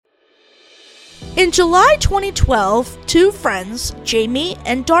In July 2012, two friends, Jamie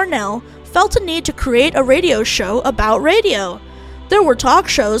and Darnell, felt a need to create a radio show about radio. There were talk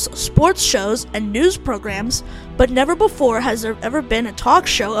shows, sports shows, and news programs, but never before has there ever been a talk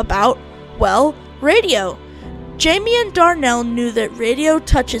show about, well, radio. Jamie and Darnell knew that radio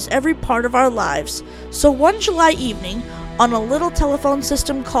touches every part of our lives, so one July evening, on a little telephone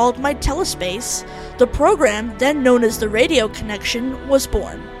system called My Telespace, the program, then known as the Radio Connection, was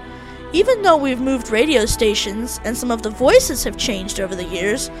born. Even though we've moved radio stations and some of the voices have changed over the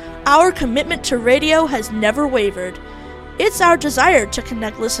years, our commitment to radio has never wavered. It's our desire to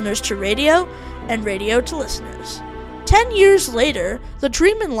connect listeners to radio and radio to listeners. 10 years later, the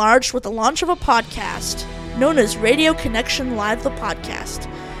dream enlarged with the launch of a podcast known as Radio Connection Live the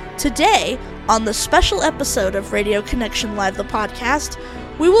Podcast. Today, on the special episode of Radio Connection Live the Podcast,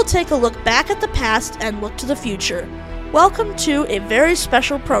 we will take a look back at the past and look to the future. Welcome to a very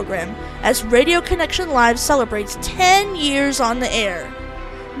special program as Radio Connection Live celebrates 10 years on the air.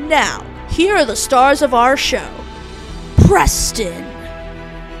 Now, here are the stars of our show. Preston,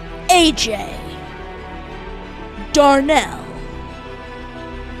 AJ, Darnell,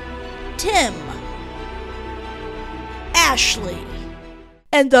 Tim, Ashley,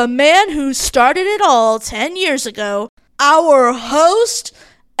 and the man who started it all 10 years ago, our host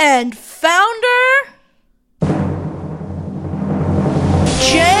and founder,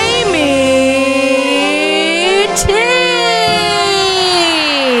 Jamie T.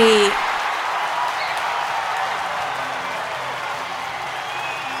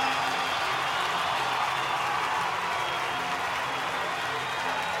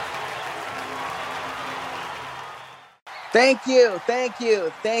 Thank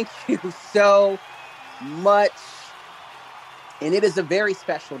you so much. And it is a very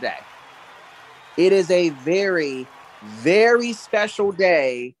special day. It is a very, very special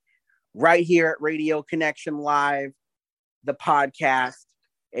day right here at Radio Connection Live, the podcast.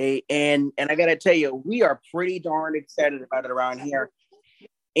 And I got to tell you, we are pretty darn excited about it around here.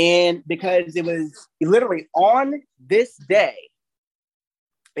 And because it was literally on this day,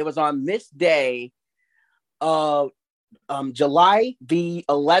 of July the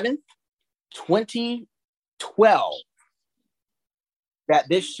 11th, 2012, that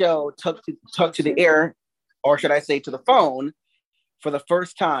this show took to the air, or should I say to the phone, for the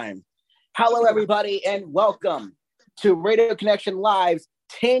first time. Hello, everybody, and welcome to Radio Connection Live's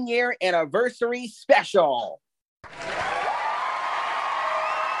 10-year anniversary special.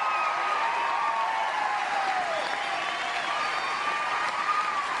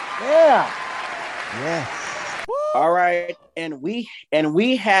 Yeah. Yes. All right, and we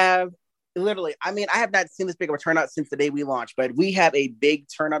have literally, I mean, I have not seen this big of a turnout since the day we launched, but we have a big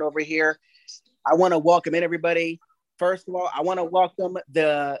turnout over here. I want to welcome in everybody. First of all, I want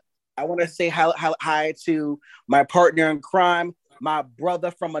to say hi to my partner in crime, my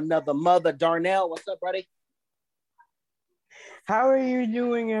brother from another mother, Darnell. What's up, buddy? How are you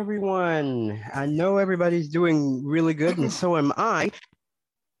doing, everyone? I know everybody's doing really good, and so am I.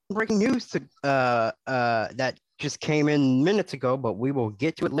 Breaking news that just came in minutes ago, but we will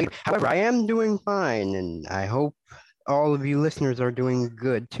get to it later. However, I am doing fine, and I hope all of you listeners are doing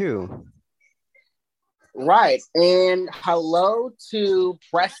good too. Right, and hello to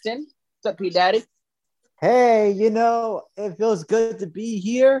Preston. What's up, P Daddy? Hey, it feels good to be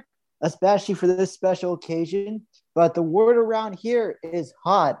here, especially for this special occasion. But the word around here is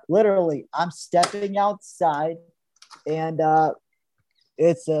hot. Literally, I'm stepping outside, and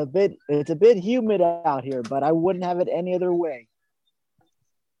it's a bit humid out here, but I wouldn't have it any other way.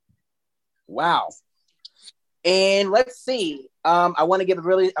 Wow. And let's see. I want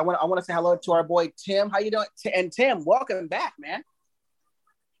to say hello to our boy Tim. How you doing? And Tim, welcome back, man.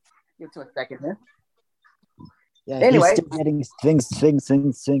 Give it to a second here. Yeah. Anyway, he's still getting things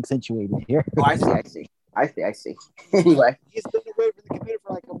situated here. Oh, I see. Anyway, he's been away from the computer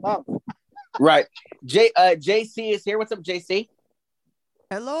for like a month. Right. JC is here. What's up, JC?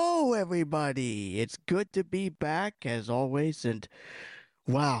 Hello, everybody. It's good to be back, as always. And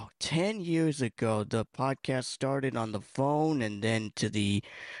wow, 10 years ago, the podcast started on the phone and then to the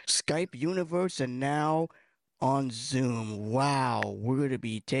Skype universe and now on Zoom. Wow, we're going to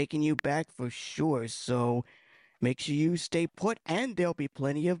be taking you back for sure. So make sure you stay put and there'll be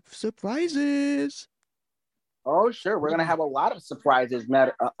plenty of surprises. Oh, sure. We're going to have a lot of surprises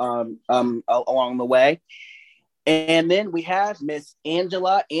along the way. And then we have Miss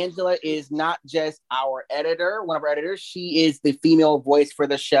Angela. Angela is not just our editor, one of our editors. She is the female voice for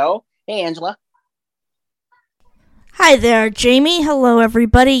the show. Hey, Angela. Hi there, Jamie. Hello,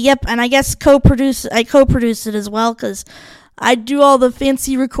 everybody. Yep, and I guess I co-produce it as well because I do all the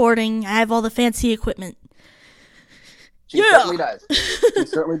fancy recording. I have all the fancy equipment. She certainly does. She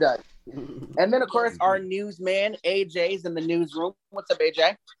certainly does. And then, of course, our newsman, AJ's in the newsroom. What's up,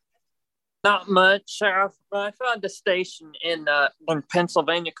 AJ? Not much. I found a station in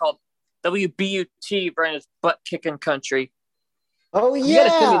Pennsylvania called WBUT, brand is Butt Kicking Country. Oh yeah, You gotta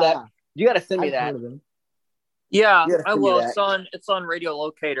send me that. You gotta send me I've that. heard of them. Yeah, You gotta I send me will. that. It's on Radio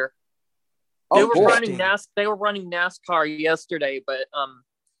Locator. Oh, They were cool. running They were running NASCAR yesterday, but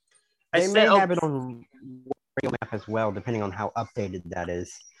They may have it on Radio Map as well, depending on how updated that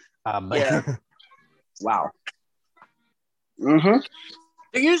is. But Yeah. Wow. Mm-hmm.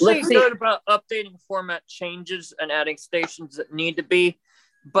 They're usually Let's see. good about updating format changes and adding stations that need to be,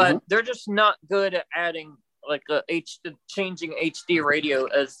 but they're just not good at adding like changing HD radio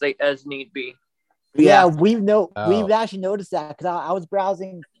as need be. Yeah, Yeah. we've actually noticed that because I was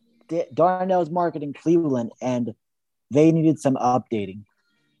browsing Darnell's Market in Cleveland, and they needed some updating.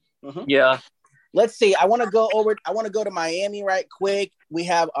 Yeah. Let's see. I want to go to Miami right quick. We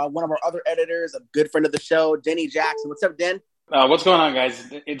have one of our other editors, a good friend of the show, Denny Jackson. What's up, Den? What's going on, guys?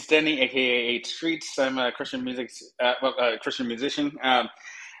 It's Denny, aka 8 Streets. I'm a Christian Christian musician.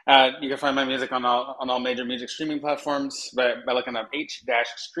 You can find my music on all major music streaming platforms by looking up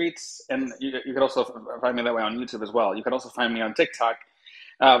H-Streets, and you could also find me that way on YouTube as well. You could also find me on TikTok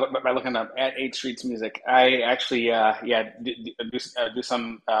by looking up at 8 Streets Music. I actually do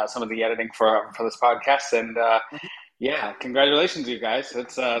some of the editing for this podcast, and congratulations, you guys.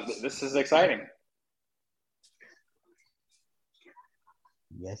 This is exciting.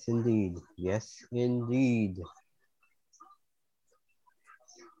 Yes, indeed. Yes, indeed.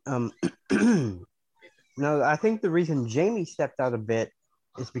 No, I think the reason Jamie stepped out a bit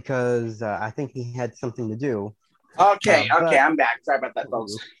is because I think he had something to do. Okay, I'm back. Sorry about that,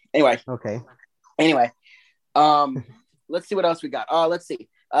 folks. Anyway, let's see what else we got. Let's see.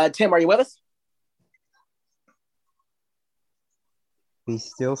 Tim, are you with us? He's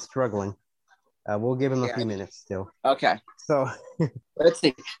still struggling. We'll give him a few minutes still. Okay. So let's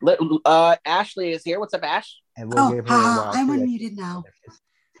see. Ashley is here. What's up, Ash? And we'll give her a while I'm to unmuted now.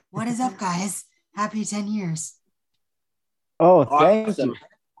 What is up, guys? Happy 10 years. Oh, thank Awesome. you.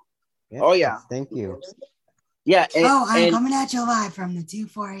 Yes, Oh, yeah. Thank you. Yeah. I'm coming at you live from the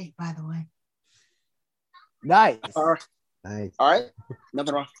 248, by the way. Nice. Nice. All right.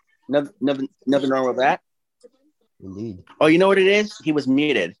 Nothing wrong. Nothing wrong with that. Indeed. Oh, you know what it is? He was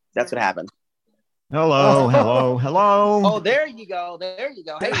muted. That's what happened. Hello. Oh, there you go.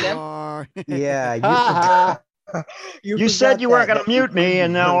 Hey, Tim. Yeah. You said you weren't going to mute me,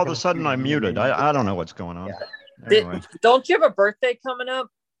 and now all of a sudden I'm muted. I don't know what's going on. Yeah. Anyway. Don't you have a birthday coming up?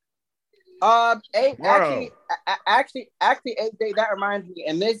 Actually, AJ, that reminds me,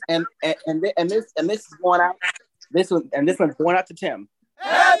 and this is going out. This one's going out to Tim.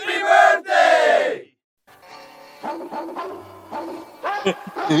 Happy birthday!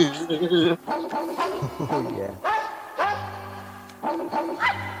 Oh, yeah.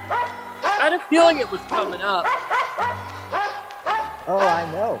 I had a feeling it was coming up. Oh, I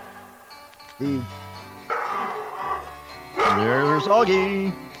know. There's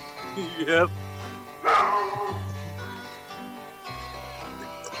Augie. Yep.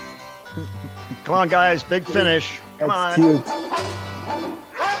 Come on, guys. Big finish. Come That's on. cute.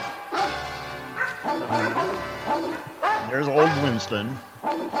 There's old Winston.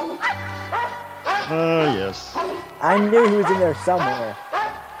 Oh, yes. I knew he was in there somewhere.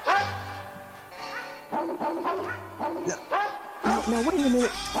 Now, wait a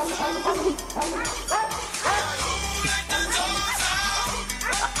minute.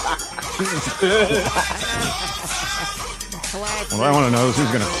 What I want to know is who's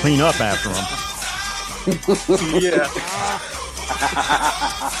going to clean up after him. Yeah.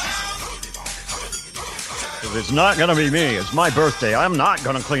 If it's not going to be me, it's my birthday. I'm not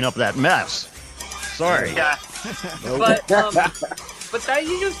going to clean up that mess. Sorry. Yeah. But that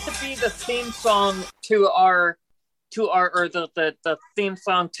used to be the theme song to the theme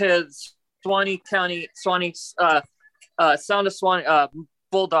song to Suwannee County, Sound of Suwannee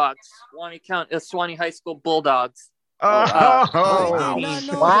Bulldogs, Suwannee High School Bulldogs. Oh,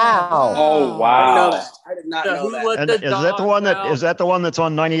 Wow. Oh, wow. I did not know that. and is that the one that's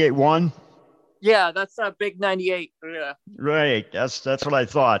on 98.1? Yeah, that's a big 98. Yeah. Right. That's what I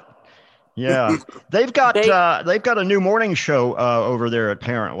thought. Yeah. They've got a new morning show over there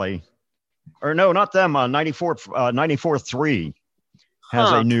apparently. Or no, not them. 94.3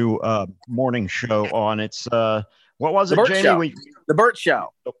 has a new morning show on. It's what was The it, Burt Jamie? Show. The Burt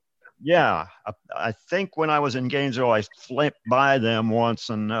Show. Yeah, I think when I was in Gainesville, I flipped by them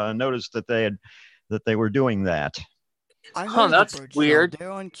once and noticed that they were doing that. I heard Huh, of the that's Bird weird. Show.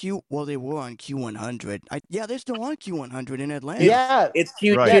 They're on Q. Well, they were on Q100. Yeah, they're still on Q100 in Atlanta. Yeah, It's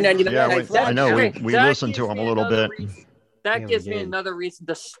Q Right. Q99. Yeah, I know. Okay, We that listened to gives them a me little another bit. reason- That Yeah, we gives me did. another reason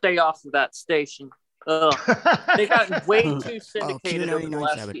to stay off of that station. Ugh. They got way too syndicated over the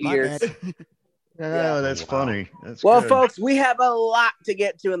last few years. Oh, that's funny. That's Well, good. folks, we have a lot to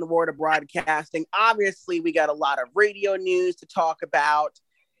get to in the world of broadcasting. Obviously, we got a lot of radio news to talk about.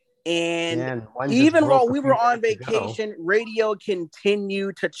 And even while we were on vacation, radio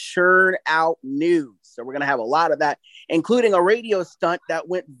continued to churn out news. So we're going to have a lot of that, including a radio stunt that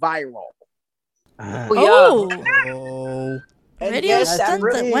went viral. Radio stunt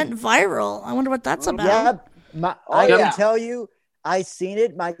that went viral. I wonder what that's about. Yep. I can tell you, I seen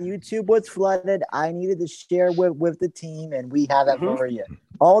it. My YouTube was flooded. I needed to share with the team, and we have that for you.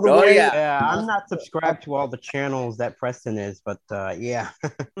 All the way. Yeah, I'm not subscribed to all the channels that Preston is, but yeah.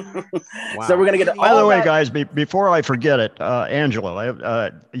 Wow. So we're gonna get. By the way, guys, before I forget it,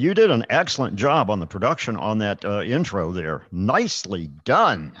 Angela, you did an excellent job on the production on that intro there. Nicely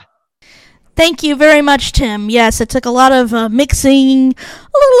done. Thank you very much, Tim. Yes, it took a lot of mixing,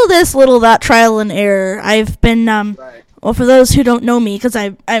 a little of this, a little of that, trial and error. I've been, well, for those who don't know me, because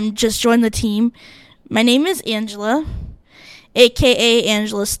I'm just joined the team, my name is Angela, a.k.a.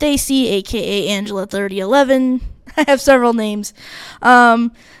 Angela Stacy, a.k.a. Angela 3011. I have several names.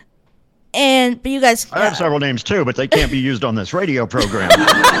 But you guys... I have several names, too, but they can't be used on this radio program.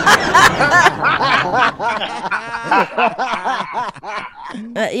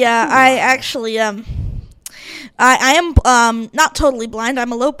 Yeah, I actually I am not totally blind.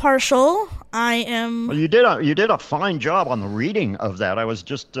 I'm a low partial. I am. Well, you did a fine job on the reading of that. I was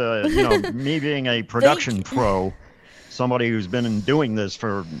just me being a production pro, somebody who's been doing this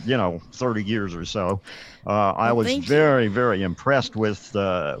for 30 years or so. I was very, very impressed with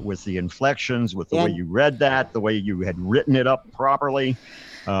the inflections, with the way you read that, the way you had written it up properly.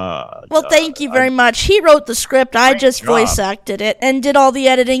 Well, thank you very much. He wrote the script. I just voice acted it and did all the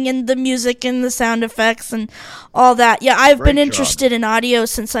editing and the music and the sound effects and all that. Yeah, I've been interested in audio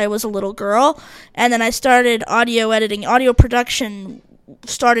since I was a little girl, and then I started audio editing. Audio production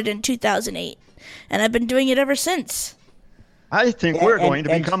started in 2008, and I've been doing it ever since. I think we're going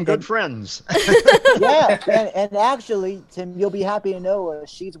to become good friends. Yeah, and actually, Tim, you'll be happy to know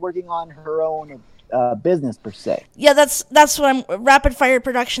she's working on her own business per se. Yeah, that's what I'm. Rapid Fire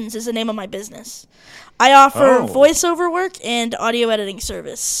Productions is the name of my business. I offer voiceover work and audio editing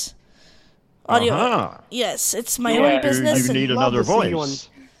service. Yes, it's my own business. You need another voice.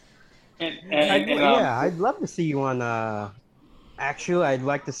 I'd love to see you on. Actually, I'd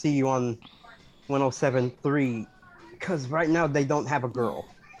like to see you on 107.3 because right now they don't have a girl.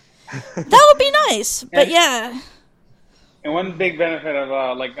 That would be nice, but yeah. And one big benefit of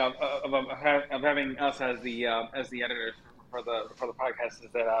having us as the editors for the podcast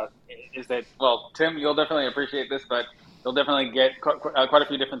is that well, Tim, you'll definitely appreciate this, but you'll definitely get quite a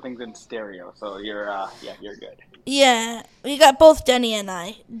few different things in stereo. So you're good. Yeah, we got both Denny and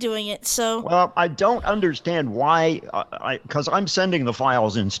I doing it. So well, I don't understand why, because I'm sending the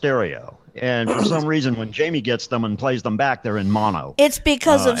files in stereo, and for some reason, when Jamie gets them and plays them back, they're in mono. It's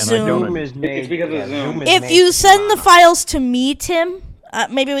because of Zoom. It's because of Zoom. If you send the files to me, Tim,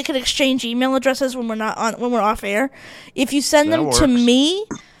 maybe we could exchange email addresses when we're off air. If you send them to me,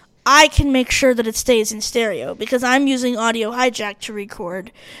 I can make sure that it stays in stereo because I'm using Audio Hijack to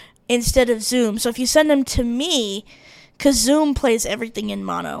record instead of Zoom. So if you send them to me, because Zoom plays everything in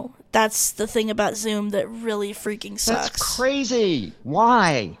mono. That's the thing about Zoom that really freaking sucks. That's crazy.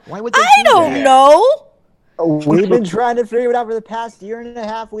 Why? Why would they I don't know. We've been trying to figure it out for the past year and a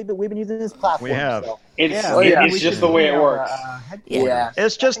half. We've been using this platform. We have. So. It's just the way it works.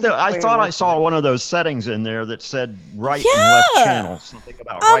 It's just that I thought I saw one of those settings in there that said right and left channel. Something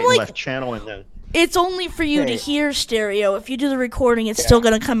about right and left channel, and then. It's only for you to hear stereo. If you do the recording, it's still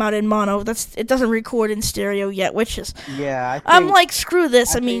going to come out in mono. It doesn't record in stereo yet, which is. Yeah, I'm like, screw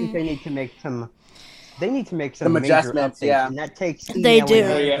this. I mean, they need to make some. They need to make some major adjustments. Updates, and that takes. They do.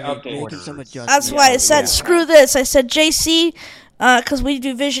 That's why I said, screw this. I said, JC, because we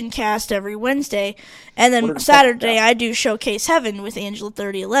do Vision Cast every Wednesday, and then Saturday I do Showcase Heaven with Angela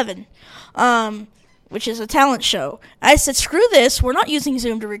 3011. Which is a talent show. I said, screw this. We're not using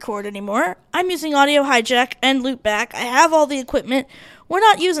Zoom to record anymore. I'm using Audio Hijack and Loopback. I have all the equipment. We're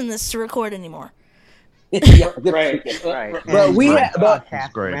not using this to record anymore. Right. But we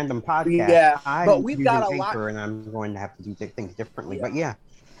have random podcast. Yeah, but we've got a lot. And I'm going to have to do things differently. But yeah.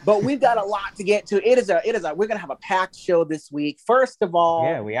 But we've got a lot to get to. We're gonna have a packed show this week. First of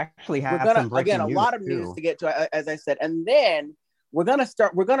all, we actually have a lot of news to get to, as I said, and then we're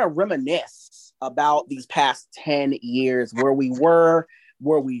gonna reminisce about these past 10 years, where we were,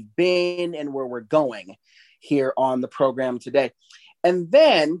 where we've been, and where we're going here on the program today. And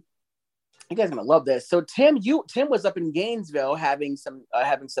then you guys are gonna love this. So Tim was up in Gainesville having some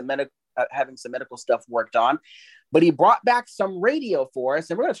medical stuff worked on, but he brought back some radio for us,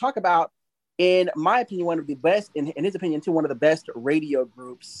 and we're gonna talk about, in my opinion, one of the best, in his opinion too, one of the best radio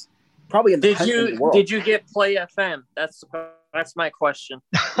groups probably in the world. Did you get Play FM? That's my question.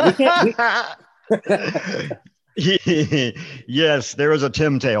 Yes, there is a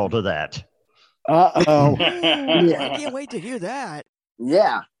Tim tail to that. I can't wait to hear that.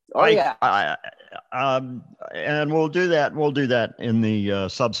 Yeah. And we'll do that. We'll do that in the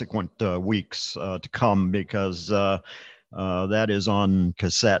subsequent weeks to come, because that is on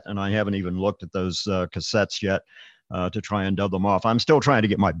cassette, and I haven't even looked at those cassettes yet to try and dub them off. I'm still trying to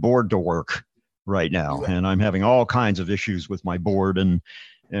get my board to work right now, and I'm having all kinds of issues with my board and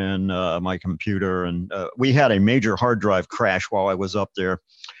my computer. And we had a major hard drive crash while I was up there.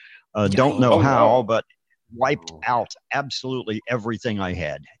 Don't know how, but wiped out absolutely everything I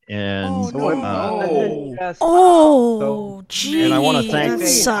had. And geez, and I want to thank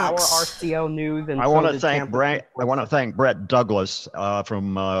our RCL News, and I want to thank Brett. I want to thank Brett Douglas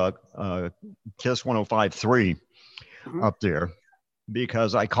from KISS 105.3 up there,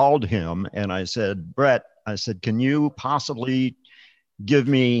 because I called him and I said, Brett, I said, can you possibly give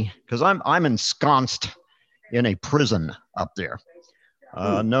me, because I'm ensconced in a prison up there,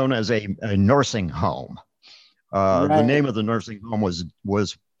 known as a nursing home. The name of the nursing home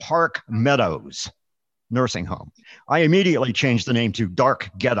was Park Meadows Nursing Home. I immediately changed the name to Dark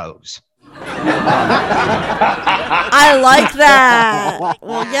Ghettos. I like that.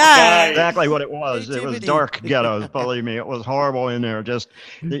 Well, yeah. Exactly what it was. It was dark ghettos. Believe me, it was horrible in there. Just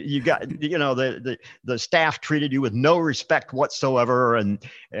the staff treated you with no respect whatsoever, and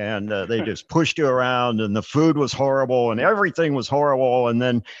they just pushed you around, and the food was horrible, and everything was horrible. And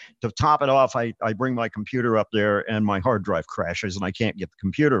then to top it off, I bring my computer up there, and my hard drive crashes, and I can't get the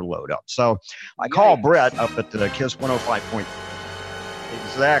computer load up. So I call Brett up at the KISS 105.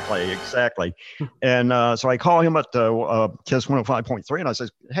 Exactly. And so I call him at KISS 105.3, and I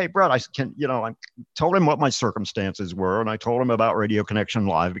says, hey, Brett, I told him what my circumstances were, and I told him about Radio Connection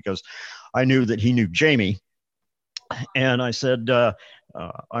Live, because I knew that he knew Jamie. And I said, I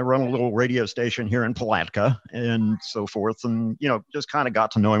run a little radio station here in Palatka and so forth, and, just kind of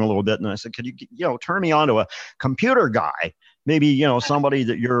got to know him a little bit. And I said, could you, turn me on to a computer guy, maybe, somebody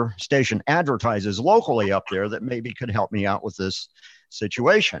that your station advertises locally up there that maybe could help me out with this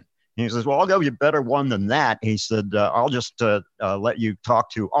situation. And he says, well, I'll go you better one than that. He said, I'll just let you talk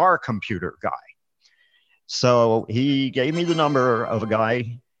to our computer guy. So he gave me the number of a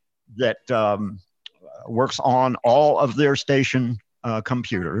guy that works on all of their station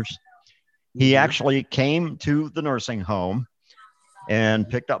computers. He actually came to the nursing home and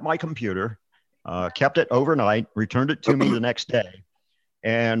picked up my computer, kept it overnight, returned it to me the next day.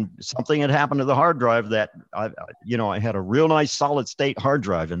 And something had happened to the hard drive that I had a real nice solid state hard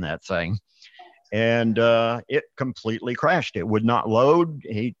drive in that thing, and it completely crashed. It would not load.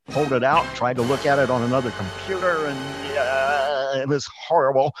 He pulled it out, tried to look at it on another computer, and it was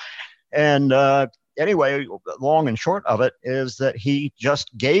horrible. And anyway, long and short of it is that he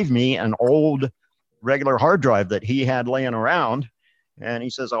just gave me an old regular hard drive that he had laying around. And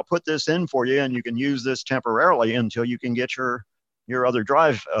he says, I'll put this in for you, and you can use this temporarily until you can get your other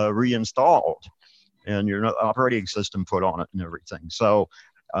drive reinstalled and your operating system put on it and everything. So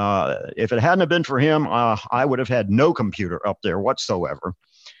if it hadn't been for him, I would have had no computer up there whatsoever.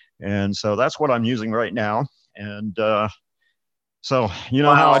 And so that's what I'm using right now. And so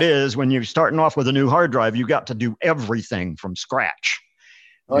how it is when you're starting off with a new hard drive, you got to do everything from scratch.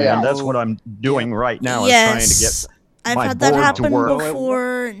 And that's what I'm doing right now, is trying to get I've had that happen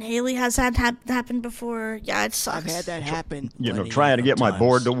before, and Haley has had happen before. Yeah, it sucks. I've had that happen. Trying to get my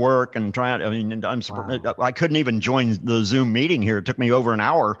board to work, and I couldn't even join the Zoom meeting here. It took me over an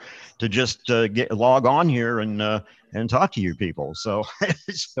hour to just log on here and talk to you people. So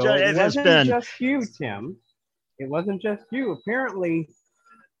it wasn't just you, Tim. It wasn't just you. Apparently,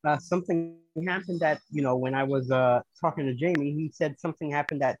 something happened that, when I was talking to Jamie, he said something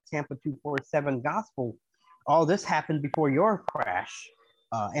happened at Tampa 247 Gospel. All this happened before your crash,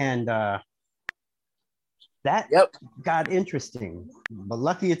 and that got interesting. But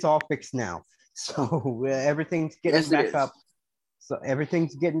lucky it's all fixed now, so everything's getting back up. So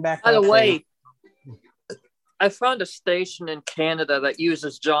everything's getting back up. By the way, I found a station in Canada that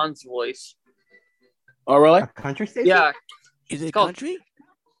uses John's voice. Oh, really? A country station? Yeah. Is it country?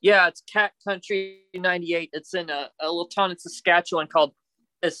 Yeah, it's Cat Country 98. It's in a little town in Saskatchewan called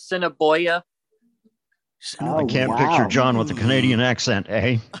Assiniboia. I can't picture John with a Canadian accent,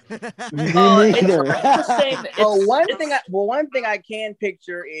 eh? Me neither. One thing I can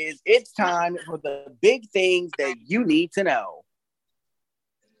picture is it's time for the big things that you need to know.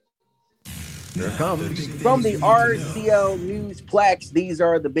 Here it comes. From the RCO Newsplex, these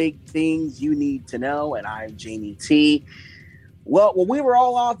are the big things you need to know, and I'm Jamie T. Well, we were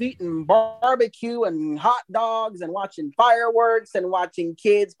all off eating barbecue and hot dogs and watching fireworks and watching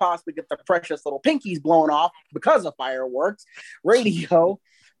kids possibly get their precious little pinkies blown off because of fireworks. Radio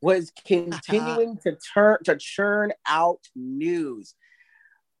was continuing to churn out news.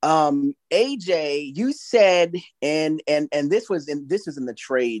 AJ, you said, and this was in the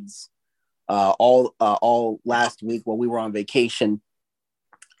trades all last week while we were on vacation.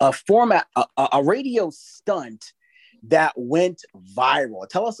 A radio stunt that went viral.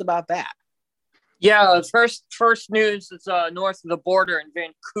 Tell us about that. Yeah, first news is north of the border in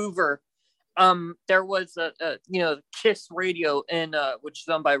Vancouver. There was a KISS radio which is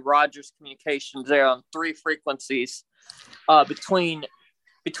owned by Rogers Communications there on 3 frequencies between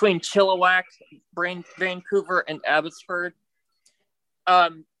Chilliwack, Vancouver, and Abbotsford.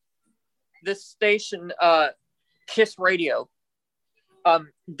 This station, KISS Radio,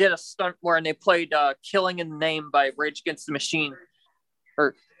 did a stunt where they played Killing in the Name by Rage Against the Machine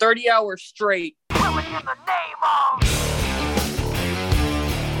for 30 hours straight. Killing in the name of.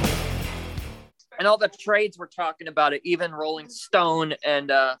 And all the trades were talking about it, even Rolling Stone and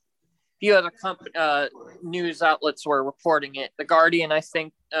a few other news outlets were reporting it. The Guardian, I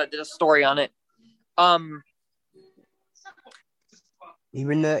think, did a story on it.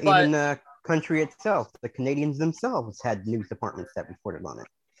 Even the country itself, the Canadians themselves had news departments that reported on it.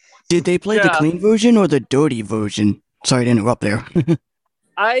 Did they play the clean version or the dirty version? Sorry to interrupt there.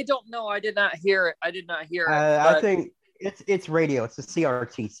 I don't know. I did not hear it. I think it's radio. It's the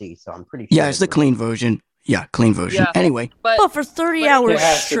CRTC, so I'm pretty sure. Yeah, it's the clean version. Yeah, clean version. Yeah, anyway. But for 30 hours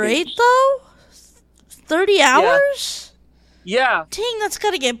straight, though? 30 hours? Yeah. Dang, that's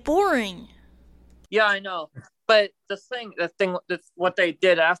got to get boring. Yeah, I know. But what they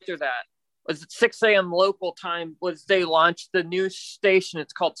did after that was at 6 a.m. local time was they launched the new station.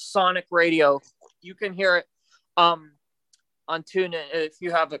 It's called Sonic Radio. You can hear it on TuneIn if you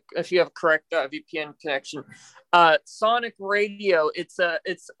have a correct VPN connection. Sonic Radio. It's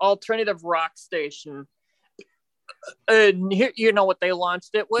alternative rock station. Here, you know what they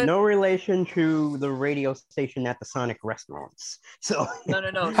launched it with? No relation to the radio station at the Sonic restaurants. So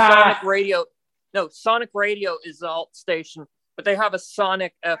no. Sonic Radio. No, Sonic Radio is the alt station, but they have a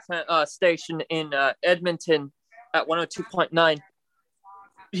Sonic FM station in Edmonton at 102.9.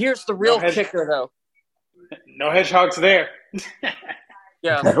 Here's the real kicker, though. No hedgehogs there.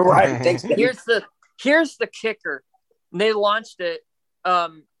 Yeah, right. Thanks. Here's the kicker. They launched it.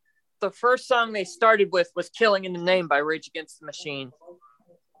 The first song they started with was "Killing in the Name" by Rage Against the Machine.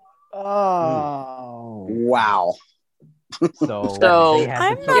 Oh, wow. So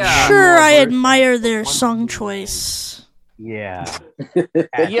I'm not sure I admire their song choice. Yeah.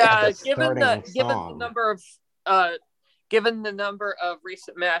 Given the number of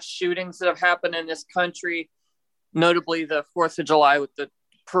recent mass shootings that have happened in this country, notably the 4th of July with the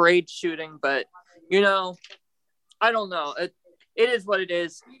parade shooting, but I don't know. It is what it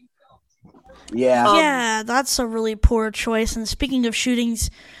is. Yeah. Yeah, that's a really poor choice. And speaking of shootings,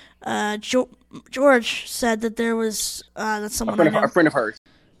 George said that there was that someone a friend of hers.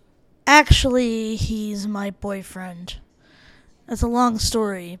 Actually, he's my boyfriend. That's a long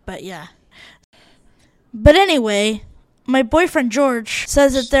story, but yeah. But anyway, my boyfriend George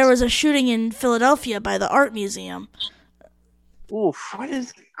says that there was a shooting in Philadelphia by the art museum. Oof! What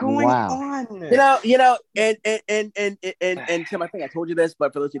is going on? And Tim, I think I told you this,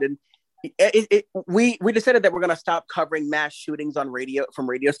 but for those who didn't, we decided that we're going to stop covering mass shootings on radio from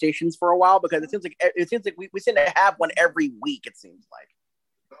radio stations for a while because it seems like we seem to have one every week. It seems like.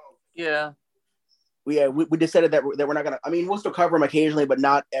 Yeah. We decided that we're not going to. I mean, we'll still cover them occasionally, but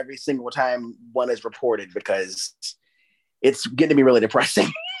not every single time one is reported because it's getting to be really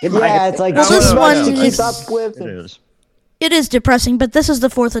depressing. It's like this one to is keep up with. It is. It is depressing, but this is the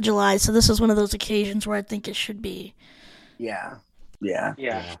 4th of July, so this is one of those occasions where I think it should be. Yeah.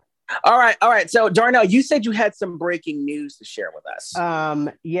 All right. So, Darnell, you said you had some breaking news to share with us.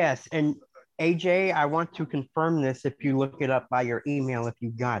 Yes, and AJ, I want to confirm this if you look it up by your email if you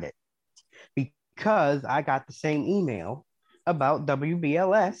got it. Because I got the same email about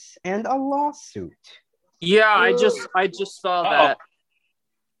WBLS and a lawsuit. Yeah, I just saw that.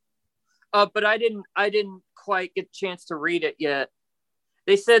 But I didn't quite get a chance to read it yet.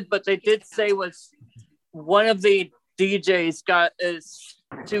 They did say was one of the DJs is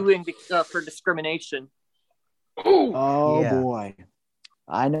suing for discrimination. Oh Yeah. boy,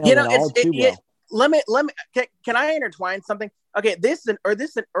 I know You know, that all too well. let me can I intertwine something? Okay, this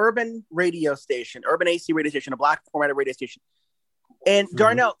is an urban radio station, urban AC radio station, a black formatted radio station. And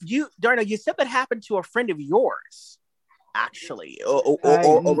Darnell, you said that happened to a friend of yours, actually,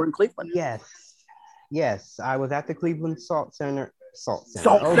 over in Cleveland. Yes, I was at the Cleveland Salt Center.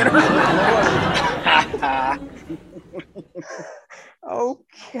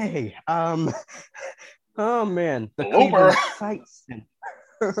 Okay. Oh man, the Cleveland Site Center.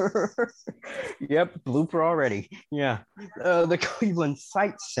 Yep, blooper already. Yeah, the Cleveland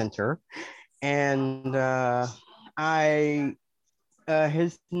Site Center, and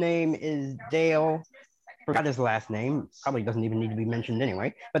his name is Dale. Forgot his last name. Probably doesn't even need to be mentioned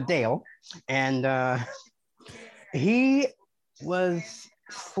anyway. But Dale, and he was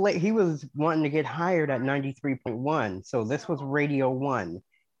wanting to get hired at 93.1. So this was Radio 1,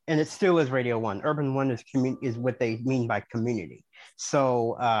 and it still is Radio 1. Urban 1 is what they mean by community.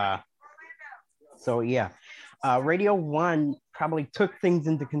 So yeah, Radio 1 probably took things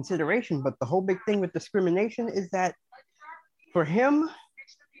into consideration, but the whole big thing with discrimination is that for him,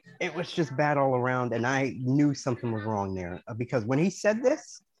 it was just bad all around, and I knew something was wrong there because when he said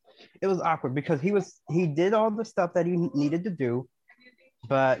this, it was awkward because he did all the stuff that he needed to do,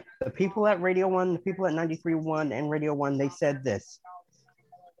 but the people at Radio 1, the people at 93.1 and Radio 1, they said this: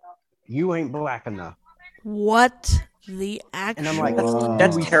 "You ain't black enough." What the actual? And I'm like,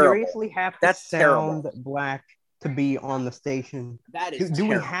 that's do we terrible. seriously have to sound black to be on the station? That is do we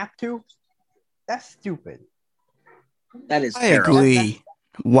terrible. have to? That's stupid. That is I terrible. agree.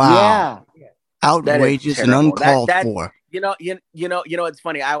 Wow. Yeah. Outrageous and uncalled for. You know, it's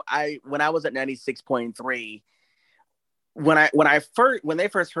funny. I when I was at 96.3, when they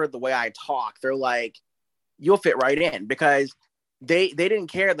first heard the way I talk, they're like, "You'll fit right in," because they didn't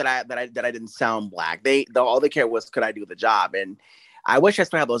care that I didn't sound black. All they cared was could I do the job. And I wish I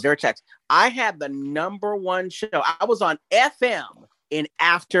still had those air checks. I had the #1 show. I was on FM in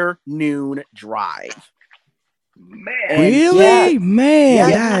Afternoon Drive. Man, Really? Man,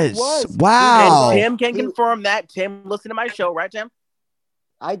 yes, yes. Wow. And Tim can confirm that. Tim listened to my show, right, Tim?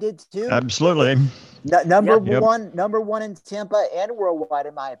 I did too. Absolutely. Number one in Tampa and worldwide,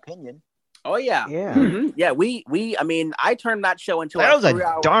 in my opinion. Oh yeah, yeah, yeah. I mean, I turned that show into That was a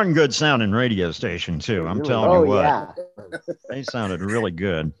 3-hour. darn good sounding radio station too. I'm telling you what. Yeah. They sounded really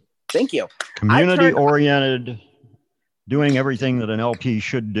good. Thank you. Community oriented, doing everything that an LP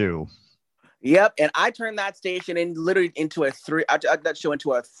should do. Yep, and I turned that station literally into that show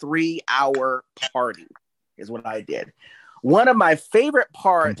into a 3-hour party. Is what I did. One of my favorite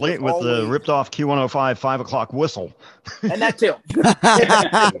parts, complete with the ripped off Q105 5 o'clock whistle, and that too.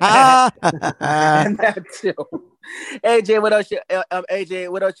 And that too. AJ, what else? AJ,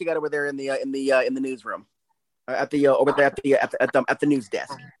 what else you got over there in the newsroom? Over there at the news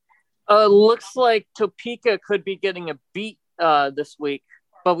desk. Looks like Topeka could be getting a beat this week,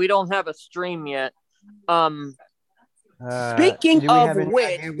 but we don't have a stream yet. Speaking of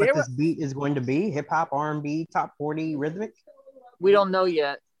which, what this beat is going to be: hip hop, R&B, top 40, rhythmic. We don't know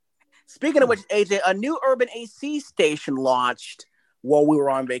yet. Speaking of which, AJ, a new urban AC station launched while we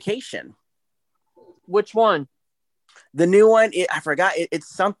were on vacation. Which one? The new one, I forgot. It's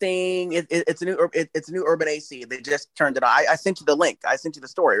something. It's a new urban AC. They just turned it on. I sent you the link. I sent you the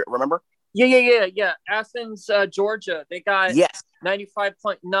story. Remember? Yeah. Athens, Georgia. They got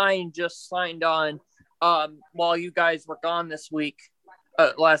 95.9 just signed on while you guys were gone last week.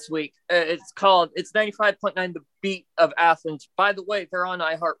 It's 95.9 The Beat of Athens. By the way, they're on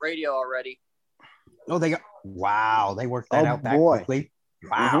iHeartRadio already. Oh, they worked that out that quickly.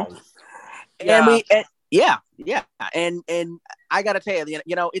 Wow. Mm-hmm. And I gotta tell you,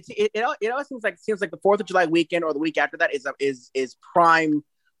 it seems like the 4th of July weekend or the week after that is prime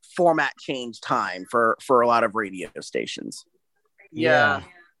format change time for a lot of radio stations. Yeah.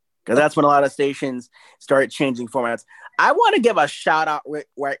 Because that's when a lot of stations started changing formats. I want to give a shout out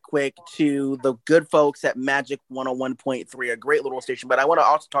right quick to the good folks at Magic 101.3, a great little station. But I want to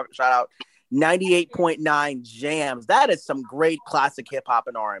also shout out 98.9 Jams. That is some great classic hip hop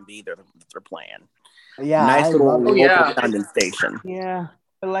and R&B they're playing. Yeah, nice little sounding station. Yeah,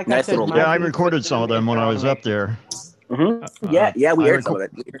 but like nice I said, I recorded some of them when I was up there. Mm-hmm. Yeah, we aired some of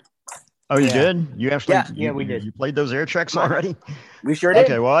it. Oh, you did? You actually? Yeah, we did. You played those air checks already? We sure did.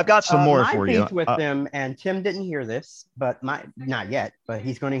 Okay, well, I've got some more for you. My beef with them, and Tim didn't hear this, but not yet, but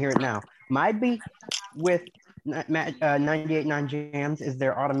he's going to hear it now. My beef with 98.9 Jams is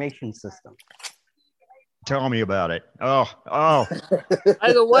their automation system. Tell me about it. Oh.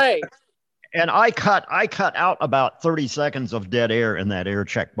 By the way. And I cut out about 30 seconds of dead air in that air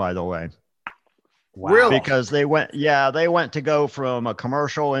check, by the way. Wow. Really? Because they went to go from a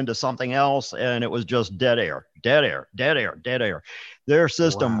commercial into something else, and it was just dead air. Their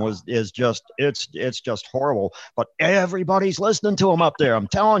system is just horrible, but everybody's listening to them up there. I'm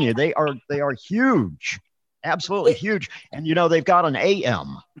telling you, they are huge, absolutely huge. And they've got an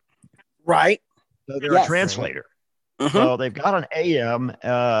AM, right? So they're a translator. Mm-hmm. So they've got an AM,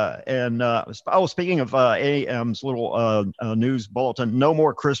 speaking of AM's little news bulletin, no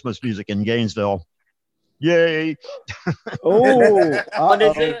more Christmas music in Gainesville. Yay! What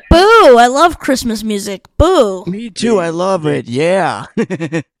is it? Boo! I love Christmas music. Boo! Me too. I love it. Yeah.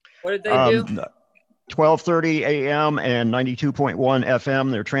 What did they do? 12:30 a.m. and 92.1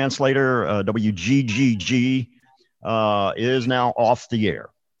 FM. Their translator, WGGG, is now off the air.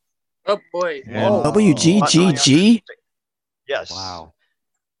 Oh boy! And, WGGG. Yes. Wow.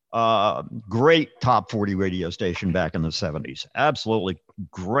 Great top 40 radio station back in the 70s. Absolutely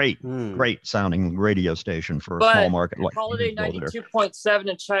great sounding radio station for a small market like Holiday 92.7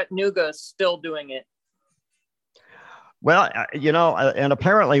 in Chattanooga is still doing it. Well, and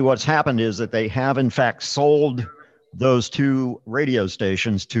apparently what's happened is that they have in fact sold those two radio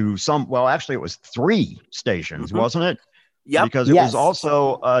stations to actually it was three stations, wasn't it? Yeah. Because it was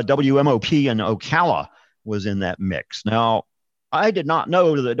also WMOP in Ocala was in that mix. Now, I did not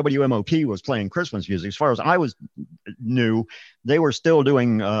know that WMOP was playing Christmas music. As far as I knew, they were still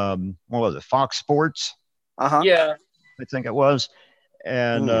doing, what was it, Fox Sports? Yeah. I think it was.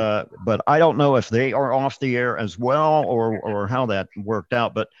 And, but I don't know if they are off the air as well or how that worked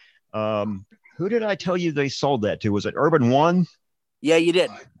out. But who did I tell you they sold that to? Was it Urban One? Yeah, you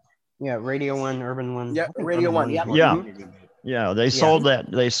did. Yeah, Radio One, Urban One. Yeah, Radio One. Yeah. Yeah, they sold that.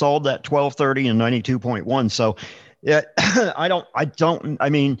 They sold that 1230 and 92.1. So, yeah, I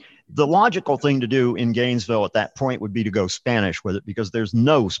mean, the logical thing to do in Gainesville at that point would be to go Spanish with it because there's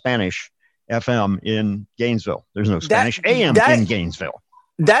no Spanish FM in Gainesville. There's no Spanish AM in Gainesville.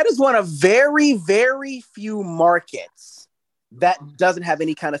 That is one of very, very few markets that doesn't have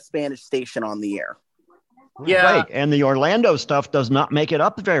any kind of Spanish station on the air. Yeah. Right. And the Orlando stuff does not make it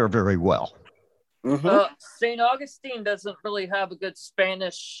up very, very well. St. Augustine doesn't really have a good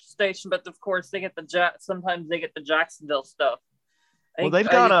Spanish station, but of course they get sometimes they get the Jacksonville stuff. Well, they've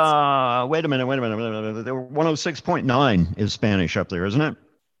got wait a minute. They were 106.9 is Spanish up there, isn't it?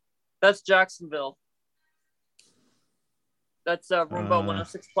 That's Jacksonville. That's Rumba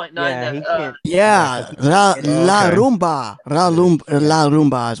 106.9. La Rumba. La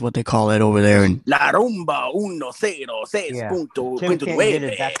Rumba is what they call it over there. La Rumba 106.9. Tim can't get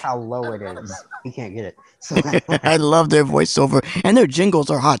it. That's how low it is. He can't get it. I love their voiceover. And their jingles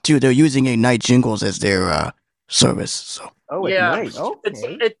are hot too. They're using Ignite jingles as their service. So. Oh, Ignite.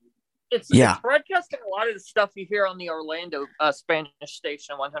 Okay. It's broadcasting a lot of the stuff you hear on the Orlando Spanish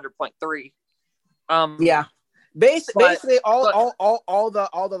station 100.3. Basically, all the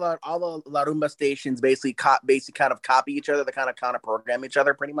La Rumba stations basically kind of copy each other. They kind of program each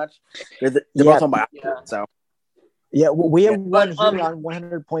other pretty much. They're both on by so. Yeah, we have one here on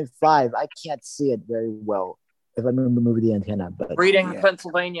 100.5. I can't see it very well if I move the antenna. But Reading,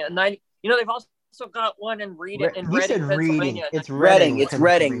 Pennsylvania, 90. They've also got one in Reading, Pennsylvania. It's Reading. It's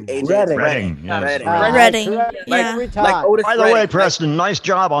Reading. Reading. Reading. Yeah. By the way, Preston, nice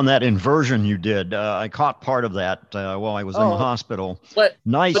job on that inversion you did. I caught part of that while I was in the hospital.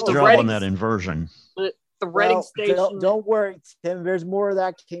 Nice job on that inversion. The Reading station. Don't worry, Tim. There's more where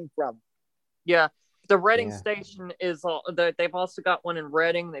that came from. Yeah. The Reading station is. They've also got one in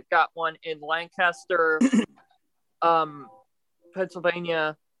Reading. They've got one in Lancaster,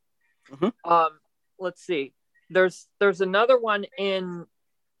 Pennsylvania. Let's see. There's another one in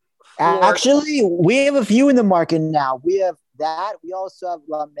Florida. Actually, we have a few in the market now. We have that. We also have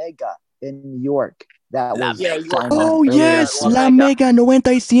La Mega in New York. That was yes, La Mega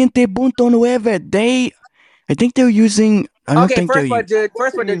 97.9. I think they're using. First one, dude.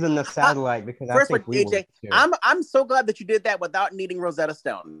 Using the satellite because I think we AJ, too. I'm so glad that you did that without needing Rosetta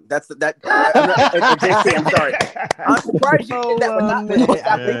Stone. I'm sorry. I'm surprised you did that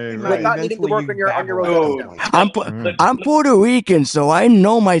without needing to work on your Rosetta Stone. I'm Puerto Rican, so I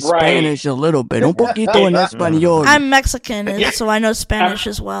know my Spanish a little bit. Un poquito en español. I'm Mexican, so I know Spanish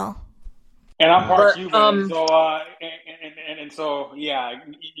as well. And I'm part Cuban, so yeah,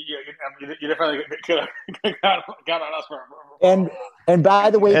 you definitely got on us for. And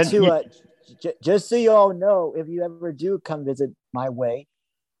by the way, too, just so you all know, if you ever do come visit my way,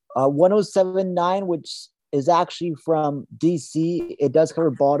 107.9, which is actually from DC, it does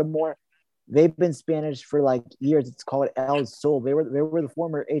cover Baltimore. They've been Spanish for like years. It's called El Sol. They were the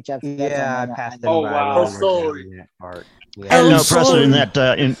former HF. Yeah, I passed them Oh, by. wow. when El we were Sol. down in that part. And Yeah. no, El Preston, Sol. in that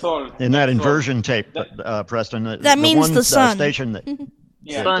Sol. in that Sol. inversion tape, Preston, That means one the sun. station that,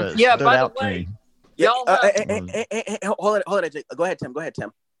 Yeah. Sun. Yeah, stood by the out to way, me. y'all have Hold it. Go ahead, Tim.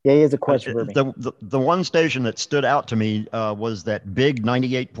 Yeah, he has a question for me. The one station that stood out to me was that big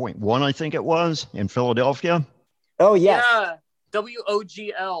 98.1, I think it was, in Philadelphia. Oh yes. yeah,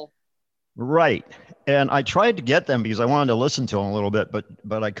 WOGL. Right. And I tried to get them because I wanted to listen to them a little bit, but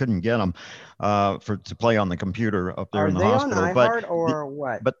I couldn't get them to play on the computer up there Are in the they hospital. on iHeart or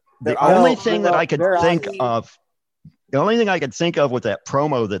what? But the They're only on- thing that I could they're on- think of, the only thing I could think of with that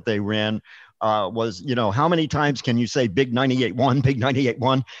promo that they ran was, how many times can you say big 98.1, big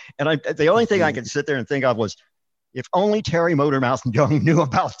 98.1? And the only thing I could sit there and think of was, if only Terry Motormouth Young knew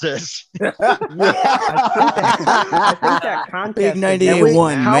about this. I think that contest. Big is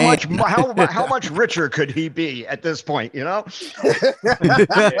 98.1, how man. how much richer could he be at this point? Yeah.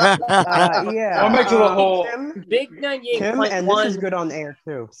 I'll make to the whole. Tim, Big Tim, and this is 98.1. good on air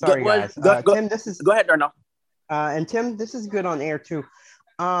too. Sorry, guys. Tim, this is Go ahead, Darnell. and Tim, this is good on air too.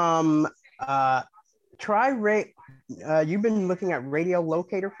 Try Ray. You've been looking at Radio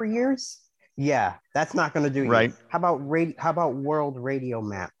Locator for years. Yeah, that's not going to do you. Right. How about World Radio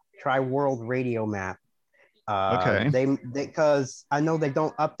Map? Try World Radio Map. Okay. They because I know they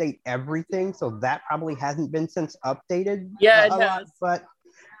don't update everything, so that probably hasn't been since updated. Yeah, it a lot, has. but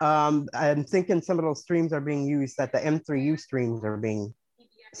I'm thinking some of those streams are being used. That the M3U streams are being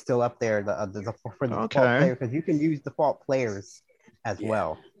still up there. For the default Okay. player, because you can use default players as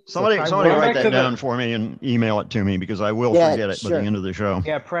well. Somebody try write back that to the- down for me and email it to me because I will Yeah, forget it by sure. the end of the show.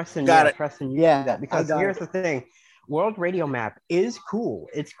 Yeah, Preston. Got yeah, it. Preston. You Yeah, do that because I got here's it. the thing: World Radio Map is cool.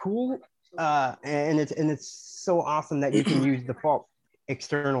 It's cool, and it's so awesome that you can use default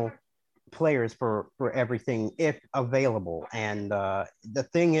external players for everything if available. And the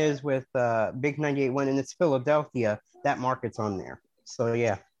thing is with Big 98.1, and it's Philadelphia, that market's on there. So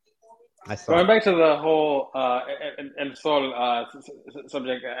yeah, I saw. Going it. back to the whole El Sol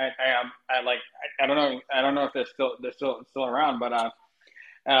subject, I don't know if they're still around, but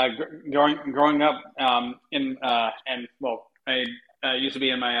growing up I used to be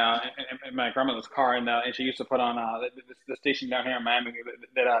in my grandmother's car, and she used to put on the station down here in Miami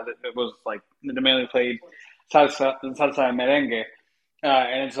that was like the mainly played salsa and merengue.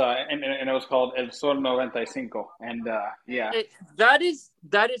 And it was called El Sol 95, and yeah. That is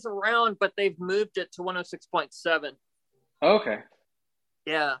around, but they've moved it to 106.7. Okay.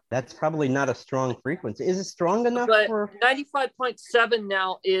 Yeah, That's probably not a strong frequency. Is it strong enough but for? 95.7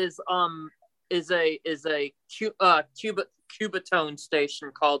 now is a Cubatone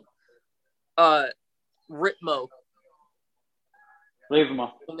station called Ritmo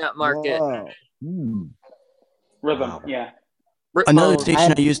Ritmo. in that market. Whoa. Rhythm, Wow. yeah. Another Ritmo.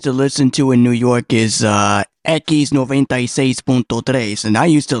 station I used to listen to in New York is X 96.3, and I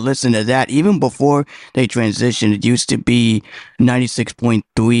used to listen to that even before they transitioned. It used to be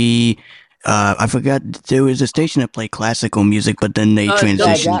 96.3. I forgot there was a station that played classical music, but then they Yeah,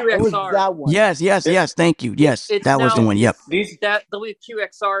 transitioned. it was WQXR. that one. Yes, thank you. Yes, It's that was the now- one. Yep. That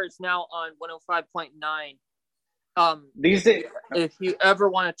WQXR is now on 105.9. These days, If you ever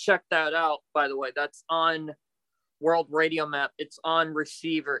want to check that out, by the way, that's on World Radio Map. It's on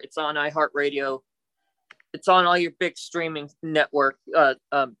Receiver. It's on iHeartRadio. It's on all your big streaming network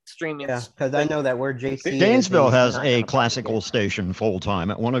streaming. Yeah, because I know that where JC Gainesville is, has he's not a gonna classical propagate. station full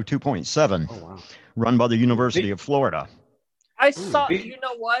time at 102.7, Oh wow. run by the University of Florida. I saw. You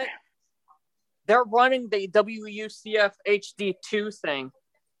know what? They're running the WUCF HD2 thing.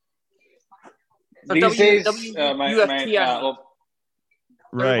 So these days, WUFTF.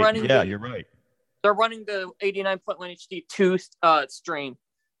 Right. running Yeah, the- you're right. They're running the 89.1 HD2 stream.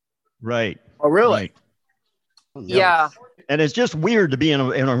 Right. Oh, really? Right. Yeah. And it's just weird to be in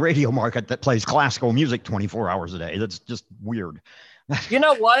a radio market that plays classical music 24 hours a day. That's just weird. You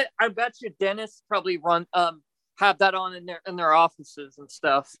know what? I bet you dentists probably have that on in their offices and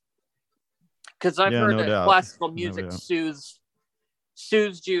stuff. Because I've Yeah, heard no that doubt. classical No music doubt. soothes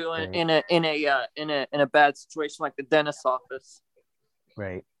you in a bad situation like the dentist's office.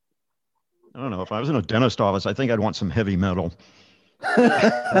 Right. I don't know. If I was in a dentist office, I think I'd want some heavy metal.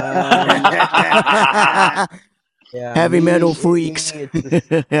 Yeah, Heavy me- metal me, freaks. it's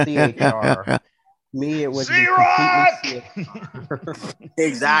the CHR. Me, it would be completely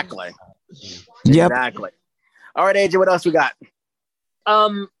Exactly. Yep. Exactly. All right, AJ, what else we got?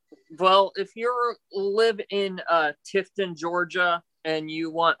 Well, if you live in Tifton, Georgia, and you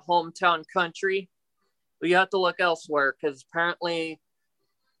want hometown country, well, you have to look elsewhere because apparently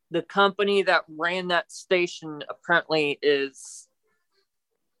the company that ran that station apparently has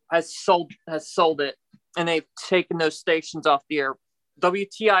sold it, and they've taken those stations off the air.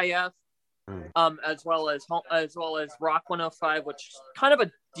 WTIF, as well as Rock 105, which is kind of a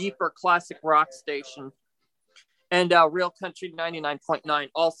deeper classic rock station, and Real Country 99.9.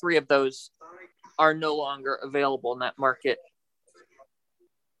 All three of those are no longer available in that market.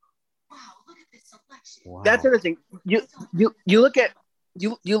 Wow. That's interesting. You look at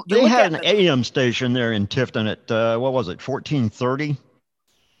They had an AM station there in Tifton at what was it, 1430?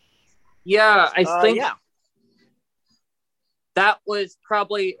 Yeah, I think yeah. That was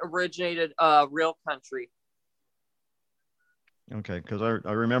probably originated Real Country. Okay, because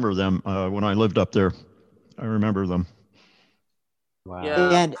I remember them when I lived up there. I remember them. Wow. Yeah.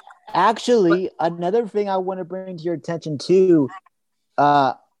 And actually, another thing I want to bring to your attention too,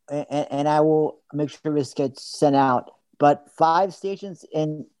 and I will make sure this gets sent out, but 5 stations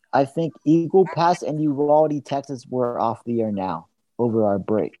in, I think, Eagle Pass and Uvalde, Texas were off the air now over our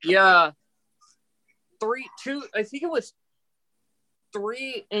break. Yeah. 2, I think it was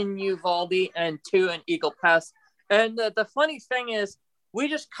 3 in Uvalde and 2 in Eagle Pass. And the funny thing is, we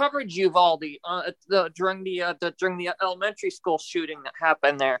just covered Uvalde during the elementary school shooting that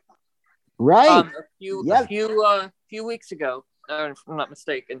happened there. Right. A few weeks ago, if I'm not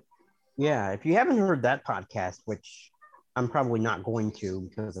mistaken. Yeah, if you haven't heard that podcast, which I'm probably not going to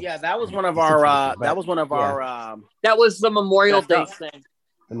because of that was one of our that was the Memorial Day thing.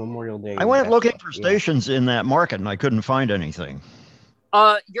 The Memorial Day. I went looking for stations in that market and I couldn't find anything.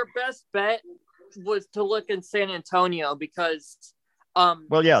 Your best bet was to look in San Antonio because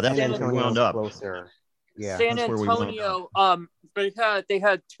well, yeah, that's where we wound up. Closer. Yeah, San Antonio, they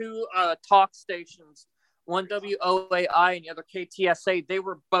had 2 talk stations, one WOAI and the other KTSA. They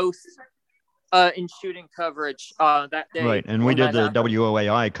were both in shooting coverage that day. Right, and we did the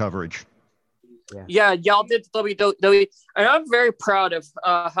WOAI coverage. Yeah, y'all did WWW, and I'm very proud of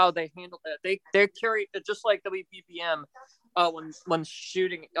how they handled that. They carried just like WBBM when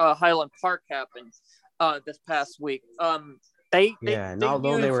shooting Highland Park happened this past week.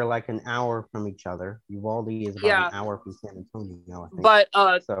 Although they were like an hour from each other, Uvalde is about an hour from San Antonio, I think. But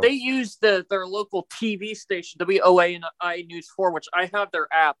they used their local TV station, WOA and I News 4, which I have their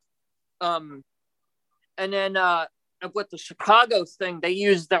app. And then with the Chicago thing, they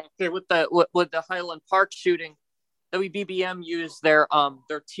used that with the Highland Park shooting. WBBM used their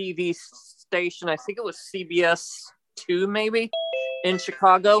TV station. I think it was CBS 2, maybe, in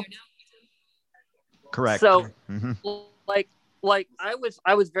Chicago. Correct. So, like I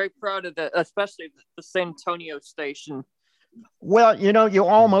was very proud of especially the San Antonio station. Well, you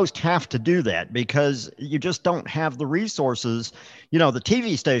almost have to do that because you just don't have the resources. The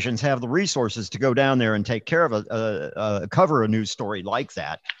TV stations have the resources to go down there and take care of cover a news story like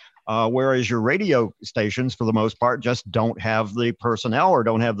that. Whereas your radio stations, for the most part, just don't have the personnel or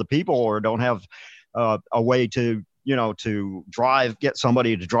don't have the people or don't have a way to get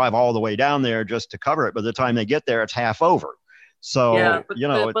somebody to drive all the way down there just to cover it. By the time they get there, it's half over. So,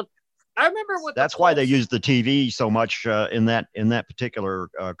 but I remember that's why they use the TV so much in that particular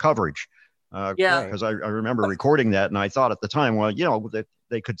coverage. Because I remember recording that, and I thought at the time, well, that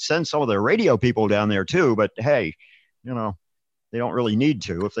they could send some of their radio people down there too. But hey, they don't really need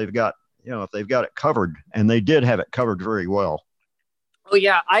to if they've got it covered, and they did have it covered very well. Oh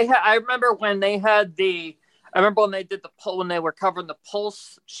yeah, I remember when they had when they were covering the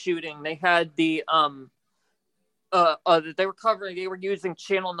Pulse shooting, they had they were using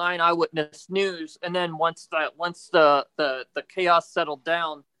Channel 9 Eyewitness News, and then once the chaos settled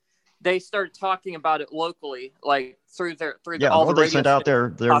down, they started talking about it locally, like through they sent out their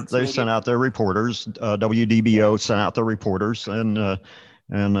reporters. WDBO sent out their reporters and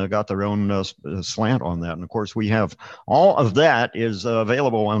got their own slant on that. And of course, we have all of that is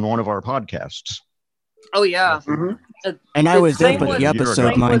available on one of our podcasts. Oh yeah, and I was there for the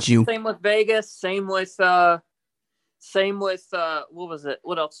episode, mind you. Same with Vegas. Same with what was it?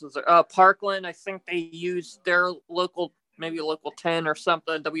 What else was there? Parkland. I think they used their local 10 or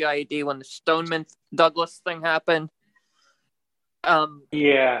something. WIAD when the Stoneman Douglas thing happened.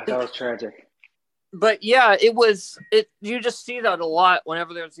 Yeah, that was tragic. But yeah, you just see that a lot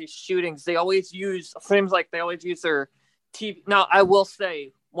whenever there's these shootings. They always use their TV. Now I will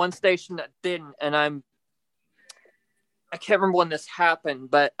say one station that didn't, and I can't remember when this happened,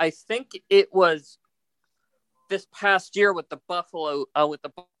 but I think it was this past year with the Buffalo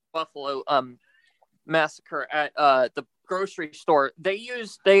massacre at the grocery store.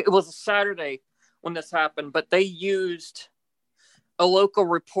 It was a Saturday when this happened, but they used a local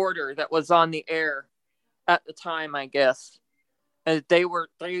reporter that was on the air at the time, I guess.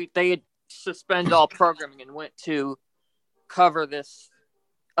 they had suspended all programming and went to cover this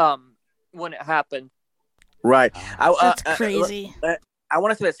when it happened. Right. That's crazy. I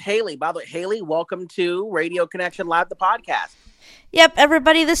want to say this, Haley. By the way, Haley, welcome to Radio Connection Live, the podcast. Yep,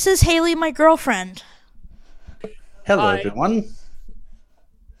 everybody, this is Haley, my girlfriend. Hello, everyone.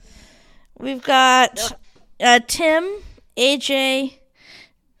 We've got Tim, AJ,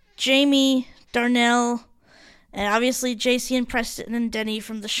 Jamie, Darnell, and obviously JC and Preston and Denny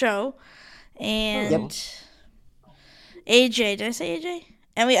from the show. And AJ, did I say AJ?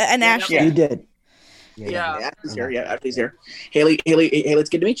 And Ashley. Yeah. You did. Yeah, Ashley's here. Yeah, Ashley's here. Haley, it's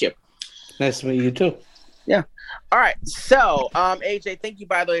good to meet you. Nice to meet you too. Yeah. All right. So, AJ, thank you,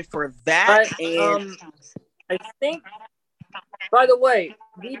 by the way, for that. I think, by the way,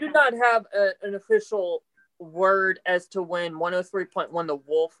 we do not have an official word as to when 103.1 The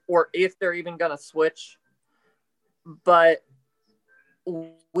Wolf, or if they're even going to switch. But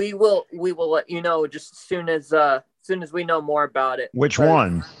we will let you know just as soon as we know more about it. Which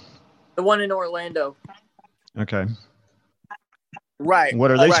one? The one in Orlando. Okay. Right. What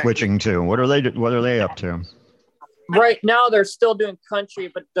are they switching to? What are they up to? Right now, they're still doing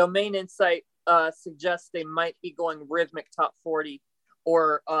country, but Domain Insight suggests they might be going rhythmic top 40,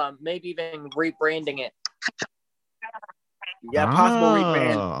 or maybe even rebranding it. Yeah, possible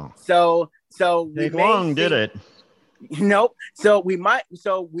rebrand. So Big Long did it. Nope. So we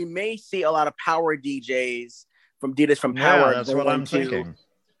may see a lot of power DJs from Power. Yeah, that's what I'm thinking.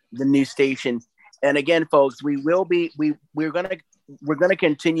 The new station. And again, folks, we're gonna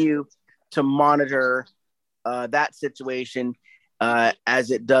continue to monitor that situation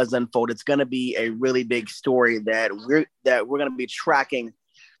as it does unfold. It's gonna be a really big story that we're gonna be tracking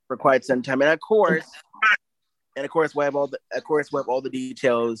for quite some time. And of course we have all the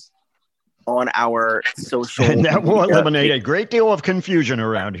details on our social. And that will eliminate a great deal of confusion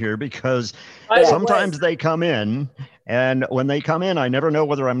around here, because sometimes they come in, and when they come in, I never know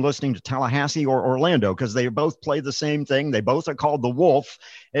whether I'm listening to Tallahassee or Orlando, because they both play the same thing. They both are called The Wolf.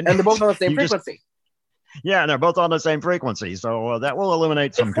 And they're both on the same frequency. Yeah, and they're both on the same frequency. So that will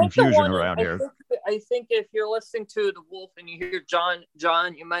eliminate some confusion around here. I think if you're listening to The Wolf and you hear John,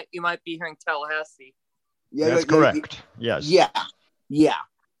 you might be hearing Tallahassee. Yeah, that's correct. Yes. Yeah.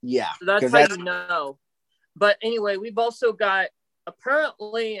 So that's how you know. But anyway, we've also got,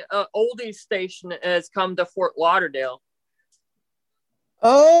 apparently, oldies station has come to Fort Lauderdale.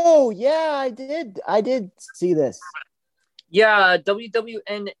 Oh yeah, I did see this. Yeah,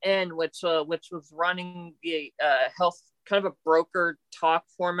 WWNN, which was running the health, kind of a broker talk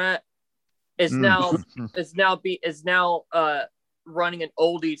format, is now running an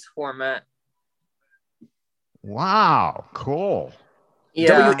oldies format. Wow, cool.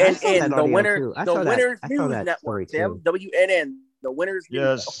 Yeah, WNN, the Winners News Network. Tim, WNN, the Winners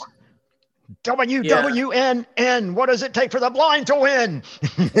News Network. WWNN, what does it take for the blind to win?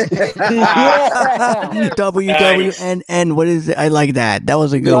 WWNN, what is it? I like that. That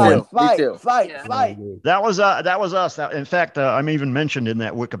was a good one. Fight. That was us. In fact, I'm even mentioned in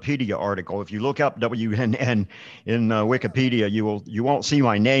that Wikipedia article. If you look up WNN in Wikipedia, you won't see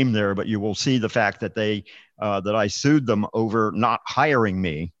my name there, but you will see the fact that that I sued them over not hiring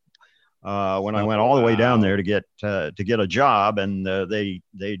me when I went all the way down there to get a job, and they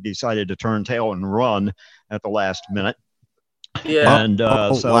decided to turn tail and run at the last minute. Yeah. And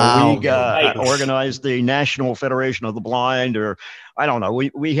wow. We organized the National Federation of the Blind, or I don't know.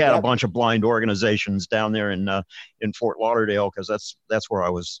 We had a bunch of blind organizations down there in Fort Lauderdale, because that's where I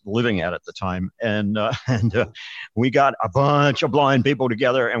was living at the time. And we got a bunch of blind people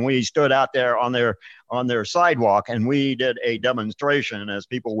together, and we stood out there on their sidewalk, and we did a demonstration as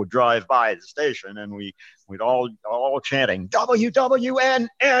people would drive by the station, and we'd all chanting,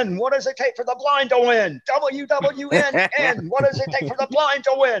 WWNN, what does it take for the blind to win? WWNN, what does it take for the blind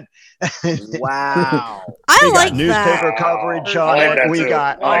to win? Wow. I like newspaper that. coverage on it. We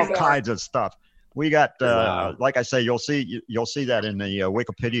got all kinds of stuff. We got, like I say, you'll see that in the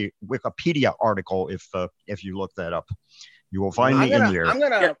Wikipedia article if you look that up. You will find me in there. I'm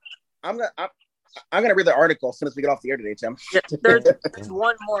gonna read the article as soon as we get off the air today, Tim. Yeah, there's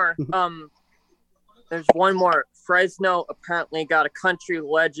one more. There's one more. Fresno apparently got a country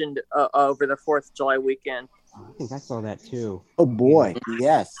legend over the 4th of July weekend. I think I saw that too. Oh boy,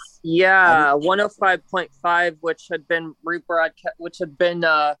 yes. Yeah, 105.5, which had been rebroadcast, which had been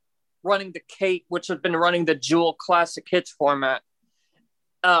running the Jewel Classic Hits format.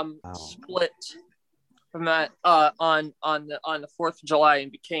 Split from that on the 4th of July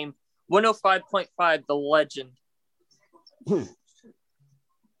and became 105.5, the legend.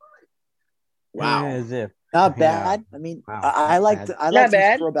 Wow. As if Not Yeah. bad. I mean, Wow, I not like bad. I Not like some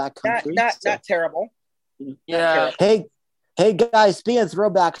bad. throwback Not country. not so- not terrible. Yeah. Hey guys, speaking of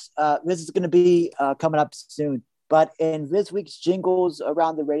throwbacks, this is going to be coming up soon. But in this week's jingles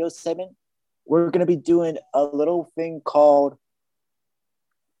around the radio segment, we're going to be doing a little thing called,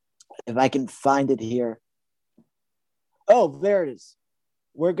 if I can find it here. Oh, there it is.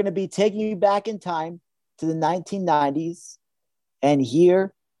 We're going to be taking you back in time to the 1990s and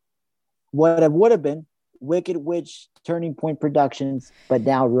hear what it would have been Wicked Witch Turning Point Productions, but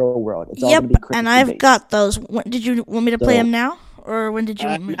now real world. It's all Yep, going to be and Christmas I've based. got those. Did you want me to play So- them now, or when did you?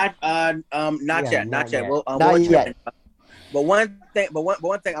 want me- Not Yeah, yet. not Not yet. yet. We'll Not let you yet. know. But one thing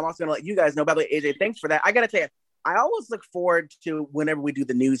I'm also gonna let you guys know. By the way, AJ, thanks for that. I gotta tell you, I always look forward to whenever we do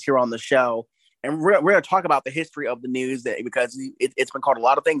the news here on the show, and we're gonna talk about the history of the news because it's been called a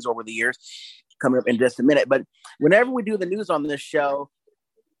lot of things over the years. Coming up in just a minute, but whenever we do the news on this show,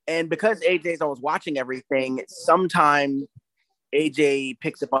 and because AJ's always watching everything, sometimes AJ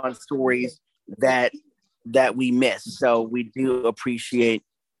picks up on stories that we miss. So we do appreciate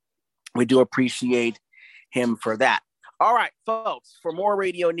him for that. All right, folks, for more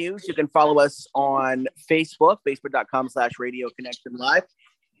radio news, you can follow us on Facebook, facebook.com/Radio Connection Live.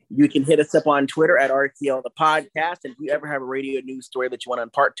 You can hit us up on Twitter at RTL the podcast. And if you ever have a radio news story that you want to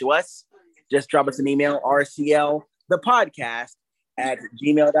impart to us, just drop us an email, RCL the podcast at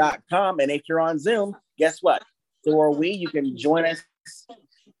gmail.com. And if you're on Zoom, guess what? So are we. You can join us.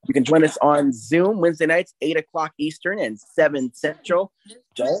 You can join us on Zoom Wednesday nights, 8 o'clock Eastern and 7 Central.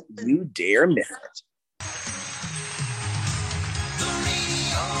 Don't you dare miss it.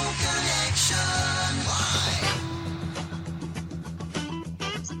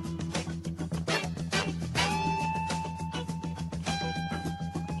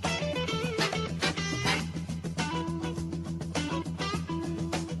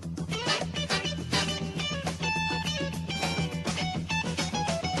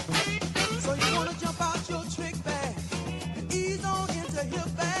 So you wanna jump out your trick bag and ease on into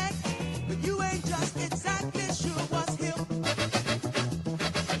hip bag, but you ain't just exactly sure what's hip.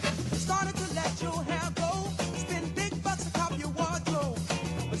 Started to let your hair go, spend big bucks to cop your wardrobe,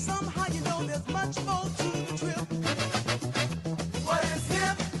 but somehow you know there's much more to the trip. What is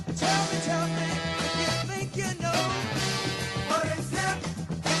hip? Tell me if you think you know. What is hip?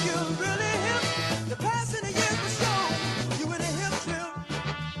 If you're really hip, the past in the years will show you in a hip trip.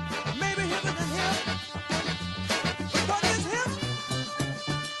 Maybe hipper than hip. What is hip?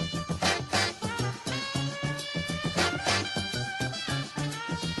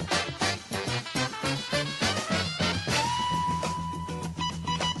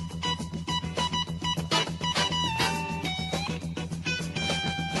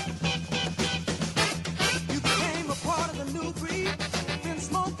 You became a part of the new breed. Been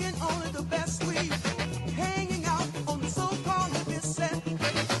smoking only the best weed. Hanging out on the so-called hippie set.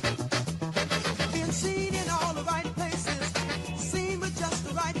 Been seen in all the right places, seen with just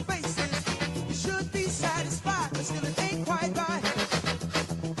the right faces. You should be satisfied, but still it ain't quite right.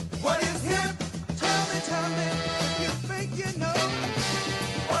 What is hip? Tell me if you think you know.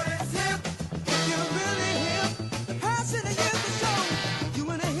 What is hip? If you're really hip, the past in the years will show you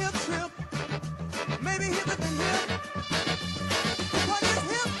in a hip trip. Maybe hipper than hip. What is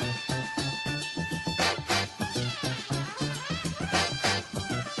hip?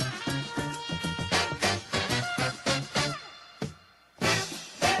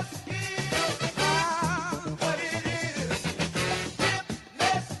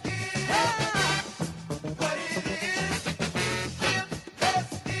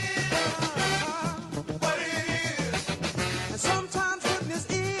 And sometimes hipness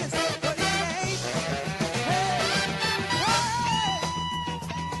is what it ain't.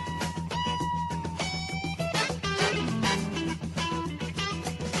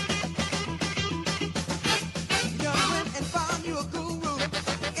 You went and found you a guru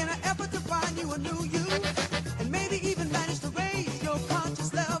in an effort to find you a new you, and maybe even managed to raise your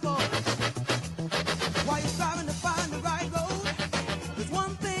conscious level. While you're striving to find the right road, there's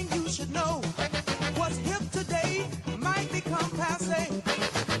one thing you should know: what's hip today might become passé.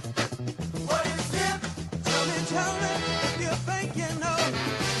 What is hip? Tell me if you think you know.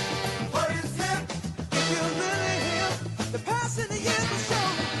 What is hip? If you're really hip, the past in the years will show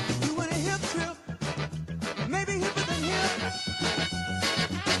you in a hip trip. Maybe hipper than hip.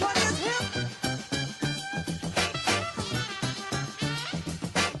 What is hip?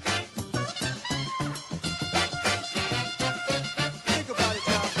 Think about it,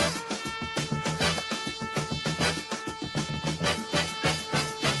 y'all.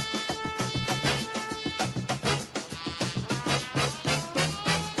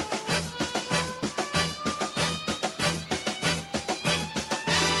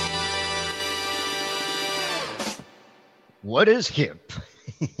 What is hip?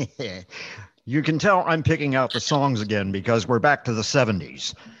 You can tell I'm picking out the songs again because we're back to the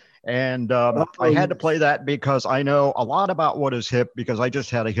 70s. And I had to play that because I know a lot about what is hip because I just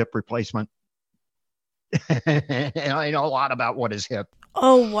had a hip replacement. And I know a lot about what is hip.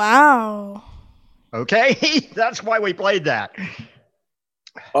 Oh, wow. Okay, that's why we played that.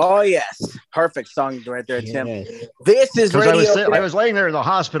 Oh yes, perfect song right there, Tim. This is radio. I was laying there in the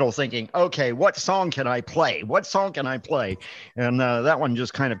hospital thinking, okay, what song can I play? What song can I play? And that one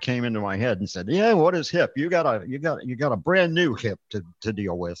just kind of came into my head and said, yeah, what is hip? You got a brand new hip to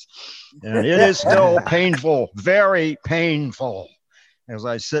deal with, and it is still painful, very painful, as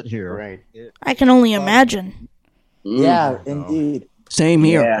I sit here. Right. I can only imagine. Yeah, indeed. Same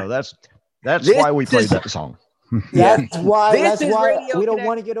here. Yeah. So that's why we played that song. That's why Radio we don't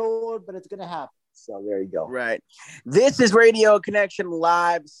want to get old, but it's gonna happen. So there you go. Right. This is Radio Connection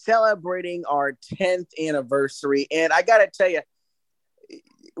Live, celebrating our 10th anniversary. And I gotta tell you,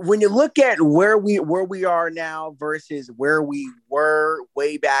 when you look at where we are now versus where we were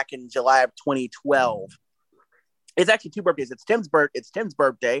way back in July of 2012, it's actually two birthdays. It's Tim's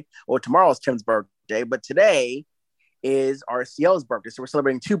birthday. Well, tomorrow's Tim's birthday, but today is RCL's birthday. So we're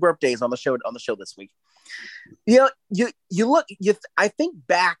celebrating two birthdays on the show this week. You know, I think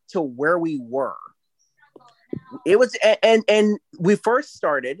back to where we were. It was, and we first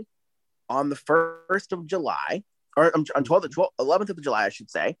started on the 1st of July, or on 11th of July, I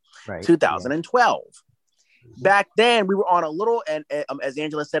should say, right, 2012. Yeah. Back then, we were on a little, and as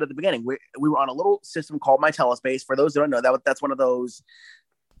Angela said at the beginning, we were on a little system called My Telespace. For those who don't know, that's one of those.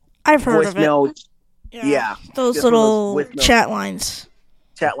 I've heard of it. Yeah, those little chat lines.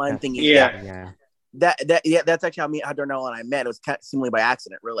 Chat line thingies. Yeah. That's actually how Darnell and I met. It was kind of seemingly by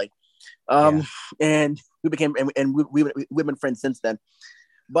accident, really. And we became, and we've been friends since then.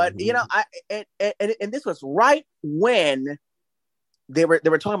 But you know, and this was right when they were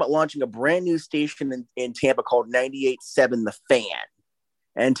talking about launching a brand new station in Tampa called 98.7 The Fan.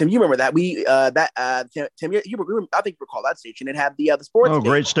 And Tim, you remember that Tim, you I think you recall that station. It had the sports. Oh,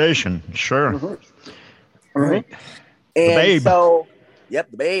 great station, sure. Mm-hmm. And the Babe. So,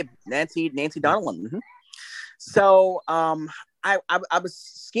 yep, the Babe, Nancy Donnellan. Mm-hmm. So, I was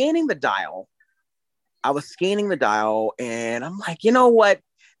scanning the dial. And I'm like, you know what?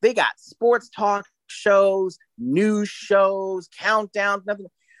 They got sports talk shows, news shows, countdowns, nothing.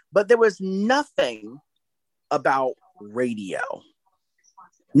 But there was nothing about radio.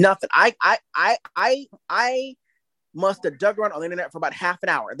 Nothing. I must have dug around on the internet for about half an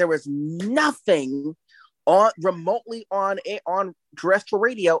hour. There was nothing remotely on terrestrial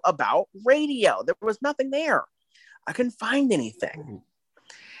radio about radio. There was nothing there. I couldn't find anything.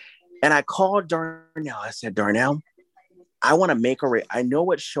 And I called Darnell. I said, Darnell, I want to make I know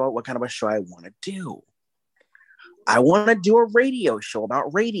what kind of a show I want to do. I want to do a radio show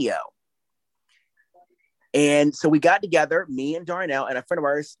about radio. And so we got together, me and Darnell and a friend of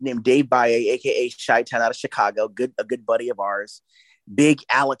ours named Dave Baye, aka Chi-Town out of Chicago, a good buddy of ours, big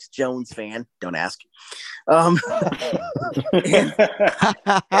Alex Jones fan. Don't ask.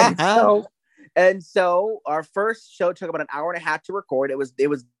 And so our first show took about an hour and a half to record. It was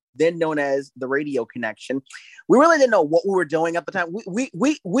then known as the Radio Connection. We really didn't know what we were doing at the time. We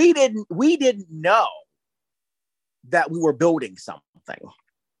didn't know that we were building something.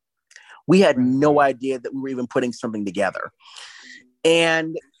 We had no idea that we were even putting something together.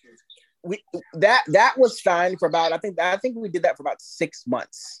 And that was fine for about, I think we did that for about 6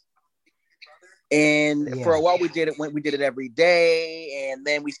 months. And for a while we did it every day. And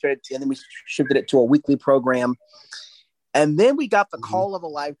then we shifted it to a weekly program. And then we got the call of a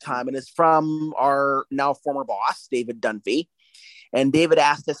lifetime, and it's from our now former boss, David Dunphy. And David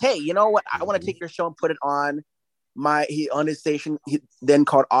asked us, hey, you know what? I want to take your show and put it on his station, then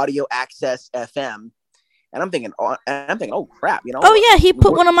called Audio Access FM. And I'm thinking, oh crap, you know? Oh yeah, he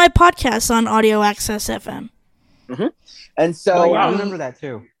put one of my podcasts on Audio Access FM. Mm-hmm. And so I remember that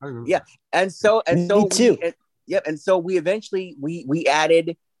too. Yeah, and so Me too. And so we eventually we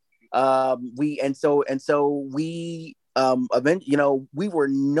added we were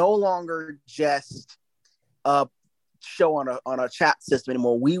no longer just a show on a chat system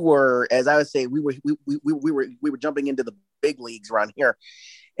anymore. We were, as I would say, we were jumping into the big leagues around here.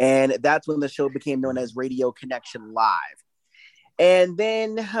 And that's when the show became known as Radio Connection Live. And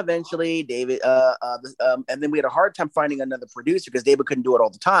then eventually David, and then we had a hard time finding another producer because David couldn't do it all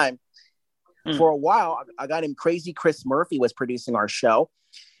the time. For a while, a guy named Crazy Chris Murphy was producing our show.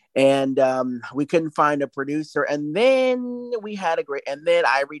 And we couldn't find a producer. And then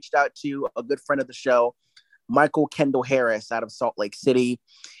I reached out to a good friend of the show, Michael Kendall Harris out of Salt Lake City.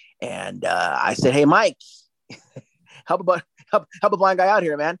 And I said, hey, Mike, help a blind guy out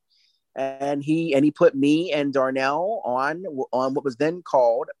here, man. And he put me and Darnell on what was then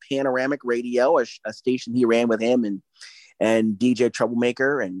called Panoramic Radio, a station he ran with him and DJ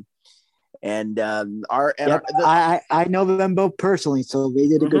Troublemaker I know them both personally, so they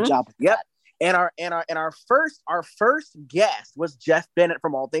did a good job with yep. that. And our first guest was Jeff Bennett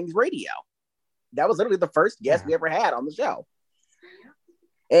from All Things Radio. That was literally the first guest we ever had on the show.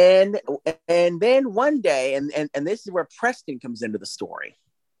 And then one day, and this is where Preston comes into the story.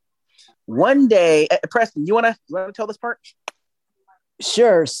 One day, Preston, you wanna tell this part?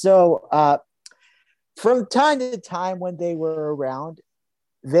 Sure. So from time to time when they were around,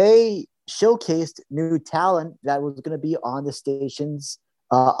 they showcased new talent that was going to be on the station's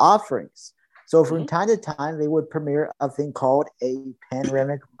offerings. So from time to time, they would premiere a thing called a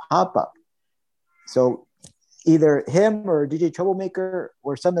panoramic pop-up. So either him or DJ Troublemaker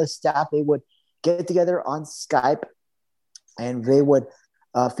or some of the staff, they would get together on Skype and they would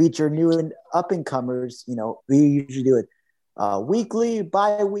feature new and up-and-comers. You know, we usually do it weekly,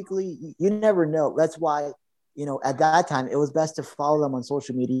 bi-weekly. You never know. That's why, you know, at that time, it was best to follow them on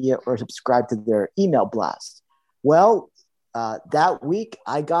social media or subscribe to their email blast. Well, that week,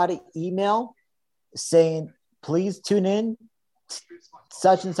 I got an email saying, please tune in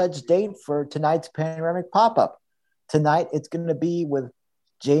such and such date for tonight's panoramic pop-up. Tonight, it's going to be with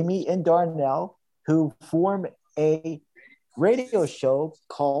Jamie and Darnell, who form a radio show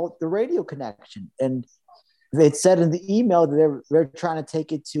called The Radio Connection. And it said in the email that they're trying to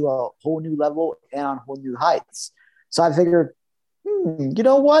take it to a whole new level and on whole new heights. So I figured, you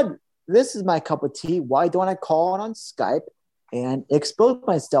know what? This is my cup of tea. Why don't I call on Skype and expose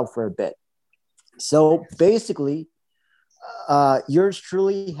myself for a bit? So basically, yours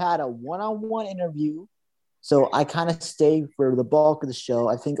truly had a one-on-one interview. So I kind of stayed for the bulk of the show.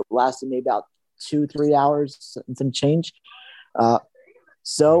 I think it lasted maybe about 2-3 hours and some change.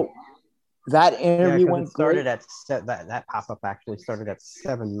 So that interview went started great. at that pop-up actually started at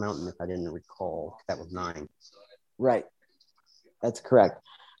 7 Mountain, if I didn't recall. That was 9. Right. That's correct.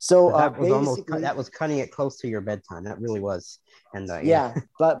 So that was that was cutting it close to your bedtime. That really was. And yeah,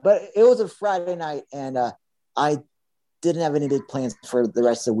 but it was a Friday night, and I didn't have any big plans for the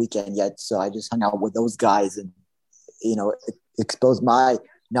rest of the weekend yet. So I just hung out with those guys and, you know, exposed my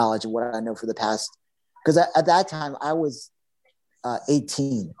knowledge of what I know for the past. Because at that time I was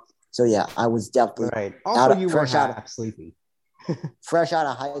 18. So yeah, I was definitely right. Also, you were half sleepy, fresh out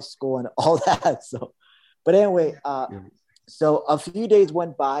of high school and all that. So, but anyway, so a few days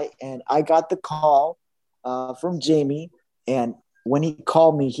went by, and I got the call from Jamie. And when he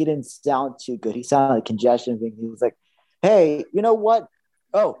called me, he didn't sound too good. He sounded like congestion. He was like, "Hey, you know what?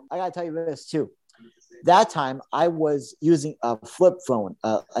 Oh, I gotta tell you this too. That time I was using a flip phone,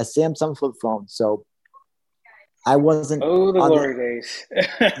 a Samsung flip phone. So I wasn't. Oh, the glory days.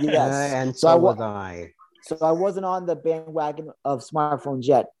 Yes, and so was I. So I wasn't on the bandwagon of smartphones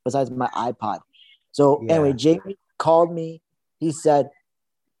yet, besides my iPod. So anyway, Jamie called me. He said,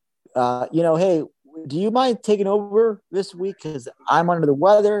 you know, hey, do you mind taking over this week? Because I'm under the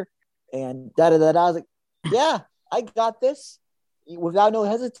weather. And da-da-da-da. I was like, yeah, I got this. Without no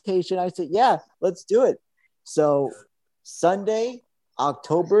hesitation, I said, yeah, let's do it. So Sunday,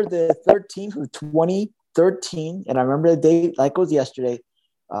 October the 13th of 2013, and I remember the date like it was yesterday.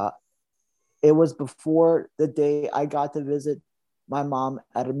 It was before the day I got to visit my mom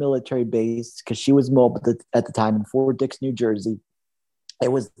at a military base because she was mobile at the time in Fort Dix, New Jersey.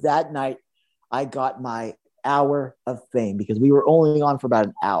 It was that night I got my hour of fame because we were only on for about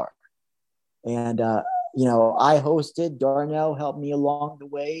an hour. And, you know, I hosted. Darnell helped me along the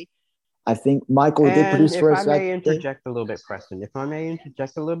way. I think Michael did produce for us. If I may interject a little bit, Preston, if I may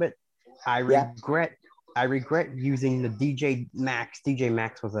interject a little bit, I regret using the DJ Max. DJ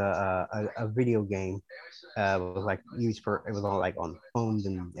Max was a video game. It was like used for, it was all like on phones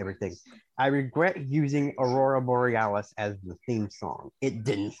and everything. I regret using Aurora Borealis as the theme song. It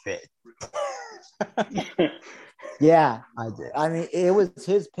didn't fit. Yeah, I did. I mean, it was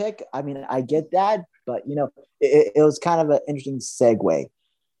his pick. I mean, I get that, but you know, it was kind of an interesting segue.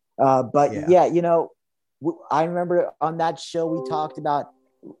 But yeah, you know, I remember on that show we talked about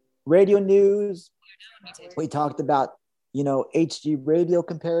radio news. We talked about, you know, HD radio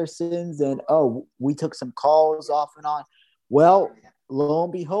comparisons, and we took some calls off and on. Well, lo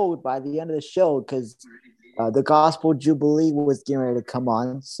and behold, by the end of the show, because the Gospel Jubilee was getting ready to come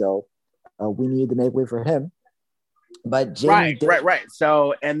on, so we needed to make way for him. But Jamie right.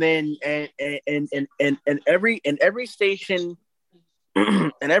 So and then and every station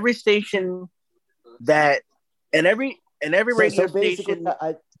and every station that and every radio station.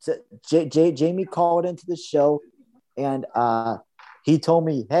 Jamie called into the show and he told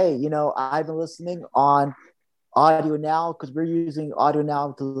me, hey, I've been listening on Audio Now because we're using Audio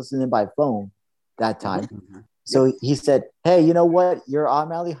Now to listen in by phone that time. So he said, hey, you know what? You're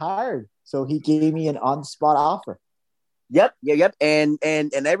automatically hired. So he gave me an on-the-spot offer. Yep. And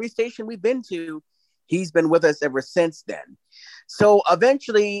every station we've been to, he's been with us ever since then. So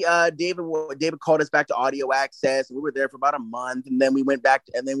eventually, David called us back to Audio Access, and we were there for about a month, and then we went back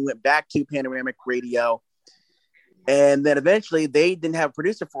to Panoramic Radio. And then eventually they didn't have a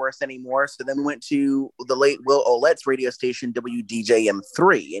producer for us anymore. So then we went to the late Will Ouellette's radio station,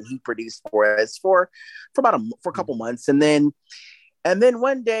 WDJM3, and he produced for us for a couple months. And then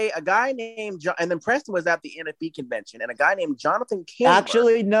one day a guy named and then Preston was at the NFB convention, and a guy named Jonathan Campbell.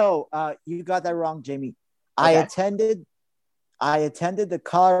 Actually, no, you got that wrong, Jamie. Okay. I attended the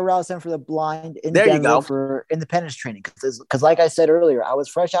Colorado Center for the Blind in Denver for independence training. Because like I said earlier, I was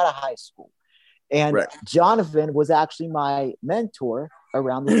fresh out of high school. And Jonathan was actually my mentor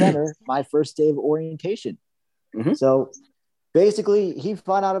around the center, my first day of orientation. So basically, he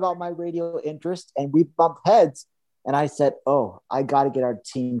found out about my radio interest, and we bumped heads. And I said, oh, I got to get our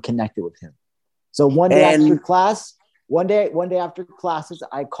team connected with him. So one day after classes,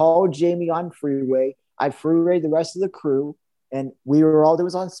 I called Jamie on freeway. I freewayed the rest of the crew, and we were all there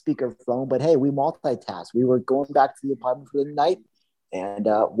was on speakerphone. But hey, we multitasked. We were going back to the apartment for the night. And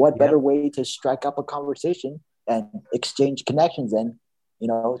what better way to strike up a conversation and exchange connections and,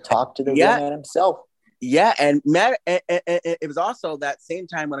 talk to the man himself. Yeah, and Matt, it was also that same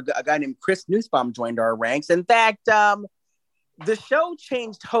time when a guy named Chris Nussbaum joined our ranks. In fact, the show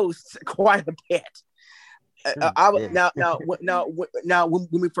changed hosts quite a bit. Now, when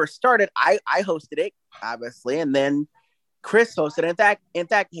we first started, I hosted it, obviously, and then Chris hosted it. In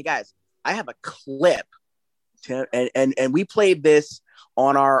fact, hey guys, I have a clip. And we played this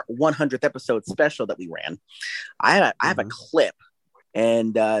on our 100th episode special that we ran. I have a clip,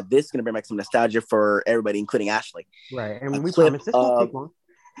 and this is going to bring back some nostalgia for everybody, including Ashley. Right, and we promise this won't take long.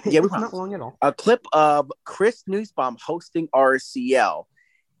 Yeah, it's not long at all. A clip of Chris Nussbaum hosting RCL.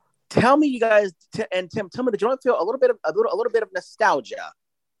 Tell me, you guys, and Tim, tell me, did you want to feel a little bit of nostalgia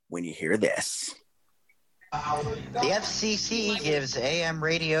when you hear this? The FCC gives AM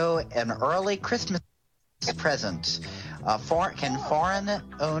radio an early Christmas present. Can foreign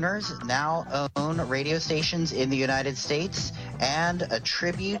owners now own radio stations in the United States, and a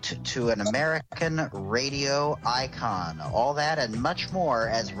tribute to an American radio icon? All that and much more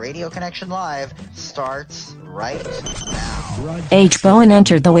as Radio Connection Live starts right now. H. Bowen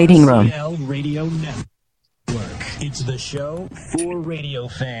entered the waiting room. RCL Radio Network. It's the show for radio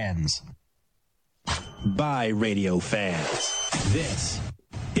fans. By radio fans. This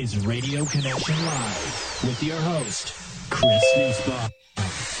is Radio Connection Live with your host, Chris Nussbaum.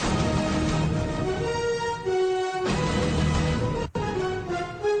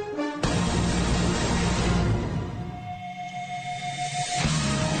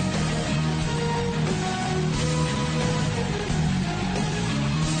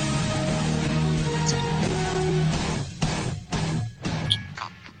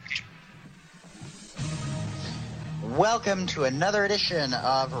 Welcome to another edition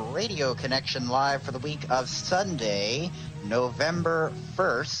of Radio Connection Live for the week of Sunday, November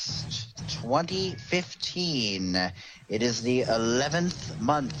 1st, 2015. It is the 11th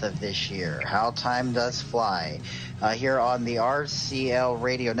month of this year. How time does fly. Here on the RCL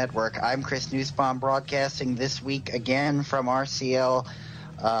Radio Network, I'm Chris Nussbaum, broadcasting this week again from RCL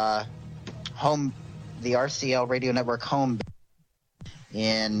home, the RCL Radio Network home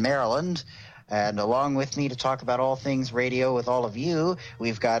in Maryland. And along with me to talk about all things radio with all of you,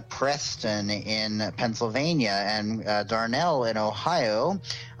 we've got Preston in Pennsylvania and Darnell in Ohio.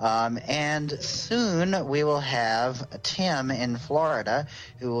 And soon we will have Tim in Florida,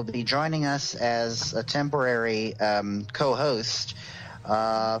 who will be joining us as a temporary co-host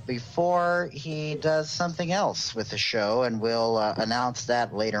before he does something else with the show, and we'll announce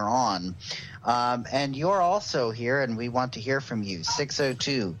that later on. And you're also here, and we want to hear from you.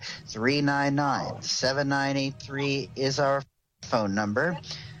 602-399-7983 is our phone number.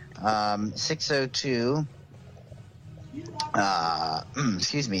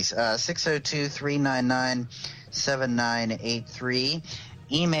 602-399-7983.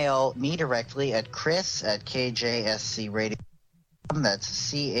 Email me directly at chris@kjscradio.com. That's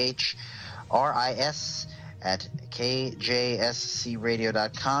CHRIS at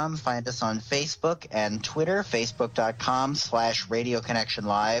kjscradio.com. Find us on Facebook and Twitter, facebook.com/Radio Connection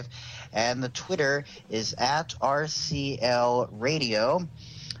Live. And the Twitter is at RCL Radio.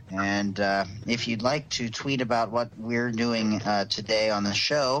 And if you'd like to tweet about what we're doing today on the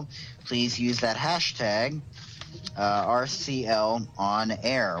show, please use that hashtag RCL on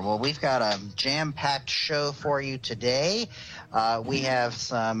air. Well, we've got a jam-packed show for you today. We have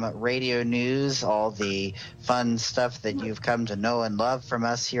some radio news, all the fun stuff that you've come to know and love from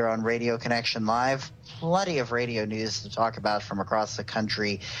us here on Radio Connection Live. Plenty of radio news to talk about from across the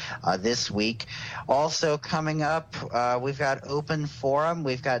country this week. Also coming up, we've got Open Forum.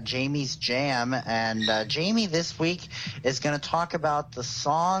 We've got Jamie's Jam. And Jamie this week is going to talk about the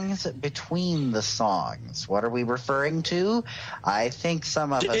songs between the songs. What are we referring to? I think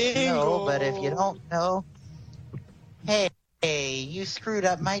some of us know, but if you don't know, hey, you screwed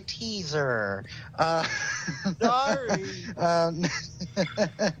up my teaser. Sorry.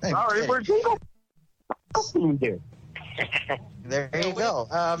 Sorry, we're jingle. There you go.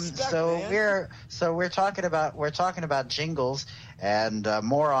 We're talking about jingles, and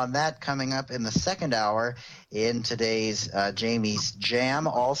more on that coming up in the second hour in today's Jamie's Jam.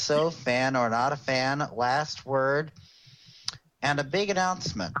 Also, fan or not a fan, last word, and a big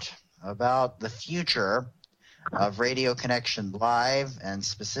announcement about the future of Radio Connection Live, and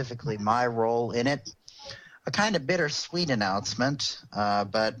specifically my role in it. A kind of bittersweet announcement,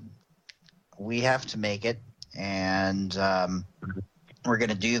 but we have to make it, and we're going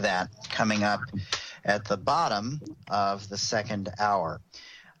to do that coming up at the bottom of the second hour.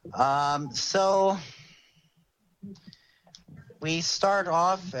 So we start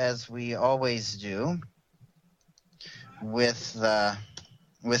off, as we always do, with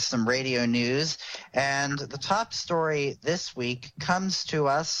some radio news, and the top story this week comes to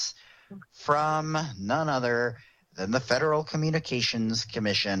us from none other than the Federal Communications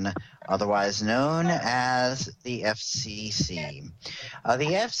Commission, otherwise known as the FCC. The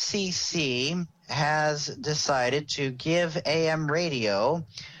FCC has decided to give AM radio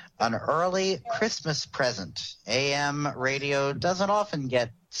an early Christmas present. AM radio doesn't often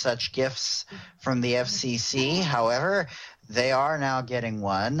get such gifts from the FCC. However, they are now getting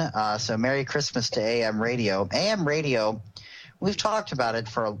one. So Merry Christmas to AM radio. AM radio, we've talked about it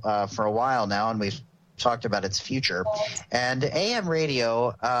for a while now, and we've talked about its future. And AM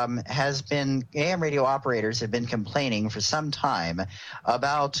radio AM radio operators have been complaining for some time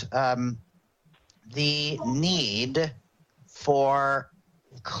about the need for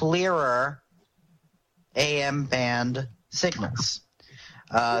clearer AM band signals.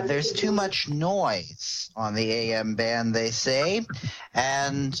 There's too much noise on the AM band, they say,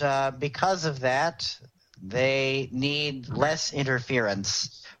 and because of that, they need less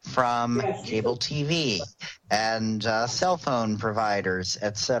interference from cable TV and cell phone providers,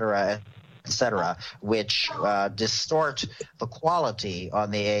 et cetera, which distort the quality on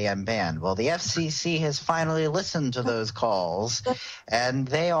the AM band. Well, the FCC has finally listened to those calls, and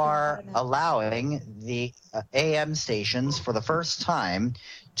they are allowing the AM stations for the first time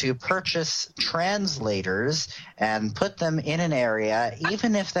to purchase translators and put them in an area,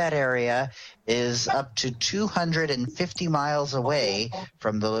 even if that area is up to 250 miles away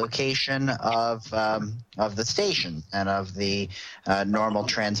from the location of the station and of the normal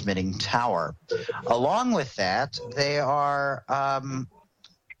transmitting tower. Along with that, they are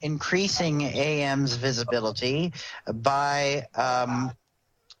increasing AM's visibility by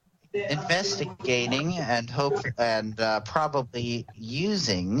investigating and probably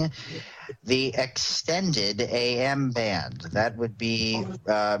using the extended AM band. That would be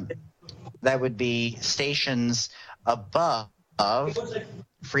stations above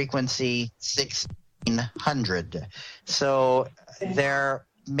frequency 1600. So there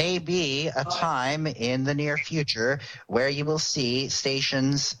may be a time in the near future where you will see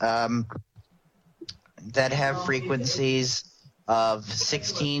stations that have frequencies of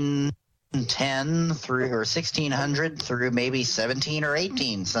 1610 through, or 1600 through maybe 17 or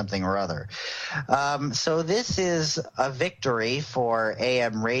 18 something or other. So this is a victory for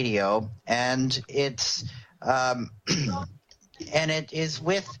AM radio, and it's and it is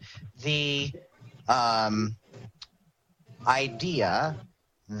with the idea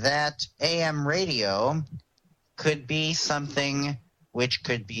that AM radio could be something which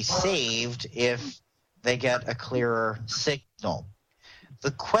could be saved if they get a clearer signal. The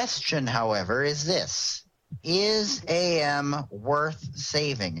question, however, is this: is AM worth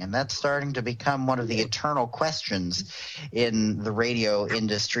saving? And that's starting to become one of the eternal questions in the radio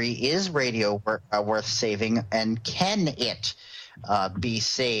industry. Is radio worth saving, and can it be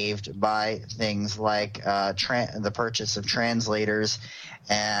saved by things like the purchase of translators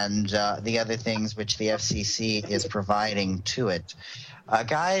and the other things which the FCC is providing to it?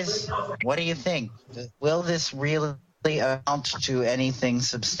 Guys, what do you think? Will this really amount to anything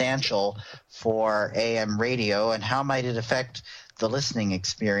substantial for AM radio, and how might it affect the listening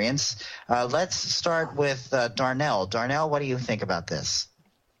experience. Let's start with Darnell. Darnell, what do you think about this?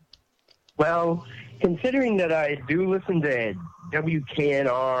 Well, considering that I do listen to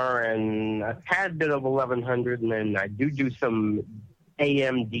WKNR and a tad bit of 1100, and then I do some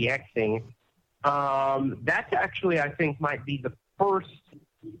AM DXing, that's actually, I think, might be the first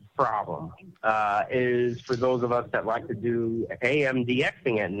problem, is for those of us that like to do AM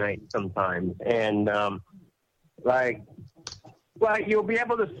DXing at night sometimes. And, like you'll be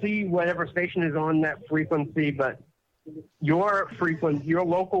able to see whatever station is on that frequency, but your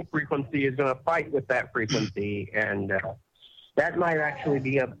local frequency is going to fight with that frequency, and that might actually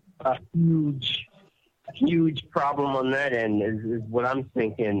be a huge problem on that end, is what I'm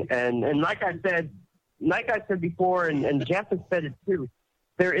thinking. And like I said before, and Jeff has said it too,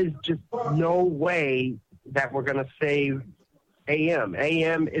 there is just no way that we're going to save AM.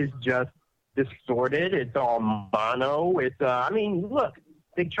 AM is just distorted. It's all mono. It's look,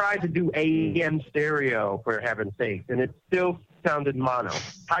 they tried to do AM stereo, for heaven's sakes, and it still sounded mono.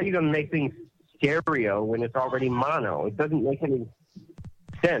 How are you going to make things stereo when it's already mono? It doesn't make any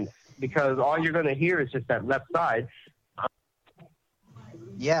sense, because all you're going to hear is just that left side.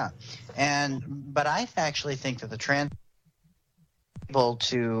 Yeah, but I actually think that the trans will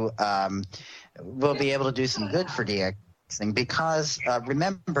be able to do some good for DXing, because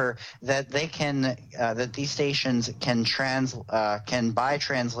remember that they can that these stations can buy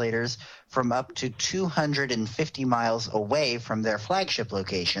translators from up to 250 miles away from their flagship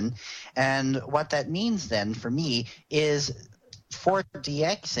location, and what that means then for me is, for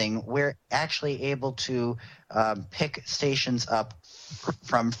DXing, we're actually able to pick stations up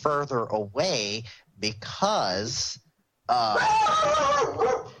from further away because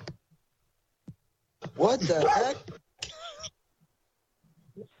what the heck?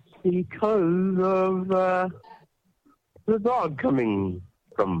 Because of the dog coming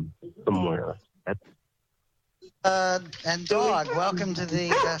from somewhere. And dog, welcome to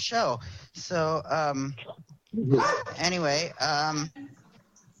the show. So anyway,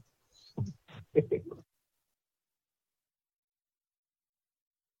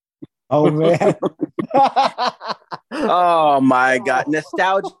 oh man. Oh my God,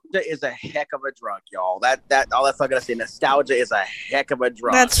 nostalgia is a heck of a drug, y'all. That's all I gotta say. Nostalgia is a heck of a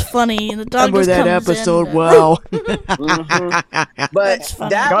drug. That's funny. The dog Remember just that comes episode? in. Wow. But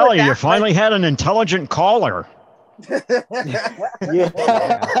Golly, you finally had an intelligent caller. Yeah,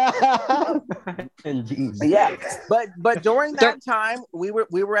 but during that time, we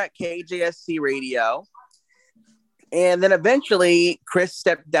were at KJSC Radio, and then eventually Chris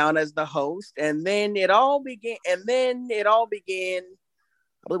stepped down as the host, and then it all began. I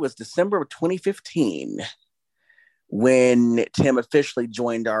believe it was December of 2015 when Tim officially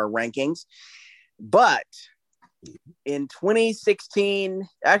joined our rankings. But in 2016,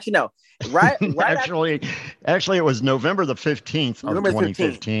 actually no, right actually it was November the 15th of November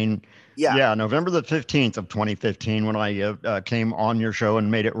 2015. Yeah, November the 15th of 2015 when I came on your show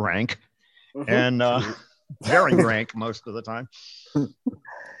and made it rank. And very rank most of the time.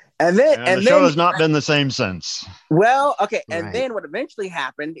 And the show has not been the same since. Well, okay, and Right. then what eventually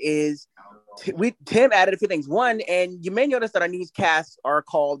happened is Tim added a few things. One, and you may notice that our newscasts are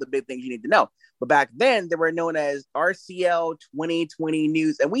called The Big Things You Need to Know. But back then, they were known as RCL 2020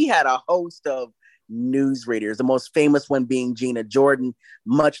 News. And we had a host of news readers, the most famous one being Gina Jordan.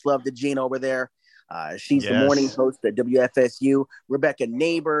 Much love to Gina over there. She's the morning host at WFSU. Rebecca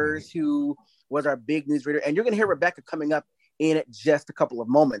Neighbors, who was our big news reader. And you're going to hear Rebecca coming up in just a couple of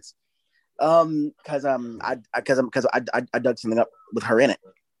moments. Because I dug something up with her in it.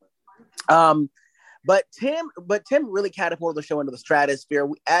 But Tim really catapulted the show into the stratosphere,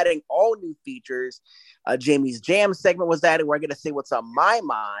 adding all new features. Jamie's Jam segment was added, where I get to say what's on my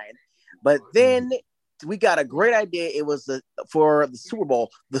mind. But then we got a great idea. It was for the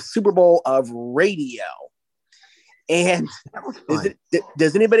Super Bowl of radio. And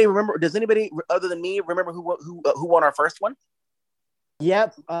does anybody remember? Does anybody other than me remember who won our first one?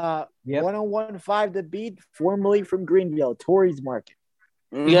 Yep. 101.5 The Beat, formerly from Greenville, Torrey's Market.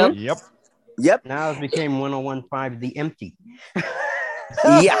 Yep. Now it became 101.5 The Empty.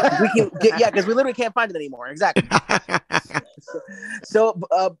 Yeah, because we literally can't find it anymore. Exactly.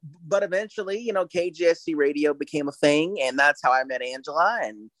 But eventually, KJSC Radio became a thing, and that's how I met Angela,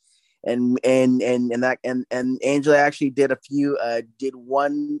 and Angela actually did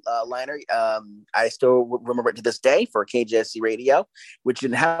one liner. I still remember it to this day for KJSC Radio, which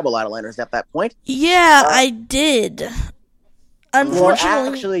didn't have a lot of liners at that point. Yeah, I did.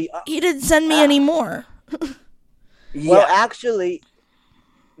 Unfortunately, actually, he didn't send me any more. Well, actually,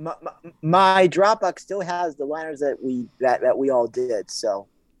 my Dropbox still has the liners that we all did. So,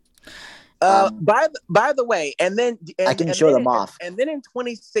 by the way, I can show them off. And then in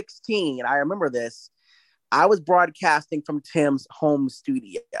 2016, I remember this. I was broadcasting from Tim's home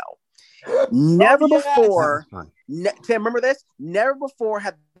studio. Never before, Tim, remember this? Never before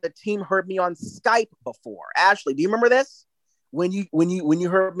had the team heard me on Skype before. Ashley, do you remember this? When you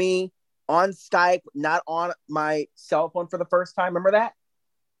heard me on Skype, not on my cell phone for the first time. Remember that?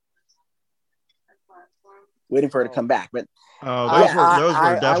 Waiting for her to come back, but those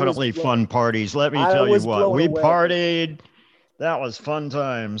were definitely fun parties. Let me tell you what, we partied. That was fun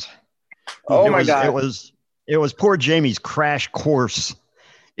times. Oh my God! It was poor Jamie's crash course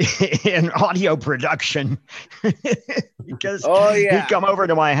in audio production because he'd come over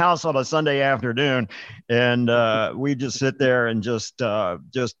to my house on a Sunday afternoon, and we'd just sit there and just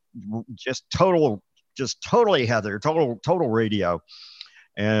totally Heather, total radio.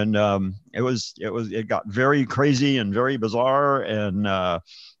 And it got very crazy and very bizarre. And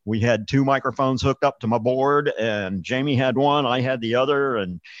we had 2 microphones hooked up to my board, and Jamie had one, I had the other,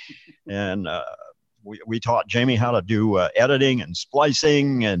 and we taught Jamie how to do editing and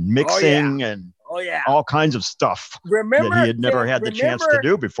splicing and mixing and all kinds of stuff that he had never had the chance to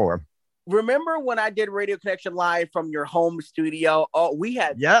do before. Remember when I did Radio Connection Live from your home studio? Oh, we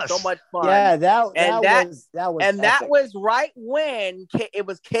had so much fun. Yeah, that was right when it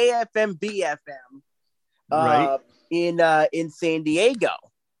was KFM BFM, right, in San Diego.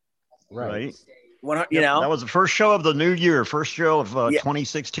 Right. That was the first show of the new year, first show of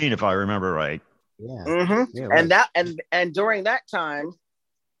 2016, if I remember right. Yeah. Mm-hmm. Yeah, and during that time,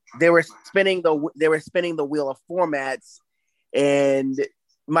 they were spinning the wheel of formats, and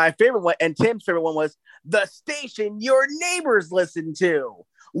my favorite one and Tim's favorite one was the station your neighbors listen to,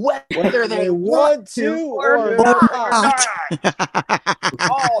 whether they want to or not.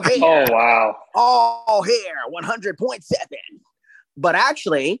 All here. Oh wow! All here, 100.7. But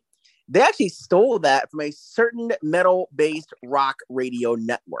actually, they actually stole that from a certain metal-based rock radio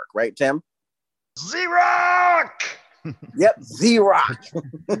network, right, Tim? Z-Rock! Yep, Z-Rock.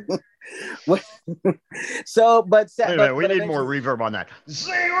 So, but we need more reverb on that.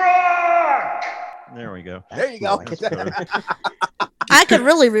 Z-Rock! There we go. There you go. I could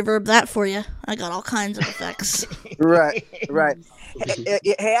really reverb that for you. I got all kinds of effects. Right.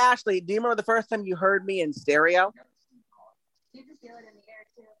 Hey, Ashley, do you remember the first time you heard me in stereo?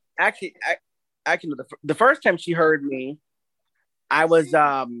 Actually, the first time she heard me, I was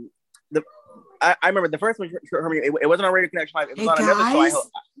I remember the first one she heard me. It wasn't on Radio Connection Live. It was on another show.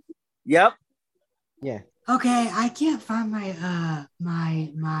 Yep. Yeah. Okay, I can't find my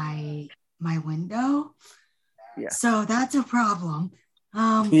my window. Yeah. So that's a problem.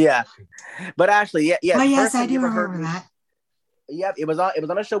 Yeah. But Ashley, yeah. But yes, I do remember that. Yep. It was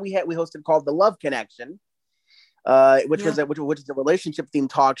on a show we hosted called The Love Connection. Which is a relationship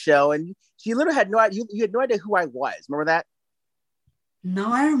themed talk show, and you literally had no idea. You had no idea who I was. Remember that?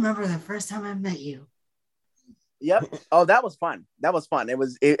 No, I remember the first time I met you. Yep. Oh, that was fun. That was fun. It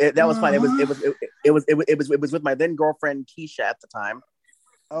was fun. It was with my then girlfriend Keisha at the time.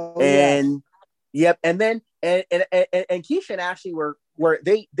 Oh, and yep. And then and Keisha and Ashley were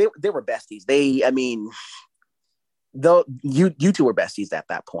they were besties. Though you two were besties at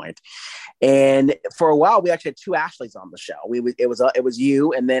that point, and for a while we actually had 2 Ashleys on the show. It was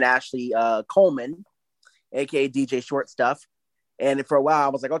you and then Ashley Coleman, aka DJ Short Stuff, and for a while I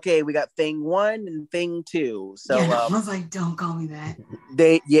was like, okay, we got thing 1 and thing 2. So I was like, don't call me that.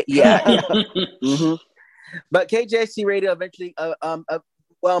 Mm-hmm. But KJC Radio eventually,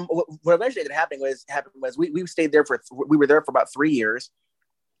 what eventually happened was we stayed there we were there for about 3 years,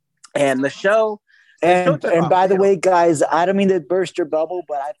 and the show. And by the way, guys, I don't mean to burst your bubble,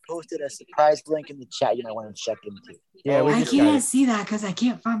 but I posted a surprise link in the chat. You might want to check into. Yeah, I can't see that because I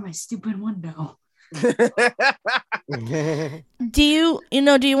can't find my stupid window. Do you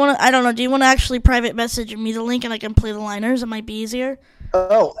want to? I don't know. Do you want to actually private message me the link and I can play the liners? It might be easier.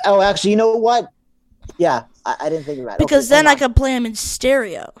 Oh, actually, you know what? Yeah, I didn't think about it. Because then I can play them in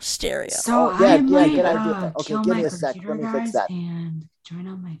stereo. So yeah, I might good idea. Okay, kill give my me a sec. computer, Let me fix guys, that. and join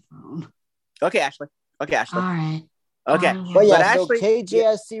on my phone. Okay, Ashley. All right. Okay. But yeah, Ashley, so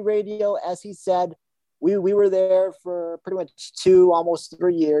KJSC Radio, as he said, we were there for pretty much 2, almost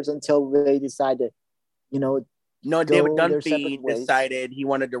 3 years until they decided, No, David Dunphy decided he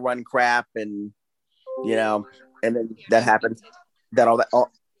wanted to run crap, and and then that happened.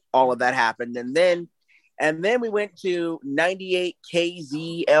 All of that happened, and then we went to 98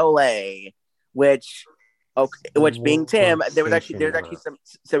 KZLA, which being Tim, there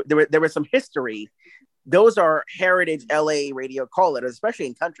was some history those are heritage LA radio call letters, especially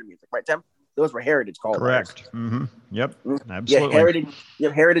in country music, right, Tim? Those were heritage call letters. Correct. Mm-hmm. Yep. Yeah, Absolutely.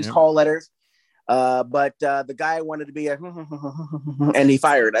 heritage call letters. But the guy wanted to be a, and he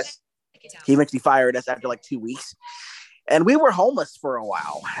fired us. He eventually fired us after like 2 weeks. And we were homeless for a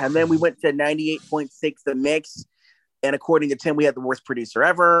while. And then we went to 98.6 The Mix. And according to Tim, we had the worst producer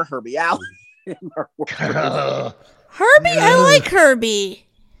ever, Herbie Allen. Herbie, I like Herbie.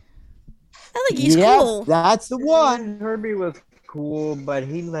 I think he's cool. That's the one. Herbie was cool, but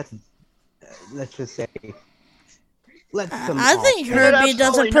he let's just say, I think Herbie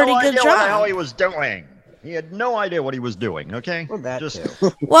does a pretty good What the hell job. he was doing? He had no idea what he was doing. Okay. Well, that Just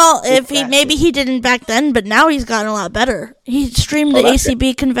Well, if maybe he didn't back then, but now he's gotten a lot better. He streamed the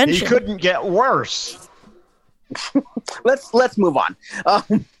ACB convention. he couldn't get worse. Let's move on.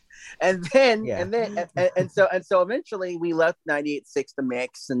 And so eventually we left 98.6 The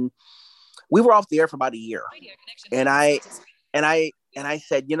Mix, and we were off the air for about a year. And I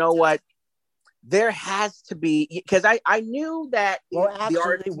said, you know what? There has to be, because I knew that. Well,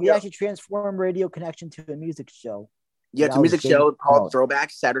 actually, we actually transformed Radio Connection to a music show. Yeah, it's a music show called Throwback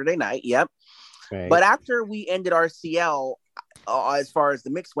Saturday Night. Yep. Right. But after we ended RCL, as far as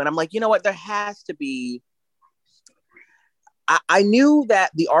the mix went, I'm like, you know what? There has to be. I knew that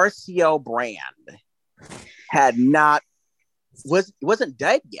the RCL brand wasn't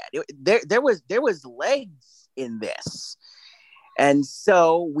dead yet. There was legs in this, and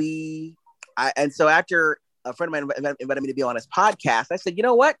so after a friend of mine invited me to be on his podcast, I said, you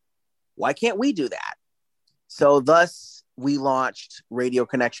know what? Why can't we do that? So thus we launched Radio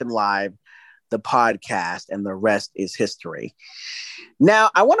Connection Live, the podcast, and the rest is history. Now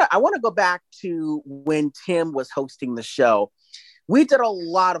I want to go back to when Tim was hosting the show. We did a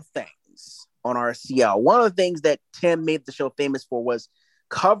lot of things on RCL. One of the things that Tim made the show famous for was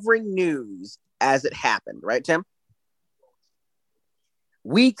covering news as it happened, right, Tim?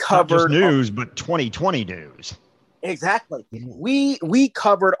 We covered not just news, but 2020 news. Exactly. We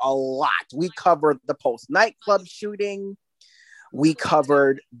covered a lot. We covered the Post nightclub shooting. We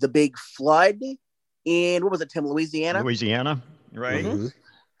covered the big flood in, what was it, Tim, Louisiana? Louisiana, right? Mm-hmm.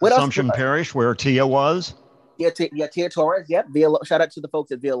 What Assumption else? Parish, where Tia was. Tia Torres. Yep. Shout out to the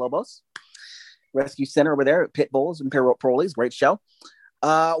folks at Villalobos Rescue Center over there at Pit Bulls and Parolees. Great show.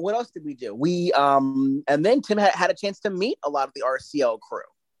 What else did we do? We and then Tim had a chance to meet a lot of the RCL crew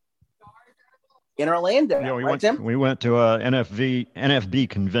in Orlando. Yeah, right, Tim? we went to a NFB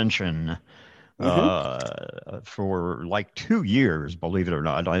convention for like 2 years, believe it or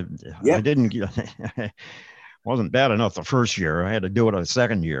not. I didn't get wasn't bad enough the first year. I had to do it a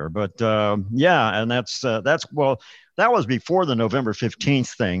second year, but and that's that was before the November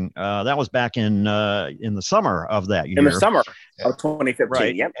 15th thing. That was back in the summer of that year. In the summer of 2015,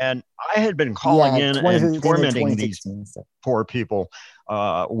 right? Yep. And I had been calling in and tormenting these poor people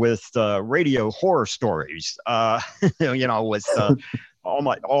with radio horror stories. With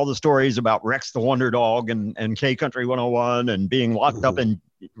all the stories about Rex the Wonder Dog and K Country 101 and being locked up in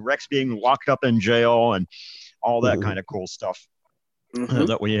Rex being locked up in jail and all that kind of cool stuff.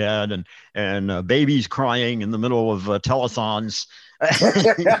 That we had, and babies crying in the middle of telethons.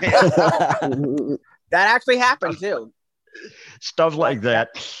 That actually happened too. Stuff like that,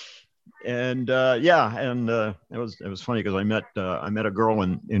 and it was funny because I met a girl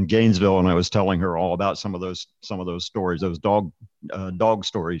in Gainesville, and I was telling her all about some of those stories, those dog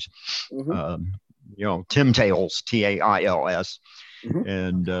stories. Tim Tales, TAILS.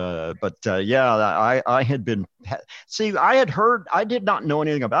 And I had been I did not know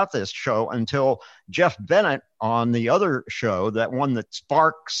anything about this show until Jeff Bennett on the other show, that one that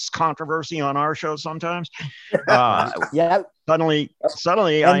sparks controversy on our show sometimes. Suddenly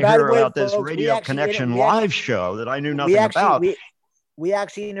I hear about this Radio Connection live show that I knew nothing about. We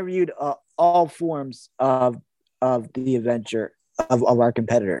actually interviewed all forms of the adventure of our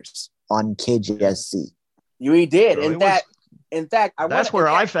competitors on KGSC. We did. In fact, that's where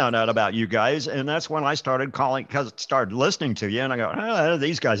I found out about you guys, and that's when I started calling, because I started listening to you, and I go,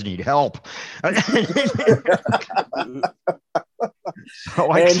 these guys need help. So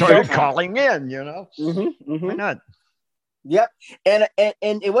I started calling in, Why not? Yep. And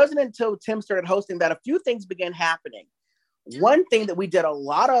it wasn't until Tim started hosting that a few things began happening. One thing that we did a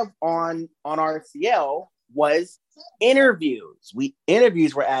lot of on RCL was interviews.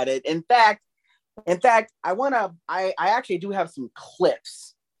 Interviews were added. In fact, I actually do have some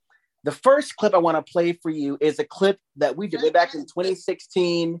clips. The first clip I want to play for you is a clip that we did way back in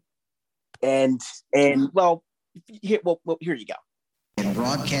 2016. Here you go. In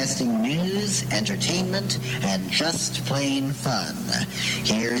broadcasting news, entertainment, and just plain fun.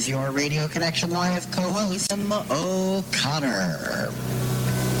 Here's your Radio Connection Live co-host, Tim O'Connor.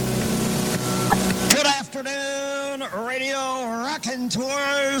 Good afternoon, Radio Rockin'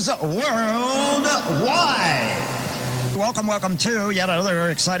 Tours Worldwide. Welcome to yet another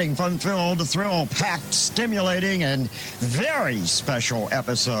exciting, fun-filled, thrill-packed, stimulating, and very special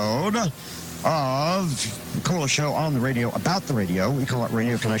episode of the coolest show on the radio, about the radio. We call it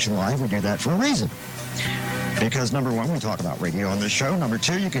Radio Connection Live. We do that for a reason. Because number one, we talk about radio on this show. Number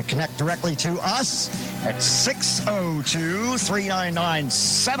two, you can connect directly to us at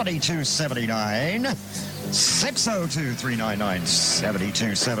 602-399-7279.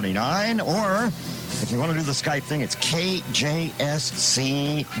 602-399-7279. Or if you want to do the Skype thing, it's kjsc.radio.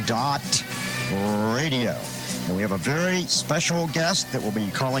 And we have a very special guest that will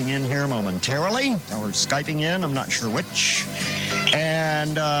be calling in here momentarily. Or Skyping in, I'm not sure which.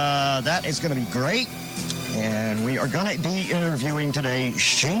 And that is going to be great. And we are going to be interviewing today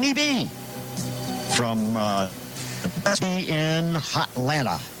Shani B from SB in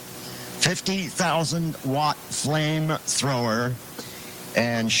Hotlanta. 50,000 watt flamethrower.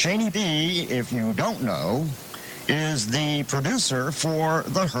 And Shani B, if you don't know, is the producer for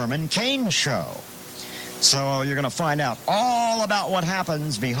The Herman Cain Show. So you're going to find out all about what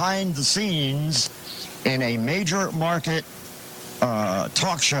happens behind the scenes in a major market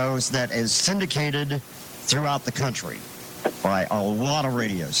talk shows that is syndicated throughout the country by a lot of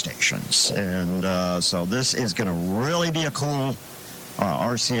radio stations. And so this is going to really be a cool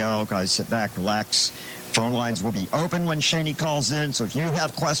RCL. Guys, sit back, relax. Phone lines will be open when Shani calls in. So if you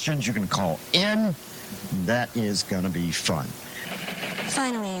have questions, you can call in. That is going to be fun.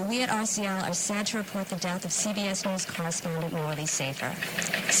 Finally, we at RCL are sad to report the death of CBS News correspondent Morley Safer.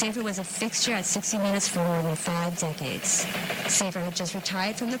 Safer was a fixture at 60 Minutes for more than 5 decades. Safer had just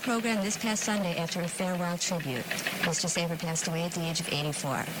retired from the program this past Sunday after a farewell tribute. Mr. Safer passed away at the age of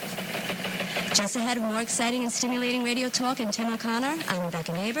 84. Just ahead of more exciting and stimulating radio talk and Tim O'Connor, I'm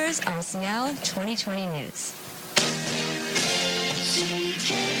Rebecca Neighbors, RCL 2020 News.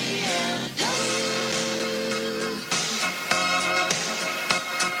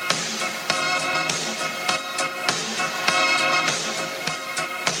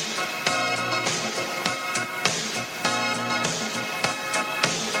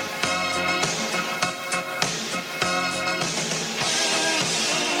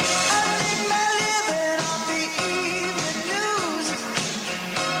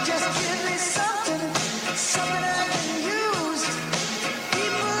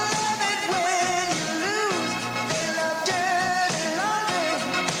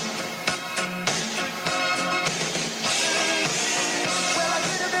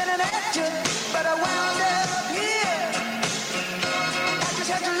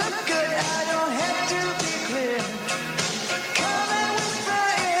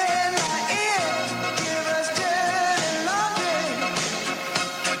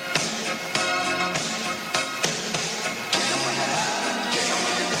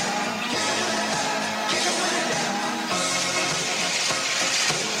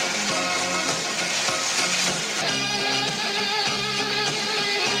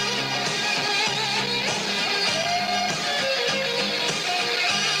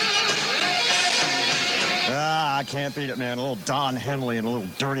 Can't beat it, man. A little Don Henley and a little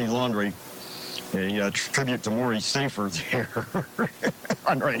Dirty Laundry. A tribute to Maurice Safer there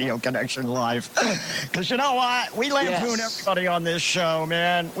on Radio Connection Live. Because you know what? We lampoon everybody on this show,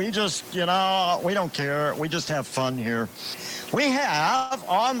 man. We just, we don't care. We just have fun here. We have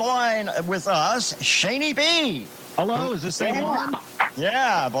online with us Shani B. Hello, is this thing on?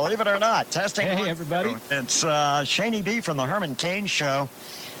 Yeah, believe it or not. Testing. Hey, everybody. It's Shani B from The Herman Cain Show.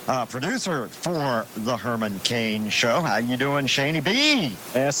 Producer for The Herman Cain Show. How you doing, Shani B?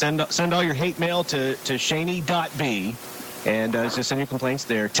 Send all your hate mail to Shani.B. And just send your complaints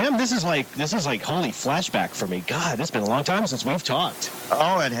there. Tim, this is like holy flashback for me. God, it's been a long time since we've talked.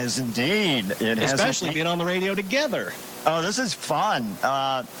 Oh, it has indeed. Especially being on the radio together. Oh, this is fun.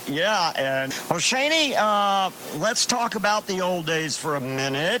 Yeah, and well, Shani, let's talk about the old days for a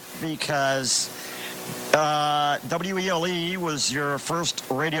minute because WELE was your first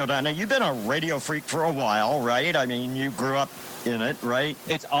radio dial. Now, you've been a radio freak for a while, right? I mean, you grew up in it, right?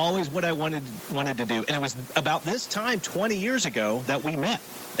 It's always what I wanted to do. And it was about this time 20 years ago that we met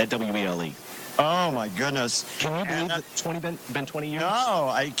at WELE. Oh, my goodness. Can you believe it's been 20 years? No,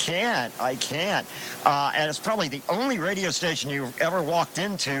 I can't. And it's probably the only radio station you ever walked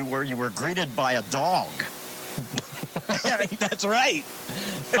into where you were greeted by a dog. That's right.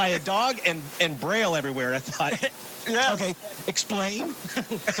 By a dog and Braille everywhere. I thought, Yeah. Okay, explain.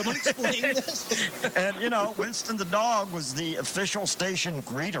 Someone explain this. And, Winston the dog was the official station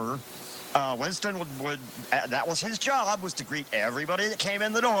greeter. Winston would that was his job, was to greet everybody that came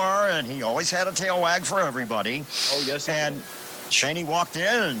in the door, and he always had a tail wag for everybody. Oh, yes. And Shaney walked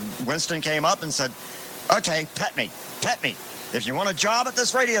in, and Winston came up and said, okay, pet me. If you want a job at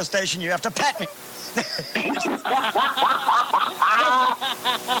this radio station, you have to pet me.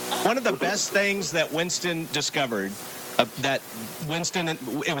 One of the best things that Winston discovered, it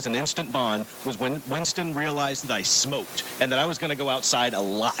was an instant bond, was when Winston realized that I smoked and that I was going to go outside a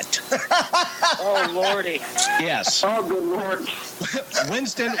lot. Oh, Lordy. Yes. Oh, good Lord.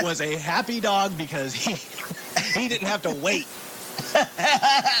 Winston was a happy dog because he didn't have to wait.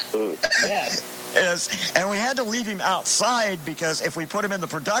 Yes. Yes, and we had to leave him outside because if we put him in the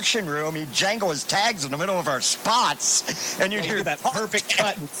production room, he'd jangle his tags in the middle of our spots, and you'd hear that perfect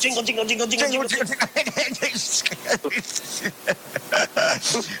cut. Jingle, jingle, jingle, jingle, jingle.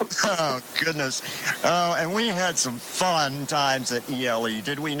 Oh, goodness. Oh, and we had some fun times at ELE,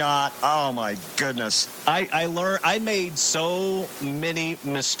 did we not? Oh, my goodness. I made so many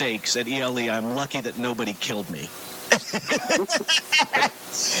mistakes at ELE. I'm lucky that nobody killed me.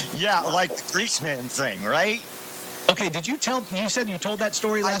 Yeah, like the Greaseman thing, right? Okay, you said you told that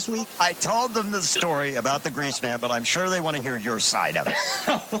story last week? I told them the story about the Greaseman, but I'm sure they want to hear your side of it.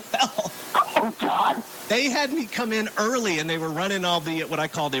 Oh, God. They had me come in early, and they were running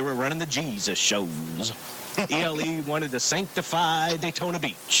they were running the Jesus shows. ELE wanted to sanctify Daytona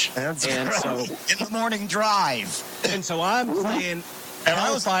Beach. That's and right. So in the morning drive. And so I'm playing and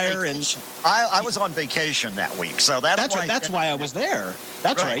Hellfire, I was on vacation that week, so that's why I was there.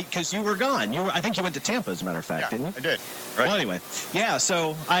 That's right, because you were gone. I think you went to Tampa, as a matter of fact, didn't you? I did. Right. Well, anyway, yeah.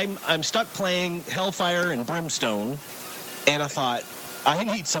 So I'm stuck playing Hellfire and Brimstone, and I thought I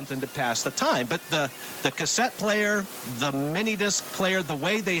need something to pass the time. But the cassette player, the mini disc player, the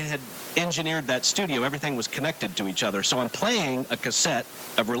way they had engineered that studio, everything was connected to each other. So I'm playing a cassette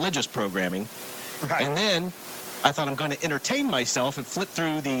of religious programming, and then I thought I'm going to entertain myself and flip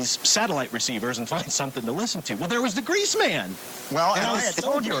through these satellite receivers and find something to listen to. Well, there was the Greaseman. Well, and I had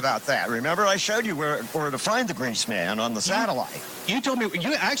told you about that. Remember, I showed you where to find the Greaseman on the satellite. You told me,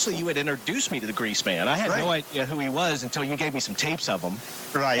 you had introduced me to the Greaseman. I had no idea who he was until you gave me some tapes of him.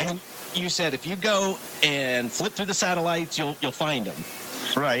 Right. And you said, if you go and flip through the satellites, you'll find him.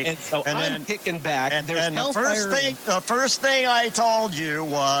 Right. And so I'm kicking back. And the first thing I told you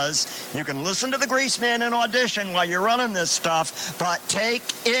was, you can listen to the Greaseman in audition while you're running this stuff, but take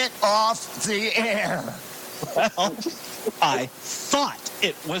it off the air. Well, I thought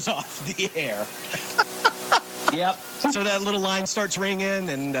it was off the air. Yep. So that little line starts ringing,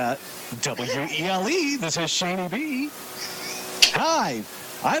 and WELE, this is Shaney B. Hi,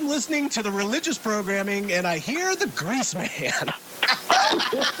 I'm listening to the religious programming, and I hear the Greaseman.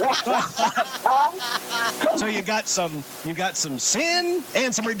 So you got some sin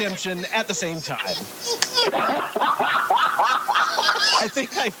and some redemption at the same time. I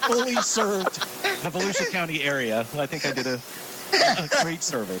think I fully served the Volusia County area. I think I did a great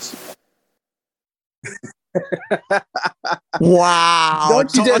service. Wow.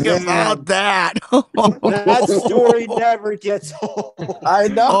 Don't you talk just- about that. That story never gets old. I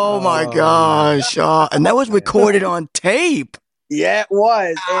know. Oh my gosh. And that was recorded on tape. Yeah, it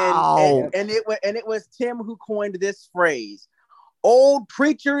was, Ow. and it was Tim who coined this phrase: "Old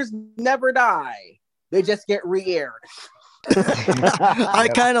preachers never die; they just get re-aired." I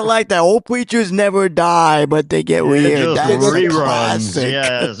kind of like that. Old preachers never die, but they get weird. Just That's a reruns. classic.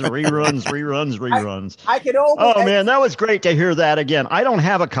 Yes, reruns. I could only. Oh man, that was great to hear that again. I don't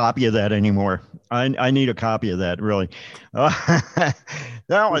have a copy of that anymore. I need a copy of that, really.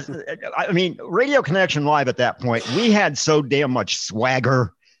 That was, I mean, Radio Connection Live at that point, we had so damn much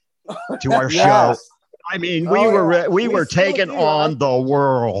swagger to our show. I mean, we were taking on the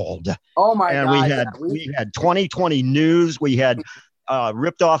world. Oh my and God! we had 2020 news. We had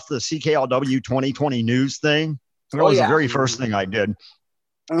ripped off the CKLW 2020 news thing. That was the very first thing I did.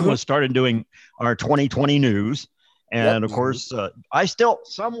 Was started doing our 2020 news. And of course, I still,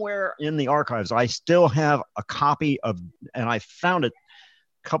 somewhere in the archives, I still have a copy of, and I found it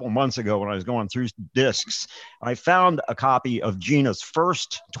a couple months ago when I was going through discs. I found a copy of Gina's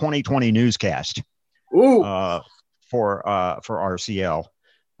first 2020 newscast for RCL.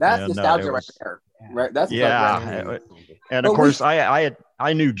 That's And, nostalgia right there. Right. That's and of course, I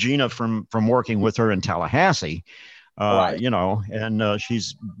knew Gina from working with her in Tallahassee. You know, and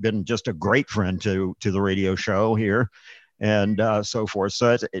she's been just a great friend to the radio show here and so forth.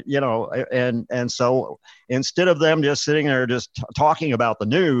 So, it's, you know, and so instead of them just sitting there just talking about the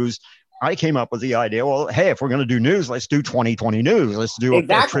news, I came up with the idea. Well, hey, if we're going to do news, let's do 2020 news. Let's do a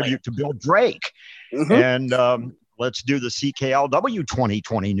tribute to Bill Drake, and let's do the CKLW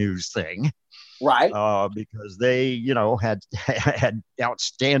 2020 news thing. Right. Because they, you know, had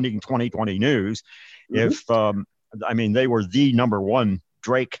outstanding 2020 news. If I mean, they were the #1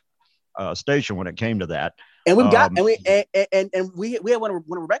 Drake station when it came to that. And we've got and we have one of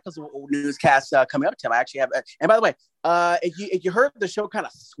Rebecca's old newscasts coming up, Tim. I actually have. And by the way, if you heard the show kind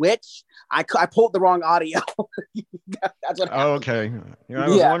of switch, I pulled the wrong audio. That's what happened. Oh, okay. I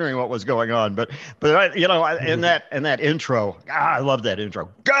was wondering what was going on, but I, you know, in that intro, I love that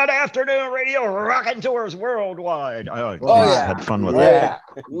intro. Good afternoon, radio rocking tours worldwide. I had fun with that.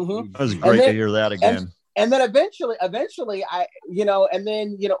 It was great to hear that again. And then eventually, I, you know, and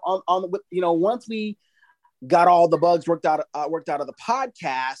then you know, on you know, once we got all the bugs worked out of the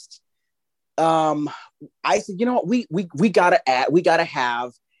podcast, I said, you know what, we gotta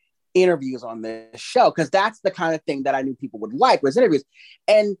have interviews on this show, because that's the kind of thing that I knew people would like, was interviews.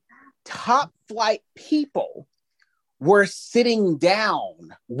 And top flight people were sitting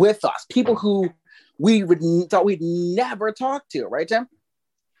down with us, people who we thought we'd never talk to, right, Tim?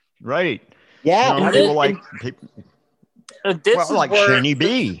 Right. Yeah. You know, people like like Shani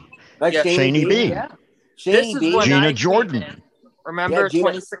B. Like Shani B. Yeah. This is when Gina Jordan. Remember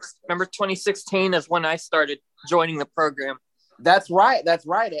 2016 is when I started joining the program. That's right. And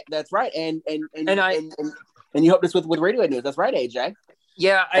you helped us with radio news. That's right, AJ.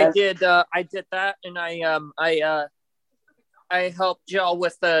 Yeah, I did that, and I helped y'all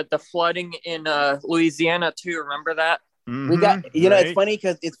with the flooding in Louisiana too. Remember that? We got, you know, it's funny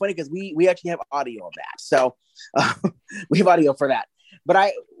because we actually have audio of that. So we have audio for that.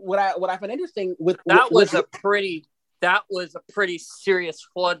 But what I find interesting that was a pretty serious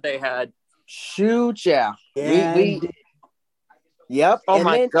flood they had. Shoot, yeah. Yep. Oh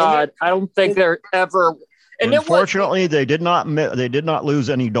my God! I don't think they're ever. And unfortunately, they did not lose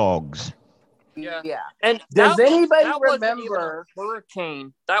any dogs. Yeah. And does anybody remember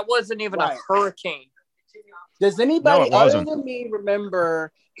hurricane? That wasn't even a hurricane. Does anybody other than me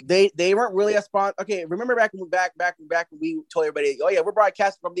remember they weren't really a sponsor? Okay, remember back when we told everybody, oh yeah, we're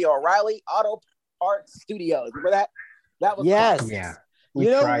broadcasting from the O'Reilly Auto Parts Studios. Remember that? That was yes. Fun. Yeah.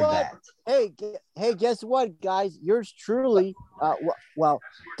 You know what? That. Hey, guess what, guys? Yours truly. Well,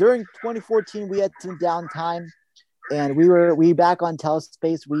 during 2014, we had some downtime, and we back on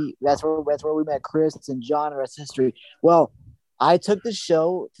Telespace. That's where we met Chris and John. Rest history. Well, I took the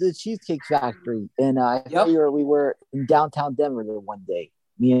show to the Cheesecake Factory, and we were in downtown Denver there one day.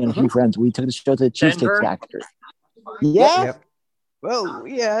 Me and a few friends, we took the show to the Cheesecake Factory. Yeah. Yep. Well,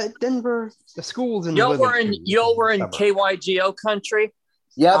 yeah, Denver, the schools in y'all were in KYGO country.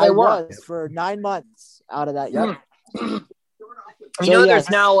 Yeah, they were for 9 months out of that. Yep. There's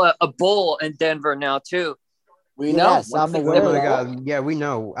now a bull in Denver now too. We know. Yes, I'm aware of that. Yeah, we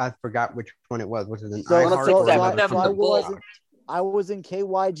know. I forgot which one it was. Was it an I was in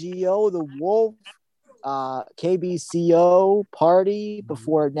KYGO, the Wolf, KBCO party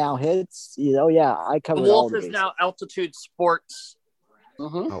before it now hits. You know, yeah, I covered. The Wolf all is now Altitude Sports.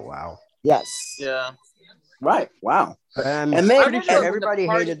 Oh wow. Yes. Yeah. Right. Wow. And then everybody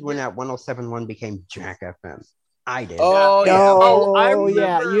hated when that 107.1 became Jack FM. I did. Oh yeah. I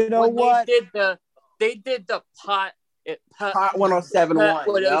remember You know what? They did the pot 107.1.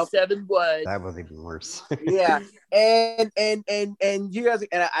 107.1. That was even worse. Yeah. And you guys,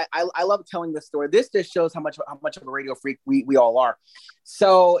 and I love telling this story. This just shows how much of a radio freak we all are.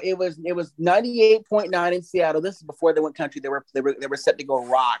 So it was 98.9 in Seattle. This is before they went country. They were set to go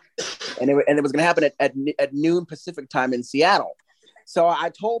rock, and it was going to happen at noon Pacific time in Seattle. So I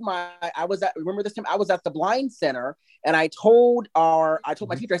told remember this time I was at the Blind Center, and I told my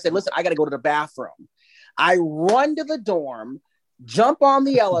teacher, I said, listen, I got to go to the bathroom. I run to the dorm, jump on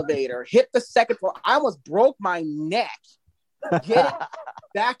the elevator, hit the second floor. I almost broke my neck. Get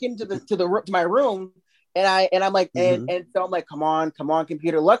back into my room, and I'm like, and so I'm like, come on,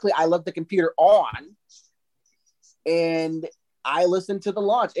 computer. Luckily, I left the computer on, and I listened to the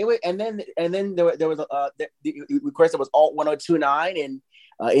launch. And then there was of course it was Alt 102.9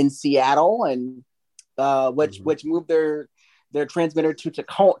 in Seattle, and which moved their transmitter to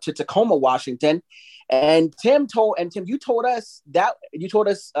Tacoma, Washington. And Tim, you told us the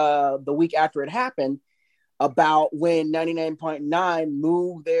week after it happened about when 99.9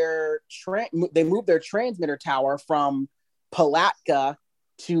 moved their transmitter tower from Palatka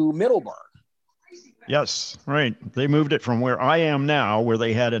to Middleburg. Yes, right. They moved it from where I am now, where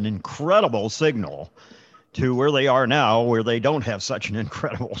they had an incredible signal, to where they are now, where they don't have such an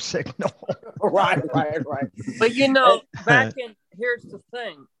incredible signal. Right. But here's the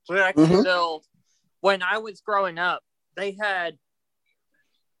thing. Jacksonville, when I was growing up, they had,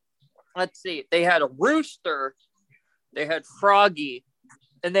 they had a Rooster, they had Froggy,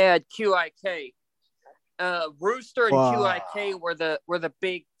 and they had QIK. Rooster and QIK were the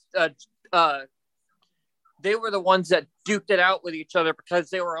big. They were the ones that duked it out with each other because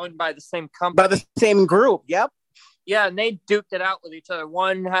they were owned by the same company. By the same group. Yep. Yeah, and they duked it out with each other.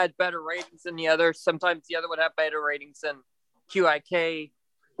 One had better ratings than the other. Sometimes the other would have better ratings than QIK.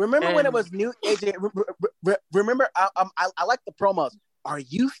 Remember when it was new? AJ, remember, I like the promos. Are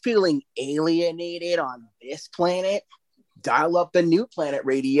you feeling alienated on this planet? Dial up the New Planet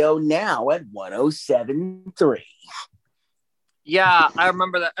Radio now at 107.3. Yeah, I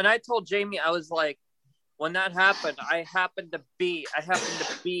remember that. And I told Jamie, I was like, when that happened, I happened to be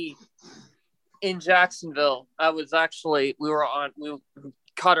in Jacksonville. we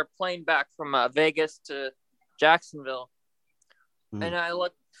caught our plane back from Vegas to Jacksonville. And I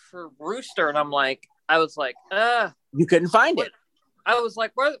looked for Rooster, and I was like, you couldn't find it. I was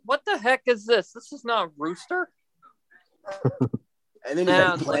like, what the heck is this? This is not Rooster. And then you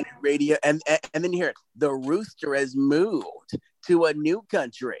heard Planet Radio, and then you hear the Rooster has moved to a new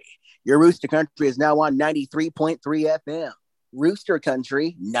country. Your Rooster Country is now on 93.3 FM. Rooster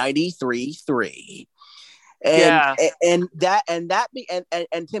Country 93.3. And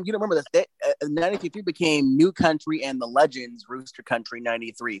Tim, you don't remember this? 93.3 became New Country and the Legends Rooster Country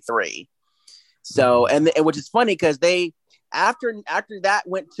 93.3. So, and which is funny because they after that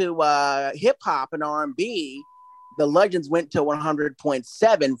went to hip hop and R&B. The Legends went to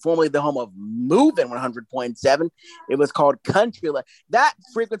 100.7, formerly the home of Movin' 100.7. It was called Country. That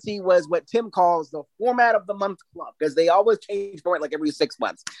frequency was what Tim calls the format of the month club because they always change format like every 6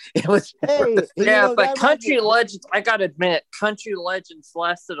 months. It was but Country Legends, I gotta admit, Country Legends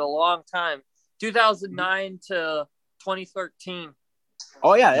lasted a long time, 2009 to 2013.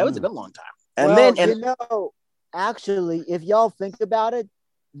 Oh yeah, that was a good long time. Actually, if y'all think about it,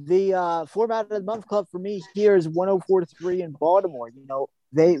 the format of the month club for me here is 104.3 in Baltimore. You know,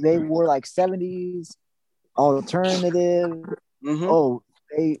 they were like 70s alternative. I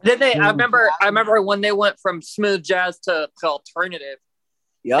remember when they went from smooth jazz to alternative.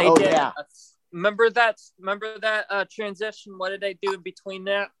 Yeah. Remember that transition? What did they do in between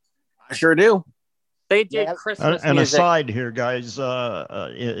that? I sure do. They did Christmas and music. aside here, guys,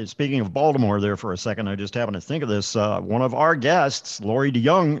 speaking of Baltimore there for a second, I just happened to think of this. One of our guests, Lori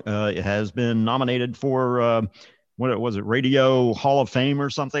DeYoung, has been nominated for, what was it, Radio Hall of Fame or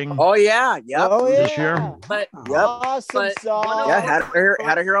something? Oh, yeah. Yep. Oh, yeah. This year? But, awesome song. Yeah, had her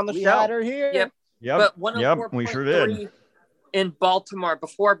here on the show. Had her here. Yep. Yep. But We sure did. In Baltimore,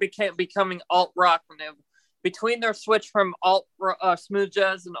 before becoming alt rock, between their switch from smooth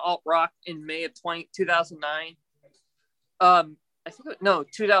jazz and alt rock in May of 2009,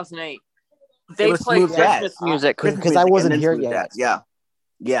 2008, they played Christmas music because I wasn't here yet. Yeah.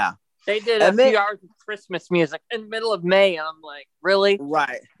 They did a few hours of Christmas music in the middle of May, and I'm like, really?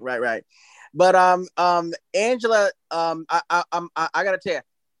 Right. But Angela, I gotta tell you,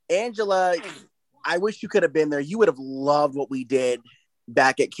 Angela, I wish you could have been there. You would have loved what we did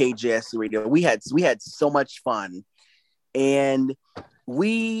back at KJS Radio. We had so much fun, and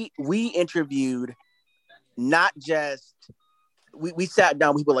we interviewed not just we sat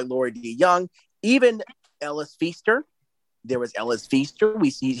down with people like Lori DeYoung, even Ellis Feaster. There was Ellis Feaster. We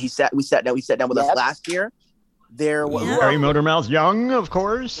sat down with us last year. There was Harry Motormouth Young, of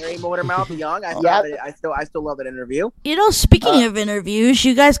course. Harry Motormouth Young. I still love that interview. You know, speaking of interviews,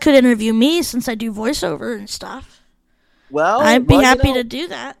 you guys could interview me since I do voiceover and stuff. Well, I'd be happy to do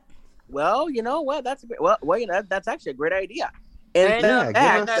that. Well, you know what? That's that's actually a great idea.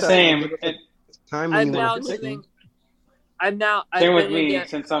 And same. I'm now doing. Same with me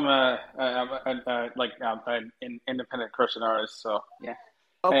since I'm an independent Christian artist. So yeah.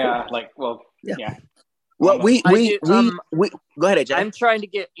 Oh, cool. Yeah. Well, we go ahead, AJ. I'm trying to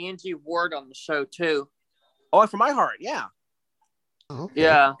get Angie Ward on the show too. Oh, for my heart, yeah. Okay.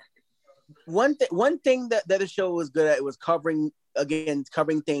 Yeah. One thing that the show was good at, it was covering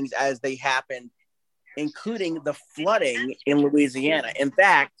things as they happened, including the flooding in Louisiana. In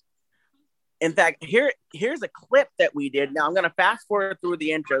fact, here's a clip that we did. Now I'm going to fast forward through the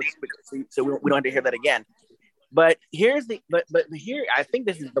intros so we don't have to hear that again. But here I think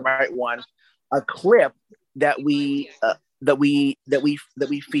this is the right one. A clip that we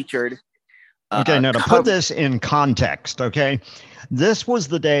featured. Okay, now to put this in context, okay, this was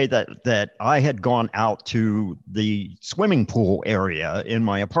the day that I had gone out to the swimming pool area in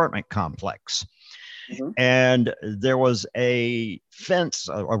my apartment complex. Mm-hmm. And there was a fence,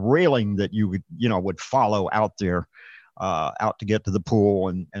 a railing that you would follow out there out to get to the pool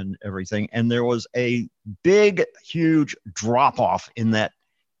and everything. And there was a big, huge drop off in that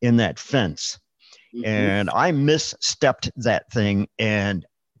fence. Mm-hmm. And I misstepped that thing, and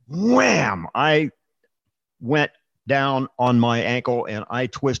wham, I went down on my ankle, and I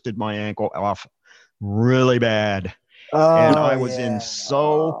twisted my ankle off really bad. And I was in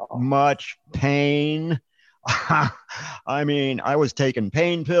so much pain. I mean, I was taking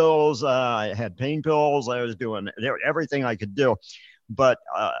pain pills. I had pain pills. I was doing everything I could do. But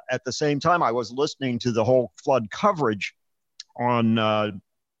at the same time, I was listening to the whole flood coverage on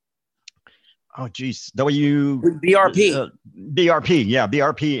BRP.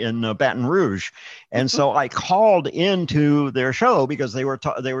 BRP in Baton Rouge. And so I called into their show because they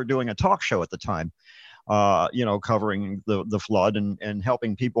were doing a talk show at the time, covering the flood and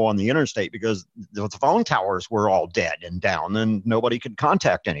helping people on the interstate because the phone towers were all dead and down and nobody could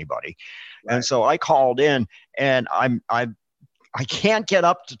contact anybody. Right. And so I called in, and I can't get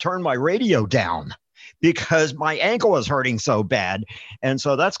up to turn my radio down because my ankle is hurting so bad. And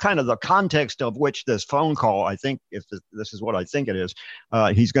so that's kind of the context of which this phone call, I think, if this is what I think it is,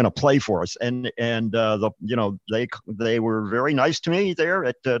 he's going to play for us. And they were very nice to me there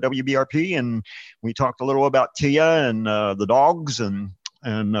at WBRP. And we talked a little about Tia and the dogs and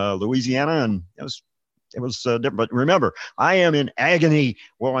Louisiana. And it was different. But remember, I am in agony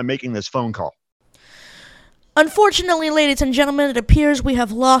while I'm making this phone call. Unfortunately, ladies and gentlemen, it appears we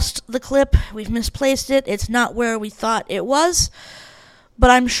have lost the clip. We've misplaced it. It's not where we thought it was. But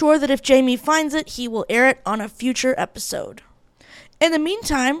I'm sure that if Jamie finds it, he will air it on a future episode. In the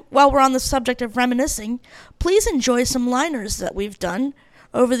meantime, while we're on the subject of reminiscing, please enjoy some liners that we've done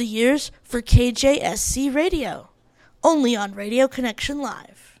over the years for KJSC Radio. Only on Radio Connection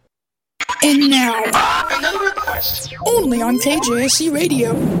Live. And now, another request. Only on KJSC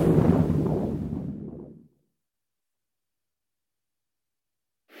Radio.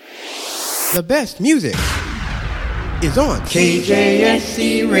 The best music is on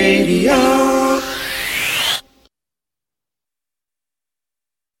KJSC Radio.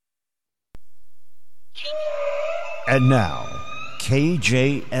 And now,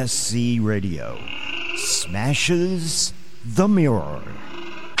 KJSC Radio smashes the mirror.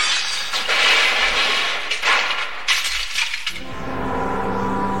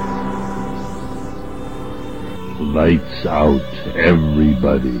 Lights out,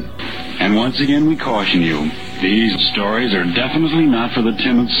 everybody. And once again, we caution you, these stories are definitely not for the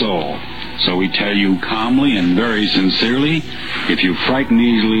timid soul. So we tell you calmly and very sincerely, if you frighten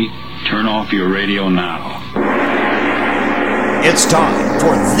easily, turn off your radio now. It's time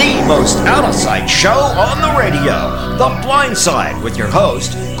for the most out-of-sight show on the radio, The Blind Side, with your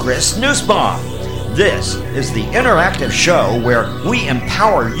host, Chris Nussbaum. This is the interactive show where we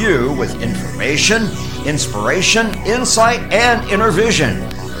empower you with information, inspiration, insight, and inner vision.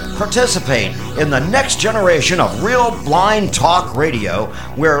 Participate in the next generation of real blind talk radio,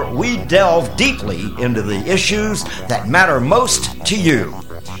 where we delve deeply into the issues that matter most to you.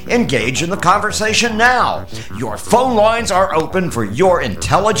 Engage in the conversation now. Your phone lines are open for your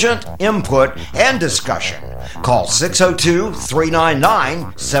intelligent input and discussion. Call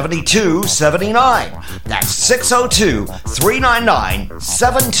 602-399-7279. That's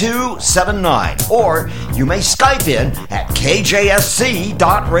 602-399-7279. Or you may Skype in at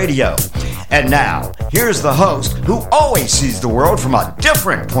kjsc.radio. And now, here's the host who always sees the world from a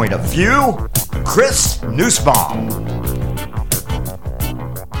different point of view, Chris Nussbaum.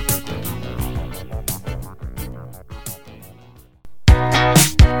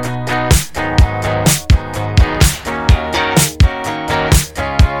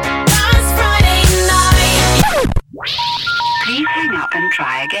 Please hang up and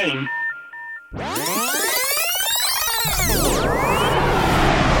try again.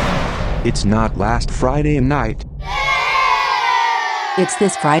 It's not last Friday night. It's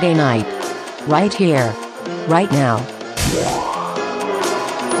this Friday night. Right here. Right now.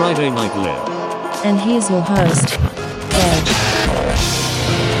 Friday Night Live. And he's your host, Ed.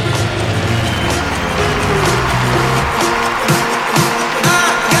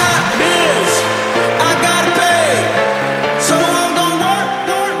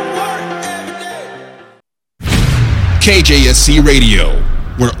 KJSC Radio,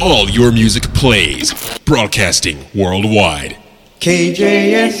 where all your music plays, broadcasting worldwide.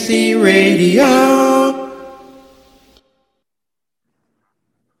 KJSC Radio.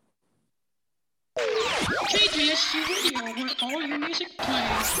 KJSC Radio, where all your music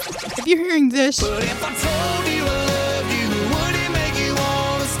plays. If you're hearing this, But if I told you I loved you, would it make you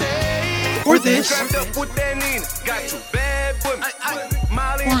wanna stay? Or this. Strapped up with that Nina, got two bad women.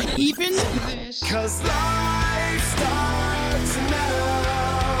 Molly or even this.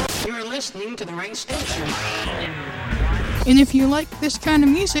 You're listening to the right station. And if you like this kind of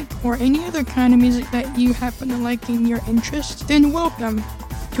music or any other kind of music that you happen to like in your interest, then welcome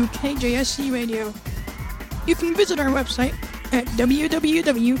to KJSC Radio. You can visit our website at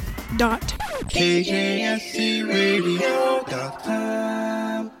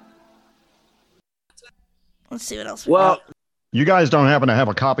www.kjscradio.com. Let's see what else we got. You guys don't happen to have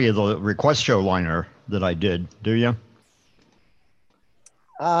a copy of the request show liner that I did, do you?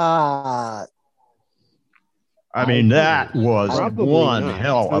 I mean, that was one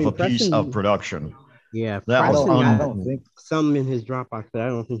hell of a piece of production. Yeah, that was I don't think some in his Dropbox, but I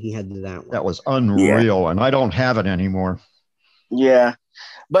don't think he had that one. That was unreal, and I don't have it anymore. Yeah,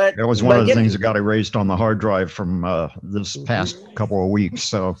 but it was one of the things that got erased on the hard drive from this past couple of weeks,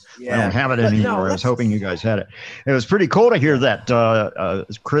 so I don't have it anymore. I was hoping you guys had it. It was pretty cool to hear that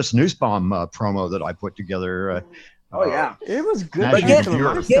Chris Nussbaum promo that I put together. Oh yeah, it was good. But Get some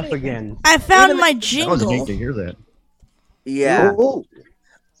of my stuff again. I found my That jingle. was neat to hear that. Yeah. Ooh.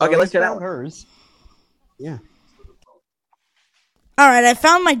 Okay, let's get out hers. Yeah. All right, I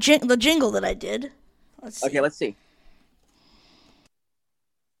found my the jingle that I did. Let's see. Okay, let's see.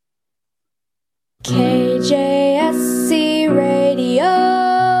 KJSC Radio,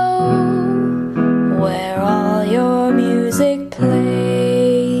 where all your music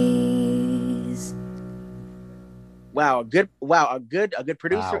plays. Wow, a good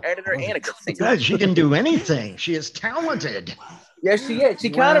producer, editor, and a good singer. God, she can do anything. She is talented. Yes, she is.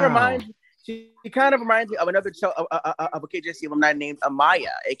 She kind of reminds me of another of a KJSC alumni named Amaya,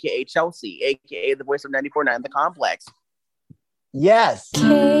 aka Chelsea, aka the voice of 94.9 The Complex. Yes.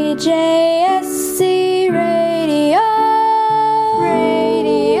 KJSC Radio.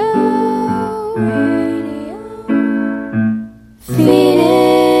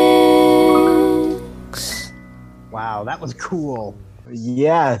 Phoenix. Wow, that was cool.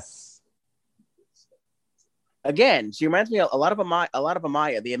 Yes. Again, she reminds me a lot of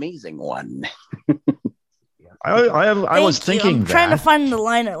Amaya, the amazing one. I was Thank you. thinking I'm trying to that. find the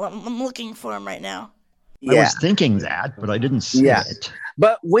liner. I'm looking for him right now. I was thinking that, but I didn't see it.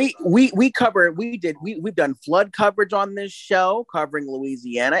 But we've done flood coverage on this show, covering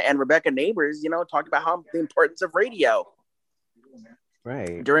Louisiana, and Rebecca Neighbors, talked about the importance of radio,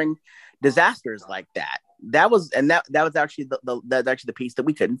 right, during disasters like that. That was actually the piece that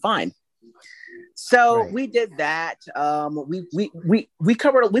we couldn't find. So we did that. We've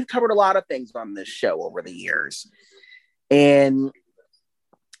covered a lot of things on this show over the years,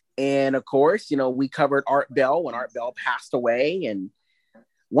 and of course, we covered Art Bell when Art Bell passed away. And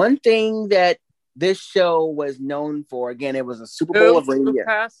one thing that this show was known for, again, it was a Super Bowl of radio.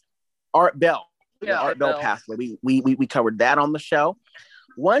 Art Bell. Yeah, Art Bell passed away. We covered that on the show.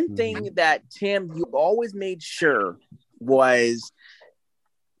 One thing that, Tim, you always made sure was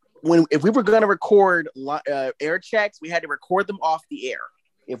if we were going to record air checks, we had to record them off the air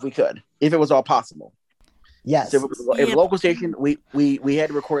if we could, if it was all possible. Yes. So if a local station, we had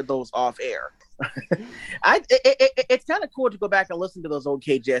to record those off air. It's kind of cool to go back and listen to those old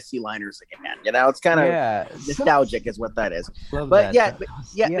KJSC liners again. It's kind of nostalgic, is what that is. So that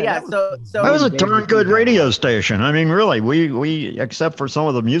was a darn good radio station. I mean, really, we except for some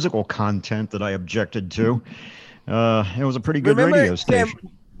of the musical content that I objected to, it was a pretty good radio station. Tim,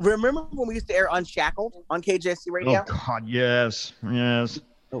 remember when we used to air Unshackled on KJSC Radio? Oh God, yes.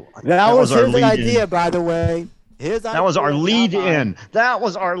 That was his idea, by the way. That was our lead-in. That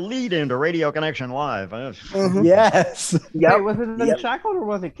was our lead-in to Radio Connection Live. Mm-hmm. Yes. Yep. Wait, was it Unshackled or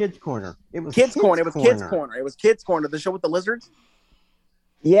was it Kids Corner? It was Kids Corner. It was Kids Corner. It was Kids Corner. The show with the lizards.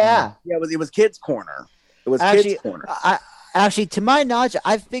 Yeah. Yeah. It was Kids Corner. It was Kids Corner. Actually, to my knowledge,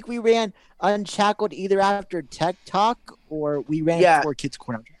 I think we ran Unshackled either after Tech Talk or we ran it for Kids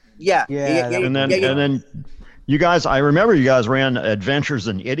Corner. Yeah. And then you guys, I remember you guys ran Adventures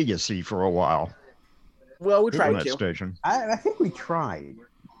in Idiocy for a while. Well, we tried that to. Station. I think we tried,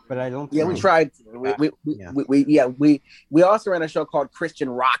 but I don't. Yeah, we tried. We also ran a show called Christian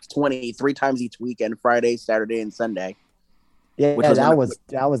Rock 20 3 times each weekend, Friday, Saturday, and Sunday. Yeah, that was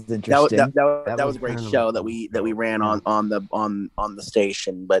interesting. That was a great show that we ran on the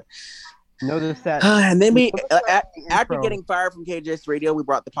station. But notice that, and then we after getting fired from KJS Radio, we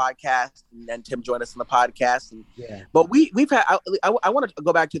brought the podcast, and then Tim joined us on the podcast. And but we've had. I want to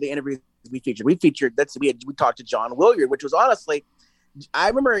go back to the interviews we featured. We talked to John Williard, which was honestly, I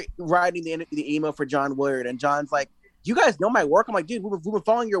remember writing the email for John Williard, and John's like, "You guys know my work?" I'm like, "Dude, we've been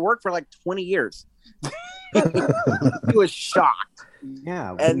following your work for like 20 years." He was shocked.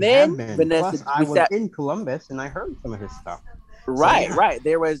 Yeah, and then Vanessa, plus, I was in Columbus and I heard some of his stuff. Right.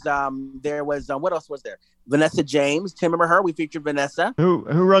 There was what else was there? Vanessa James. Tim, remember her? We featured Vanessa. Who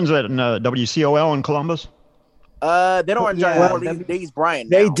runs that in WCOL in Columbus? They don't run John. Well, They use Brian.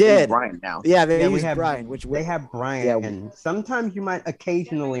 They now. did. Use Brian now. Yeah, they we use have Brian. Which they have Brian, Yeah. and sometimes you might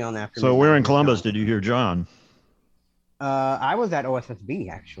occasionally on afternoon. So where in Columbus did you hear John? I was at OSSB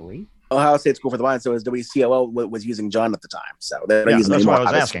actually. Ohio State School for the Blind. So it was WCOL was using John at the time. So they're using that's him what I more, was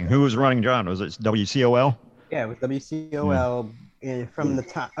obviously. asking. Who was running John? Was it WCOL? Yeah, with WCOL from the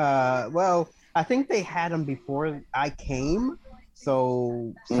time. Well, I think they had him before I came,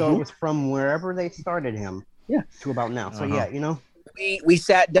 so it was from wherever they started him. Yeah. To about now. So yeah, we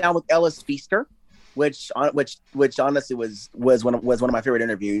sat down with Ellis Feaster, which honestly was one of my favorite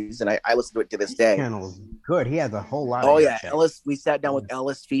interviews, and I listen to it to this day. Channel's good. He has a whole lot. Oh of yeah, Ellis. We sat down with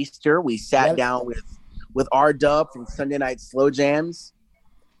Ellis Feaster. We sat down with R-Dub from Sunday Night Slow Jams.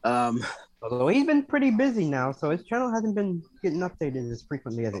 Although he's been pretty busy now, so his channel hasn't been getting updated as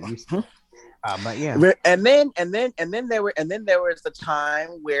frequently as it used to. But yeah, and then there was the time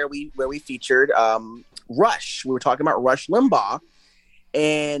where we featured Rush. We were talking about Rush Limbaugh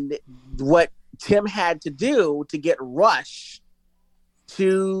and what Tim had to do to get Rush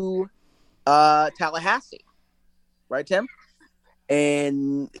to Tallahassee, right, Tim?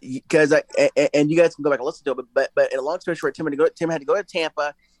 And because and you guys can go back and listen to it, but in a long story short, Tim had to go to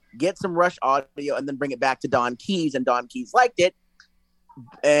Tampa, get some Rush audio, and then bring it back to Don Keys, and Don Keys liked it.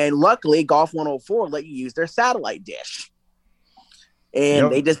 And luckily, Golf 104 let you use their satellite dish.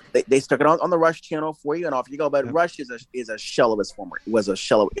 And they stuck it on the Rush channel for you, and off you go. But Rush is a shell of his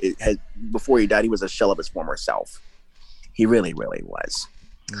before he died, he was a shell of his former self. He really, really was.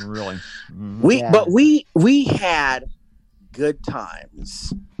 Really. Mm-hmm. We had good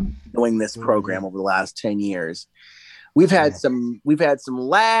times doing this program over the last 10 years. We've had some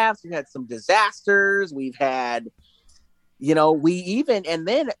laughs, we've had some disasters, we've had, we even and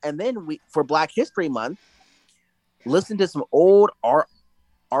then we for Black History Month listen to some old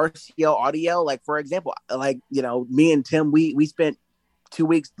RCL audio. Like, for example, me and Tim, we spent 2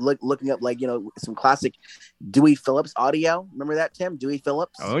 weeks looking up some classic Dewey Phillips audio. Remember that, Tim? Dewey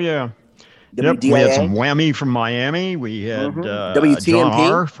Phillips? Oh yeah. WDIA. We had some Whammy from Miami. We had WTMP. John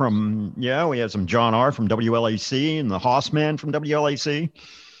R from we had some John R from WLAC and the Hossman from WLAC.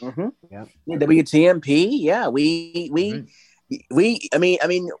 Mm-hmm. Yeah. WTMP. Yeah, we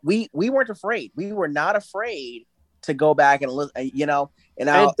weren't afraid. We were not afraid to go back and listen. And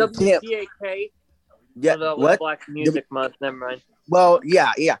WCAK. Yeah. What? Black Music Month. Never mind. Well,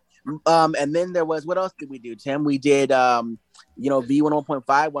 yeah. And then there was, what else did we do, Tim? We did,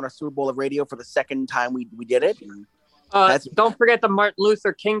 V101.5 won our Super Bowl of radio for the second time we did it. Don't forget the Martin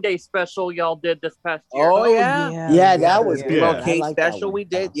Luther King Day special y'all did this past year. Oh yeah. Yeah, that was good. MLK like special we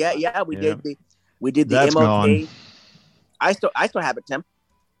did. We did the That's MLK. gone. I still have it, Tim.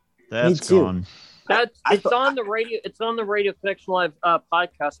 That's gone. It's on the radio. It's on the Radio Connection Live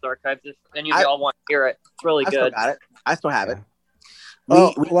podcast archives. If any of y'all want to hear it, it's really good. Still got it. I still have it.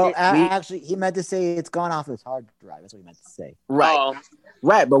 Actually, he meant to say it's gone off his hard drive. That's what he meant to say. Right,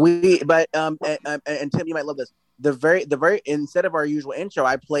 right. And Tim, you might love this. The very instead of our usual intro,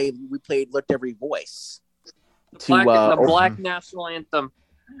 we played "Lift Every Voice" to the Black National Anthem.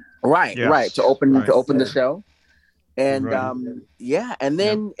 Right, Yes. right. To open the show, and Right. and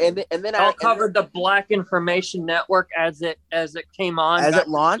then I'll cover the Black Information Network as it came on, as it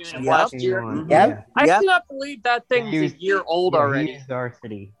launched last year. Yep. I cannot believe that thing's a year old already.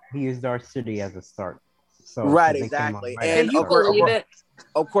 He used our city as a start. So Right, they came exactly. on right And Can you believe it?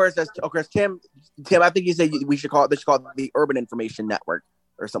 Of course, Tim, I think you said we should call it the Urban Information Network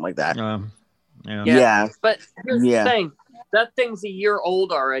or something like that. Yeah. But here's Yeah. the thing: that thing's a year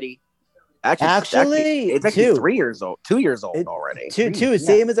old already. Actually, it's actually 3 years old, 2 years old already. Two,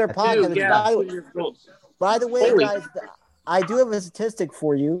 same as our podcast. Yeah. By the way, guys, I do have a statistic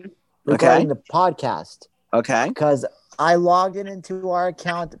for you regarding the podcast. Okay. Because I logged into our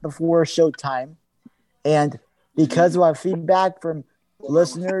account before showtime, and because of our feedback from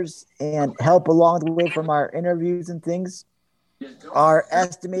listeners and help along the way from our interviews and things, our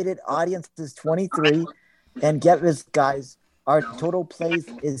estimated audience is 23. And get this, guys, our total plays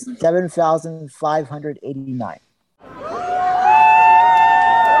is 7,589.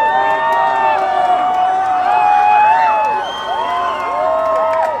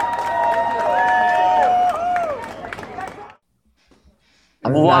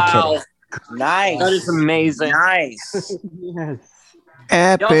 Wow. Nice. That is amazing. Nice. Yes.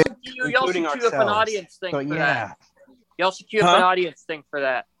 Epic. Y'all should queue up an audience thing for that. Y'all should queue up Huh? an audience thing for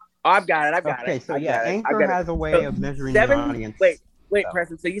that. I've got it. Okay, so I got it. Anchor has a way of measuring the audience. Wait,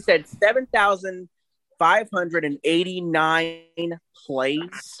 Preston. So you said 589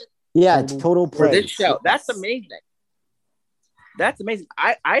 plays. Yeah, total for plays. this show. That's amazing. That's amazing.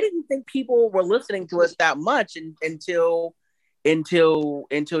 I didn't think people were listening to us that much until you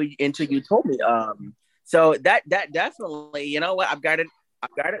told me. So that definitely, you know what? I've got it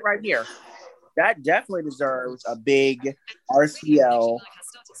right here. That definitely deserves a big RCL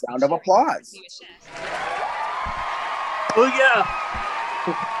round of applause. Oh yeah.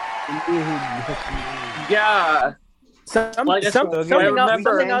 Yeah.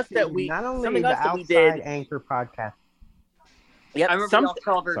 Something else that we not only something the else that we Outside did. Anchor podcast. Yep, I remember y'all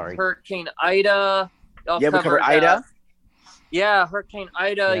covered Hurricane Ida. We covered Ida. Yeah, Hurricane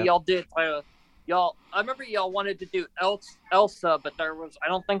Ida. Yep. Y'all did. Y'all. I remember y'all wanted to do Elsa, but I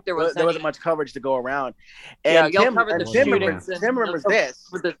don't think there was. There wasn't much coverage to go around. Yeah, And y'all Tim, covered and the Tim shootings. Tim remembers this.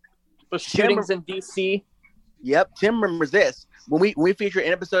 With the shootings in DC. Yep, Tim remembers this. When we featured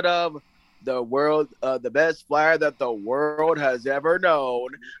an episode of the world, the best flyer that the world has ever known.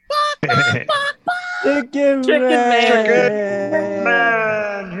 Chicken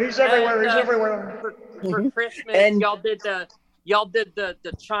Man, he's everywhere. He's everywhere. For Christmas, And- y'all did the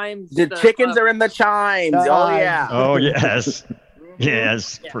chimes. The chickens are in the chimes. Oh yeah. Oh yes,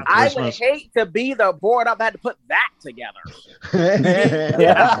 yes. For I would Christmas. hate to be the board up that had to put that together.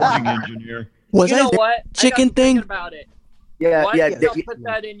 Recording engineer. Was you that know the what? chicken I got to thinking thing? about it. Yeah, Why yeah. did y'all put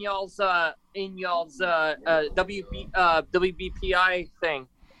that in y'all's WBPI thing?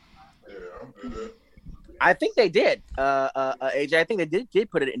 I think they did. AJ, I think they did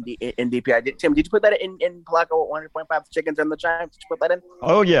put it in DPI. Tim, did you put that in Palaco 100.5 chickens in the chimes? Did you put that in?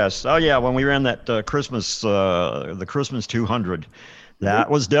 Oh yes. Oh yeah. When we ran that Christmas, the Christmas 200, that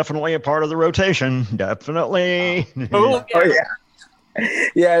was definitely a part of the rotation. Definitely. Oh yeah.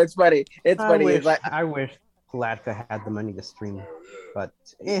 Yeah, it's funny. It's funny. It's like, I wish Palatka had the money to stream, but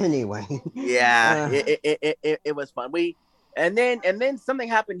anyway. yeah, it was fun. And then something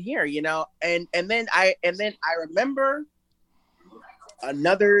happened here, you know, and then I remember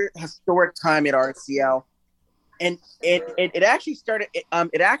another historic time at RCL, and it actually started. It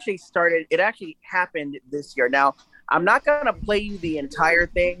actually happened this year. Now I'm not gonna play you the entire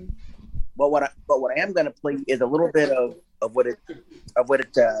thing, but what I am gonna play is a little bit of what it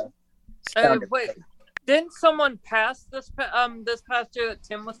sounded Wait, like. didn't someone pass this past year that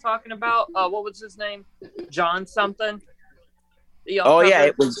Tim was talking about? What was his name? John something. Oh yeah,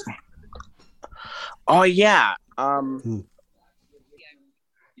 it was. Oh yeah. I'm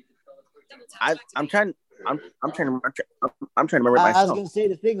trying to remember it I was myself. going to say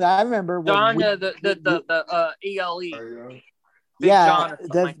the thing that I remember was John, the ELE. yeah, John or something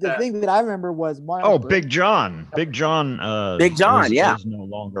the like that. thing that I remember was Marlon. Oh, Big John. Big John. Big John, is, yeah. is no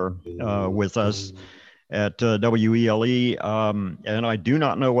longer with us at WELE, and I do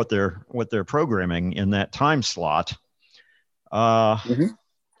not know what they're programming in that time slot. But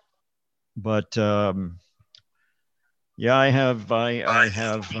yeah, I have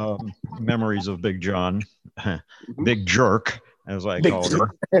memories of Big John, Big Jerk, as I called him.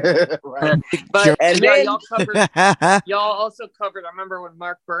 Right. But And yeah, then- y'all also covered. I remember when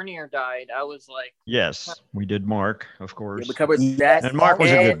Mark Bernier died. I was like, Yes, we did Mark, of course. We covered that. And Mark was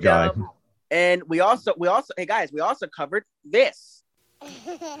a good guy. And we also, hey guys, we also covered this.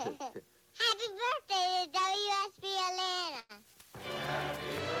 Happy birthday to WSB Atlanta.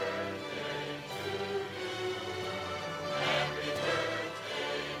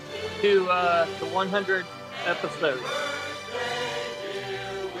 to the 100 episode.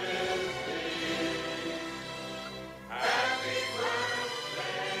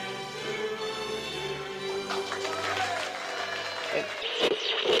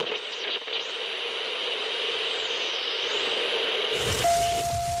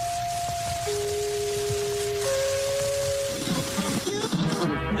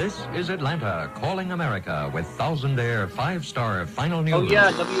 This is Atlanta, calling America with Thousand Air 5-star final news. Oh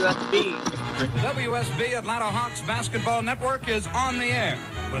yeah, WSB. WSB Atlanta Hawks Basketball Network is on the air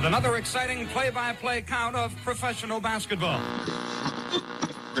with another exciting play-by-play count of professional basketball.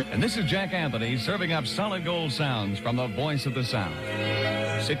 And this is Jack Anthony serving up solid gold sounds from the voice of the South.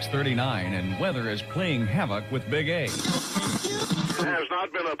 6:39 and weather is playing havoc with Big A. It has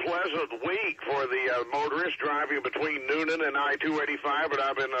not been a pleasant week for the motorists driving between Noonan and I-285, but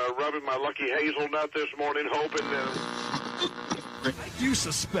I've been rubbing my lucky hazelnut this morning, hoping I do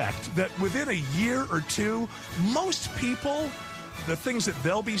suspect that within a year or two, most people, the things that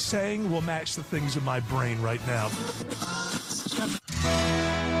they'll be saying will match the things in my brain right now.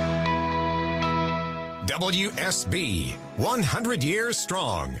 WSB, 100 years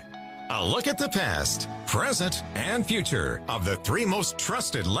strong. A look at the past, present, and future of the three most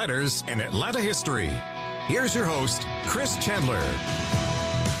trusted letters in Atlanta history. Here's your host, Chris Chandler.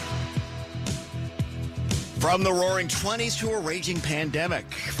 From the roaring 20s to a raging pandemic,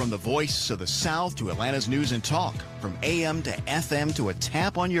 from the voice of the South to Atlanta's news and talk, from AM to FM to a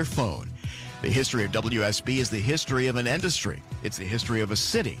tap on your phone. The history of WSB is the history of an industry. It's the history of a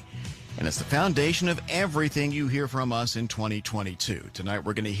city. And it's the foundation of everything you hear from us in 2022. Tonight,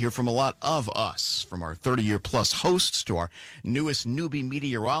 we're going to hear from a lot of us, from our 30-year-plus hosts to our newest newbie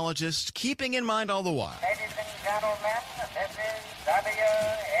meteorologists, keeping in mind all the while. Ladies and gentlemen, this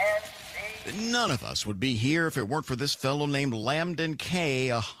is WNC. None of us would be here if it weren't for this fellow named Lambden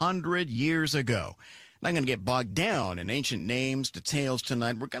Kay 100 years ago. Not going to get bogged down in ancient names, details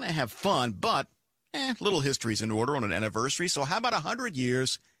tonight. We're going to have fun, but little history's in order on an anniversary. So how about 100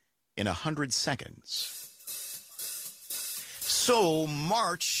 years in 100 seconds? So,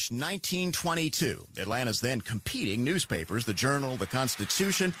 March 1922, Atlanta's then competing newspapers, the Journal, the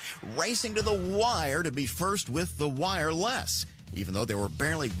Constitution, racing to the wire to be first with the wireless, even though there were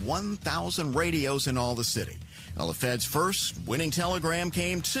barely 1,000 radios in all the city. Well, the Fed's first winning telegram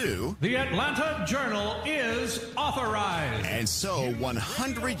came too. The Atlanta Journal is authorized. And so,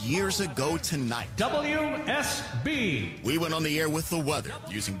 100 years ago tonight, WSB. We went on the air with the weather,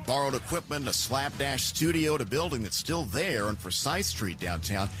 using borrowed equipment, a slapdash studio at a building that's still there on Forsyth Street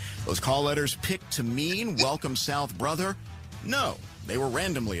downtown. Those call letters picked to mean Welcome South Brother? No. They were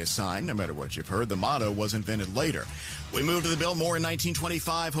randomly assigned, no matter what you've heard. The motto was invented later. We moved to the Biltmore in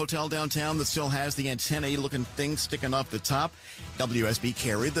 1925, hotel downtown that still has the antennae-looking thing sticking off the top. WSB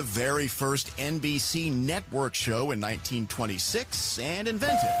carried the very first NBC network show in 1926 and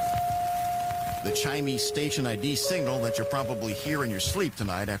invented the chimey station ID signal that you'll probably hear in your sleep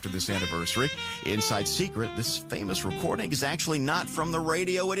tonight after this anniversary. Inside secret, this famous recording is actually not from the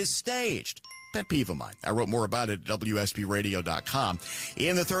radio, it is staged. Pet peeve of mine. I wrote more about it at WSBradio.com.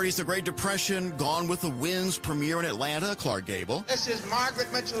 In the 30s, the Great Depression, Gone with the Wind's premiere in Atlanta, Clark Gable. This is Margaret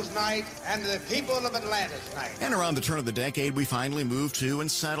Mitchell's night and the people of Atlanta's night. And around the turn of the decade, we finally moved to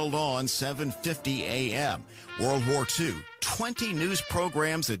and settled on 7:50 a.m. World War II. 20 news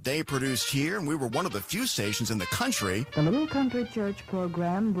programs a day produced here, and we were one of the few stations in the country. The Little Country Church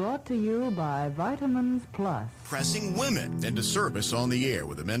program brought to you by Vitamins Plus. Pressing women into service on the air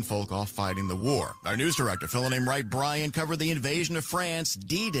with the menfolk off fighting the war. Our news director, fellow named Wright Bryan, covered the invasion of France,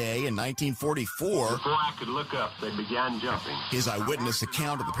 D-Day in 1944. Before I could look up, they began jumping. His eyewitness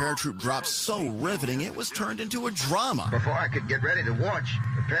account of the paratroop drop so riveting it was turned into a drama. Before I could get ready to watch,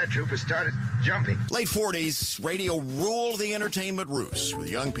 the paratroopers started jumping. Late 40s, radio ruled the entertainment roost, with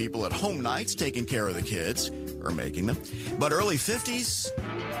young people at home nights taking care of the kids, or making them. But early 50s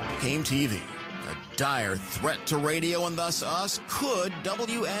came TV. A dire threat to radio and thus us. Could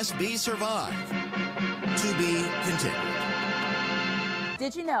WSB survive? To be continued.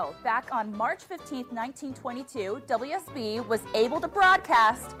 Did you know, back on March 15th, 1922, WSB was able to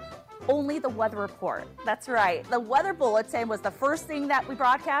broadcast only the weather report. That's right. The weather bulletin was the first thing that we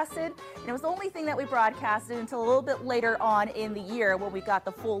broadcasted, and it was the only thing that we broadcasted until a little bit later on in the year when we got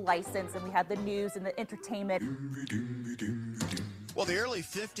the full license and we had the news and the entertainment. Well, the early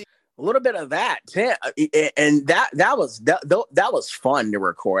 50s. A little bit of that, Tim, and that was fun to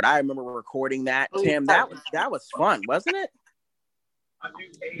record. I remember recording that, Tim. That was fun, wasn't it?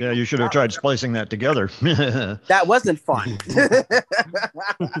 Yeah, you should have tried splicing that together. That wasn't fun.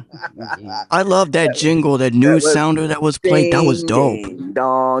 I love that jingle, that news sounder that was played. That was dope. Ding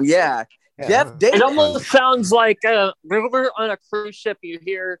dong, yeah. Jeff Davis. It almost sounds like remember on a cruise ship you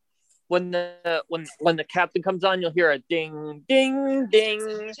hear when the captain comes on, you'll hear a ding, ding,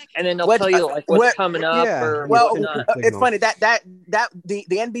 ding, and then they'll tell you like what's coming up. Yeah. Or well, it's funny that the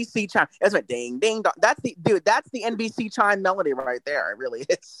NBC chime. That's what ding, ding, dong. That's the NBC chime melody right there. It really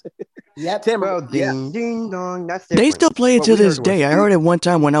is. Yeah, Tim. Well, ding, ding, dong. That's They different. still play it What to we this heard day. was- I heard it one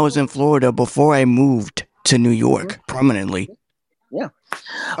time when I was in Florida before I moved to New York permanently. Yeah.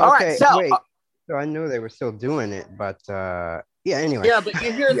 All right. So wait. So I knew they were still doing it, but yeah. Anyway. Yeah, but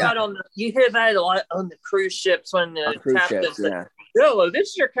you hear that a lot on the cruise ships when the captain ships, says, yeah. "Hello, this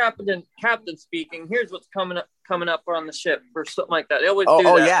is your captain speaking. Here's what's coming up on the ship," or something like that. They always do that.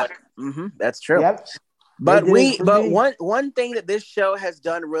 Oh yeah. Like, that's true. Yep. But They did it for me. one thing that this show has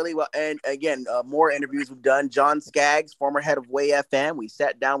done really well, and again, more interviews we've done. John Skaggs, former head of Way FM, we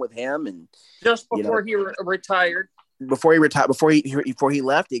sat down with him, and just before he retired. Before he retired, before he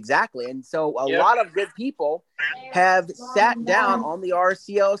left, exactly. And so a lot of good people have sat down on the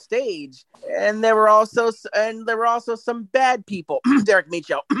RCO stage, and there were also some bad people. Derek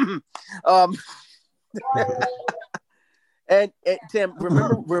Micho. And Tim,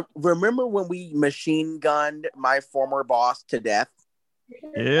 remember when we machine gunned my former boss to death?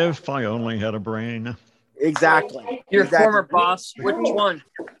 If I only had a brain. Exactly. Your former boss, which one?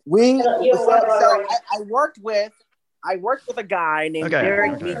 I worked with a guy named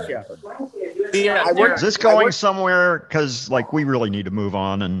Derek Nietzsche. Yeah, is this going somewhere? Because like we really need to move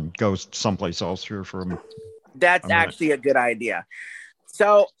on and go someplace else here for a minute. That's actually a good idea.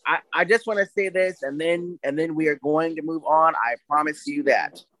 So I just want to say this, and then we are going to move on. I promise you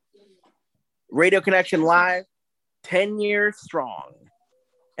that. Radio Connection Live, 10 years strong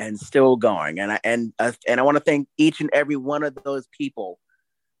and still going. And I want to thank each and every one of those people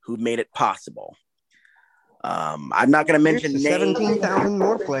who made it possible. I'm not going to mention names. 17,000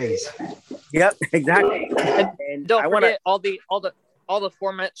 more plays. Yep, exactly. And don't forget all the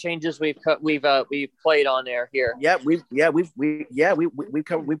format changes we've played on air here. Yeah, we've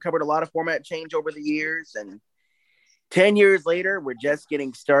covered a lot of format change over the years, and 10 years later, we're just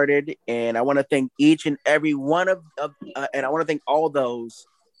getting started. And I want to thank each and every one of and I want to thank all those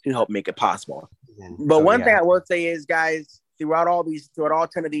who helped make it possible. But one thing I will say is, guys, throughout all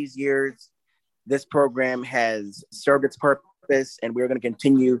 10 of these years, this program has served its purpose, and we're going to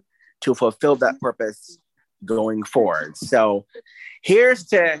continue to fulfill that purpose going forward. So here's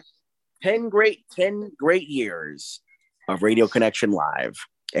to 10 great years of Radio Connection Live,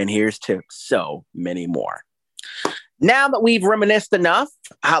 and here's to so many more. Now that we've reminisced enough,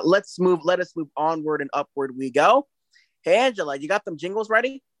 let us move onward and upward we go. Hey, Angela, you got them jingles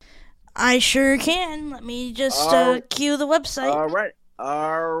ready? I sure can. Let me just cue the website.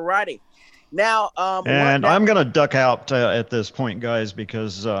 All righty. Now, I'm going to duck out at this point, guys,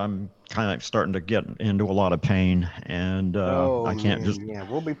 because I'm kind of starting to get into a lot of pain, and I can't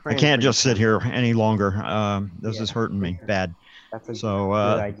I can't just sit here any longer. This is hurting me bad. That's a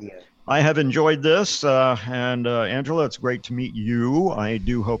good idea. I have enjoyed this, and Angela, it's great to meet you. I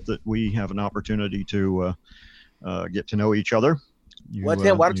do hope that we have an opportunity to get to know each other. Why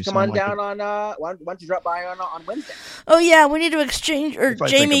don't you come on down on? Why don't you drop by on Wednesday? Oh yeah, we need to exchange. Or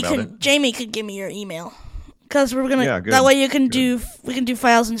Jamie could give me your email, because we're gonna. Yeah, that way we can do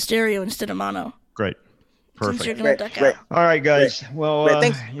files in stereo instead of mono. Great, perfect. Since you're gonna duck out. All right, guys. Great. Well,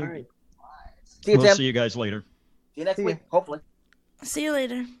 thanks. See you, we'll Tim. see you guys later. See you next week, hopefully. See you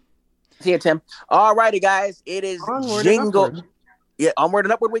later. See you, Tim. All righty, guys. It is jingle. Yeah, onward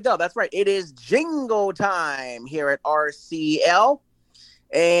and upward we go. That's right. It is jingle time here at RCL.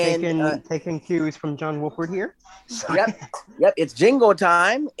 And taking cues from John Wolford here. Yep. It's jingle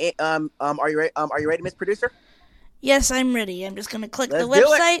time. Are you ready? Are you ready, Miss Producer? Yes, I'm ready. I'm just gonna click the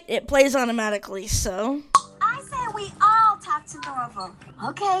website. It plays automatically. So. I say we all talk to Norval.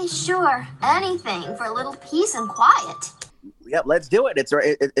 Okay, sure. Anything for a little peace and quiet. Yep, let's do it.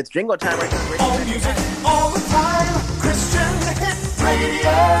 It's jingle time right now. All music, all the time. Christian Hit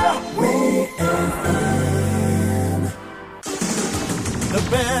Radio. The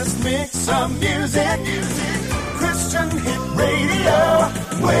best mix of music. Christian Hit Radio.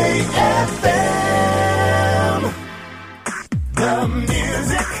 Way FM. The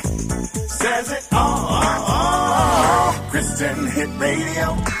music says it all. Christian Hit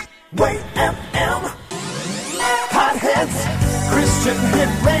Radio. Way FM. Hot hits. Christian Hit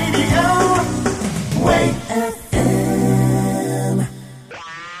Radio. Way FM.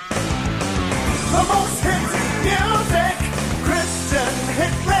 The most hit music. Christian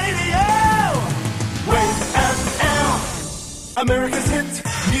Hit Radio. Way FM. America's hit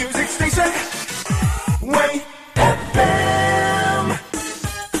music station. Way FM.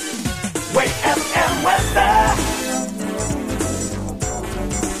 Way FM West.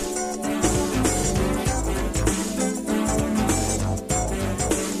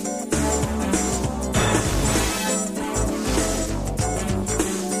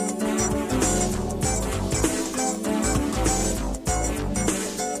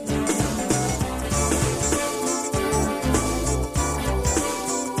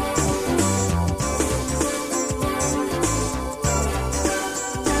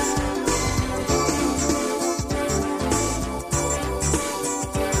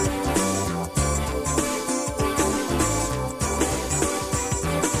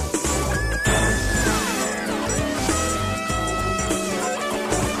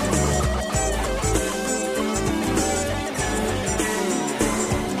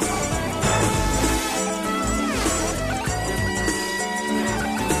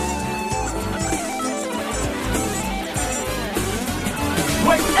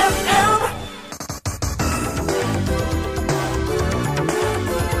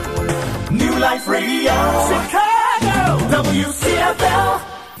 Life Radio, Chicago, WCFL,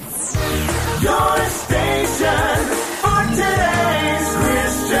 your station for today's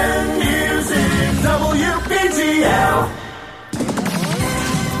Christian music. WPGL.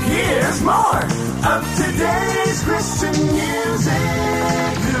 Here's more of today's Christian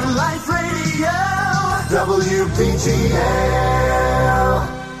music. New Life Radio. WPGL.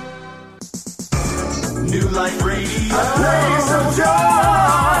 New Life Radio. A place of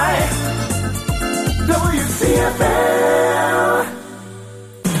joy. WCFL.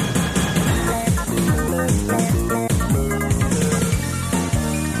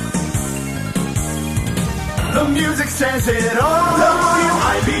 The music says it all.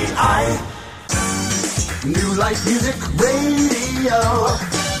 WIBI. New Life Music Radio.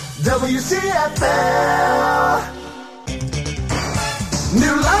 WCFL.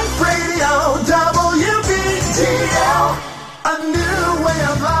 New Life Radio. WPGL. A new way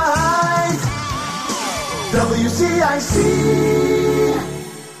of life. WCIC.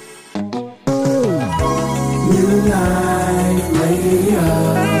 New Life Radio.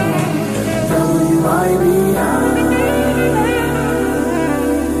 WIBI.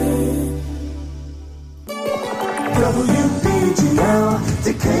 WPGL,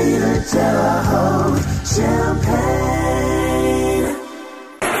 Decatur, Terre Haute, Champaign.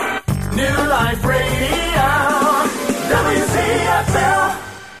 New Life Radio, WCFL.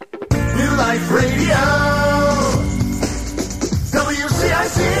 New Life Radio,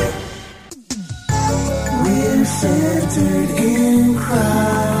 WCIC. We're centered in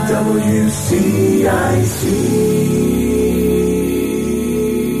Christ, WCIC.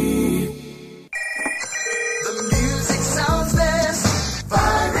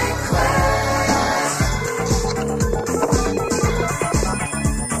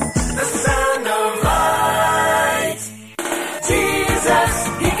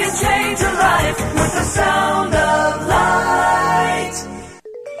 Sound of light,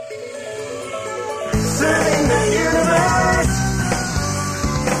 serving the universe.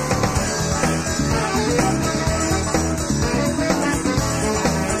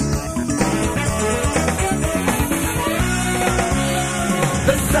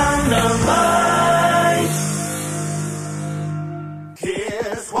 The sound of light.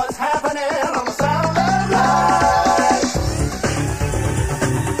 Here's what's happening on the sound of light.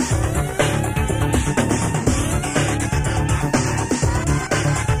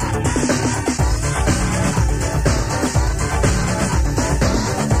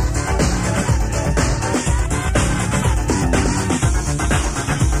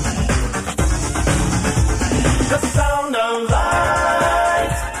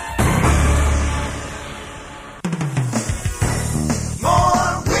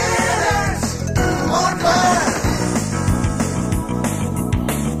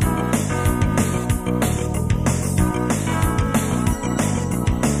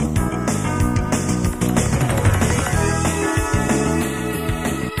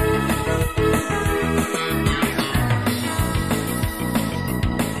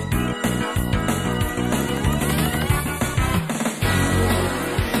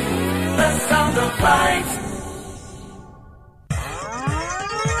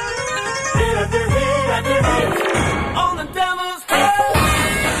 On the devil's tail.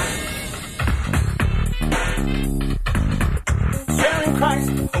 Sharing Christ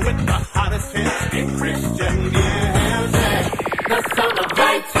with the hottest hits in Christian music. The sound of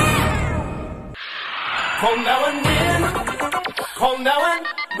light. Call now and win. Call now and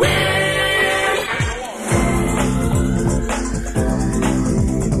win.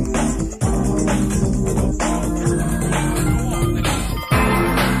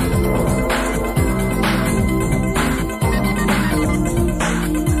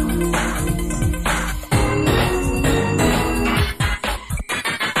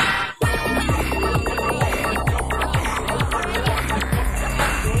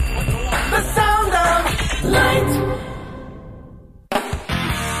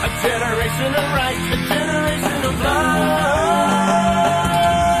 Generation of right, a generation of light.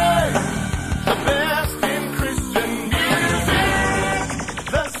 The best in Christian music,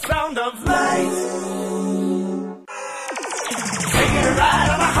 the sound of light. Taking a ride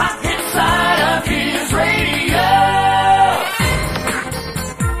on the hot hit side of his radio.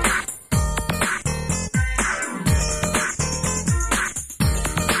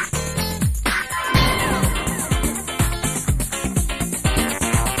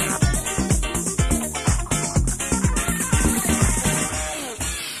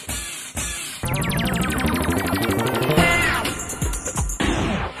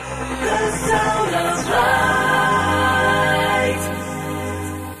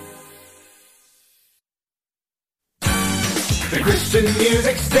 Christian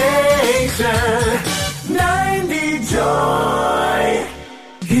music station, 90 Joy.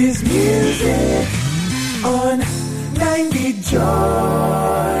 His music on 90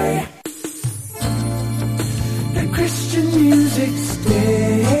 Joy. The Christian music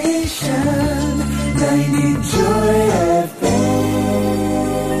station, 90 Joy FM.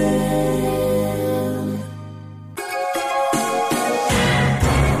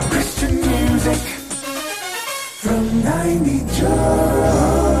 Christian music from 90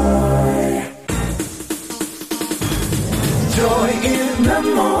 Joy. Joy in the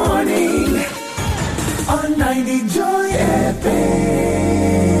morning on 90 Joy FM.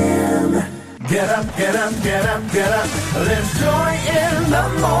 Get up, get up, get up, get up. There's joy in the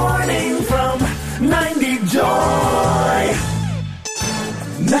morning from 90 Joy.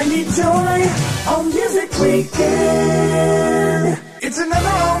 90 Joy on Music Weekend. It's another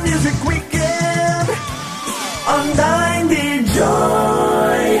All Music Weekend on 90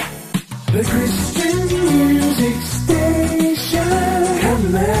 Joy. The Christian music station,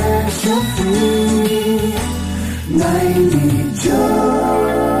 commercial free, 90 Joy.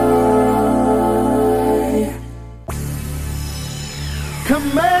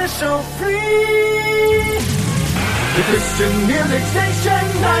 Commercial free. The Christian music station,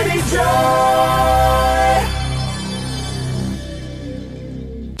 90 Joy.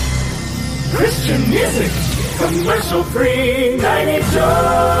 Christian music, commercial free, 90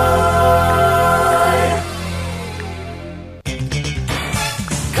 Joy.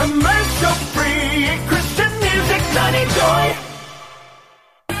 Commercial free, Christian music, 90 Joy.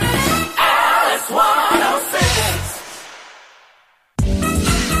 Alice 106.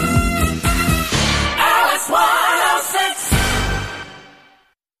 Alice 106.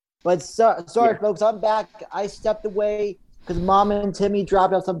 But sorry, folks, I'm back. I stepped away because Mom and Timmy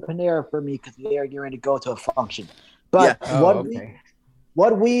dropped off some Panera for me because they are getting ready to go to a function. But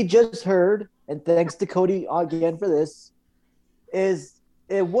what we just heard, and thanks to Cody again for this, is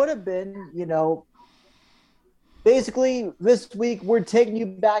it would have been, basically this week we're taking you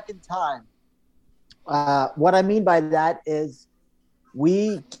back in time. What I mean by that is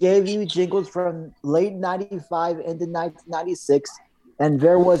we gave you jingles from late 95 into 1996, and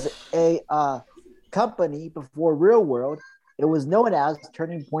there was a company before Real World. It was known as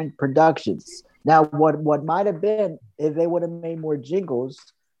Turning Point Productions. Now, what might have been, if they would have made more jingles,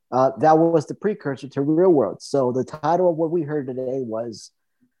 that was the precursor to Real World. So the title of what we heard today was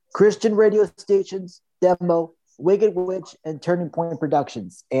Christian Radio Stations, Demo, Wicked Witch, and Turning Point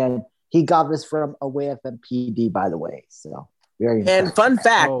Productions. And he got this from Away FM PD, by the way. So very impressive. And fun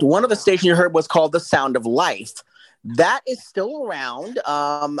fact, one of the stations you heard was called The Sound of Life. That is still around.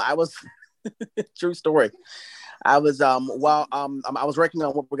 I was true story. I was I was working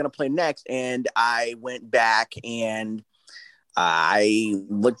on what we're gonna play next, and I went back and I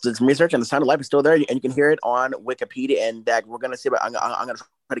looked at some research, and The Sound of Life is still there, and you can hear it on Wikipedia. And that we're gonna see. I'm gonna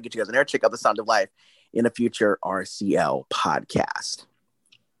try to get you guys in there. Check out The Sound of Life in a future RCL podcast.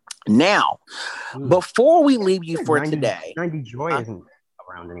 Now, before we leave you for today, 90 Joy isn't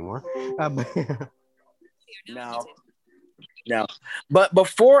around anymore. No. But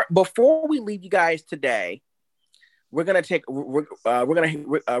before we leave you guys today, we're gonna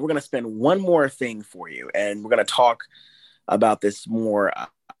spend one more thing for you, and we're gonna talk about this more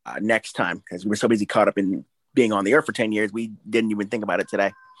next time because we're so busy caught up in being on the air for 10 years we didn't even think about it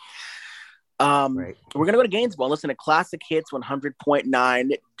today. We're gonna go to Gainesville and listen to Classic Hits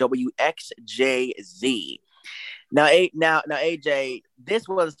 100.9 WXJZ. Now AJ, this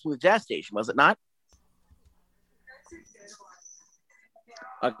was a Smooth Jazz station, was it not?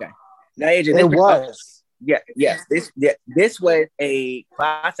 Okay. Now AJ, it was. This was a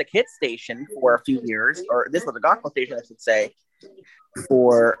classic hit station for a few years, or this was a gospel station, I should say,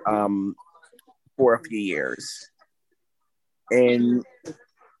 for a few years. And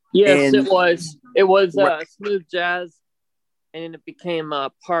yes, it was. It was Smooth Jazz, and it became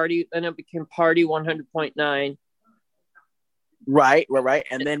Party. Then it became Party 100.9. Right,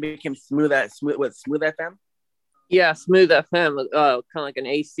 and then it became Smooth FM. Yeah, Smooth FM, kind of like an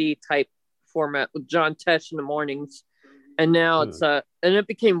AC type format with John Tesh in the mornings, and now it's and it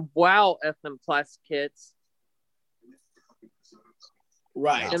became Wow FM Classic Hits.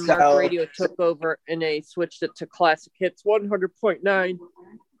 Right. And Mark Radio took over and they switched it to Classic Hits 100.9.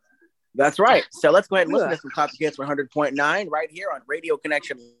 That's right. So let's go ahead and listen to some Classic Hits 100.9 right here on Radio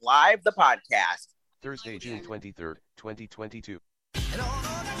Connection Live, the podcast. Thursday, June 23rd, 2022.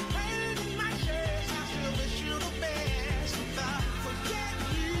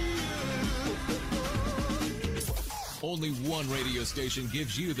 Only one radio station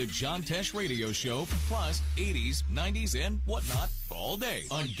gives you the John Tesh Radio Show, plus 80s, 90s, and whatnot all day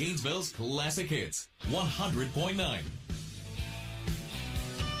on Gainesville's Classic Hits, 100.9.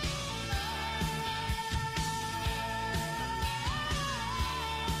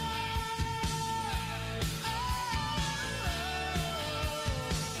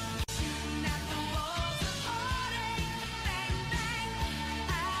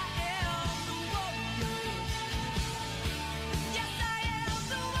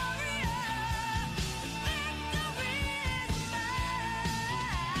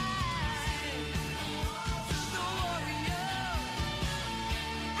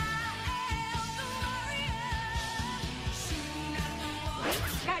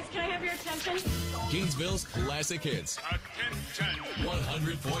 Gainesville's Classic Hits. Attention.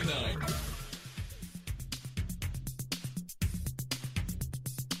 100.9.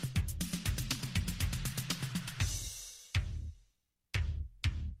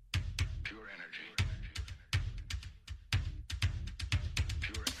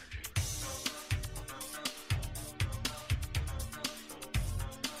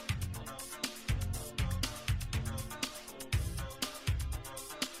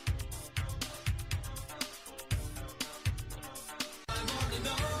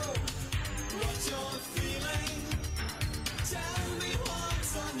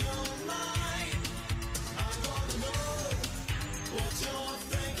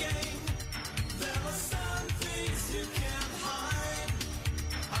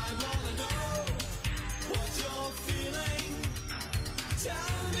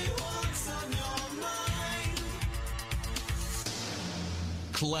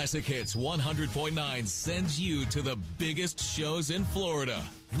 Classic Hits 100.9 sends you to the biggest shows in Florida.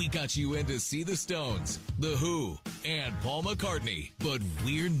 We got you in to see the Stones, The Who, and Paul McCartney. But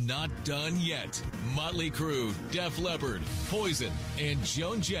we're not done yet. Motley Crue, Def Leppard, Poison, and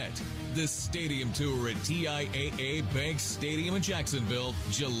Joan Jett. The Stadium Tour at TIAA Bank Stadium in Jacksonville,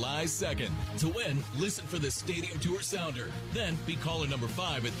 July 2nd. To win, listen for the Stadium Tour Sounder. Then be caller number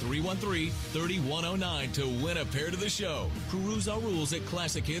 5 at 313-3109 to win a pair to the show. Peruse our rules at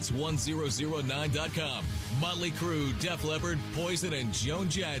ClassicHits1009.com. Motley Crue, Def Leppard, Poison, and Joan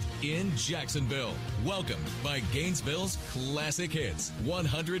Jett in Jacksonville. Welcome by Gainesville's Classic Hits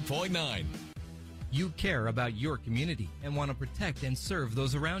 100.9. You care about your community and want to protect and serve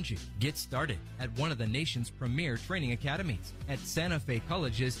those around you. Get started at one of the nation's premier training academies at Santa Fe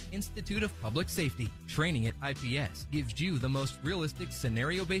College's Institute of Public Safety. Training at IPS gives you the most realistic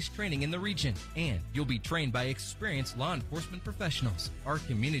scenario-based training in the region, and you'll be trained by experienced law enforcement professionals. Our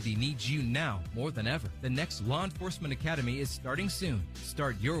community needs you now more than ever. The next Law Enforcement Academy is starting soon.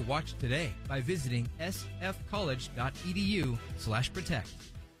 Start your watch today by visiting sfcollege.edu/protect.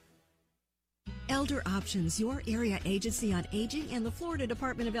 Elder Options, your area agency on aging, and the Florida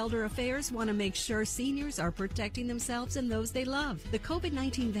Department of Elder Affairs want to make sure seniors are protecting themselves and those they love. The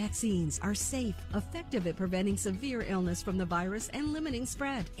COVID-19 vaccines are safe, effective at preventing severe illness from the virus and limiting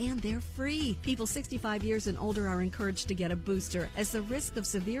spread, and they're free. People 65 years and older are encouraged to get a booster as the risk of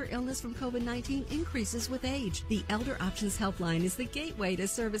severe illness from COVID-19 increases with age. The Elder Options Helpline is the gateway to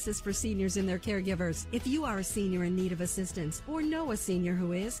services for seniors and their caregivers. If you are a senior in need of assistance or know a senior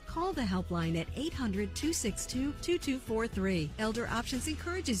who is, call the helpline at 800-262-2243. Elder Options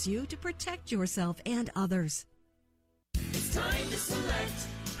encourages you to protect yourself and others. It's time to select.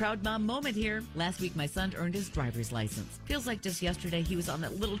 Proud mom moment here. Last week, my son earned his driver's license. Feels like just yesterday he was on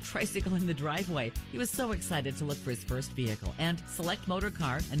that little tricycle in the driveway. He was so excited to look for his first vehicle. And Select Motor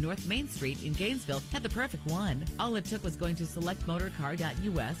Car on North Main Street in Gainesville had the perfect one. All it took was going to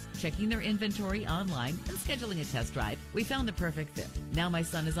selectmotorcar.us, checking their inventory online, and scheduling a test drive. We found the perfect fit. Now my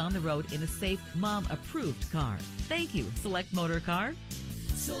son is on the road in a safe, mom-approved car. Thank you, Select Motor Car.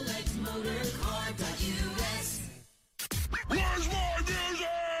 SelectMotorcar.us. Where's my music?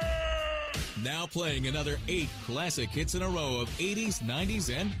 Now playing another 8 classic hits in a row of 80s, 90s,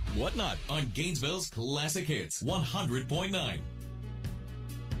 and whatnot on Gainesville's Classic Hits 100.9.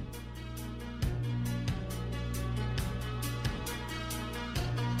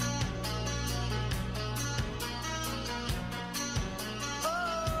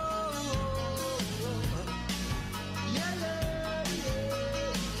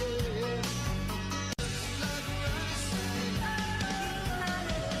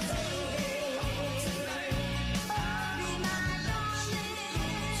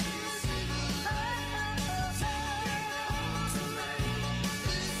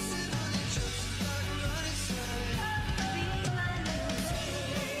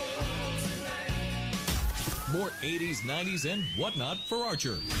 More 80s, 90s, and whatnot for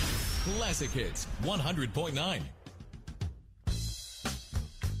Archer. Classic Hits 100.9.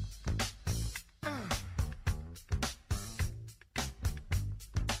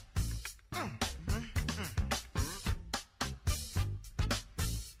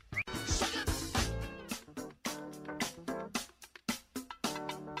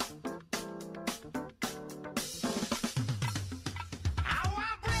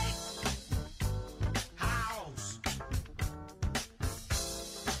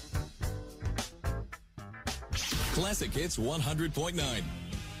 Classic Hits 100.9.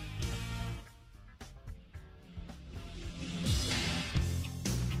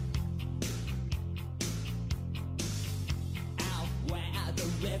 Out where the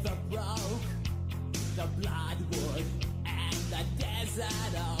river broke, the bloodwood and the desert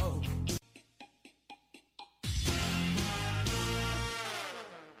oak.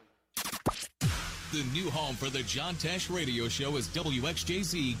 The new home for the John Tesh Radio Show is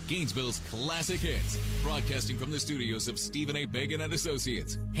WXJZ, Gainesville's Classic Hits. Broadcasting from the studios of Stephen A. Bagan and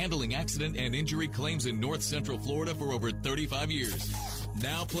Associates. Handling accident and injury claims in North Central Florida for over 35 years.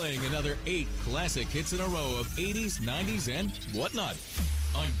 Now playing another 8 classic hits in a row of 80s, 90s, and whatnot.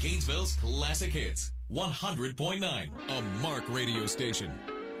 On Gainesville's Classic Hits, 100.9, a Mark radio station.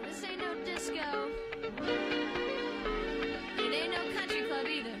 This ain't no disco. It ain't no country club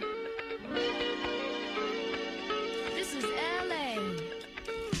either. This is LA.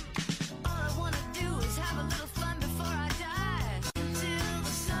 All I wanna do is have a little fun before I die. Until the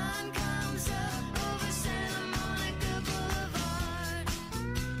sun comes up over Santa Monica Boulevard.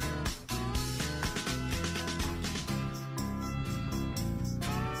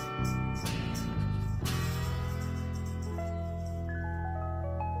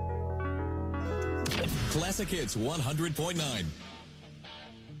 Classic Hits 100.9.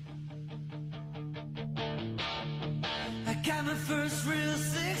 I got my first real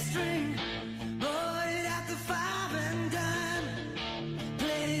 6-string, bought it at the 5 and dime.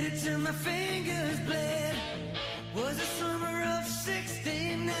 Played it till my fingers bled. Was the summer of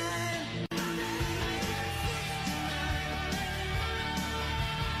 '69.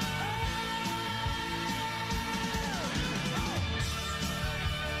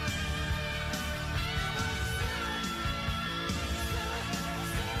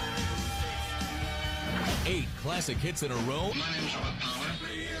 8 classic hits in a row. My name's Rob Palmer.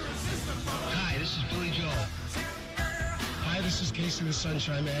 Hi, this is Billy Joel. Hi, this is Casey the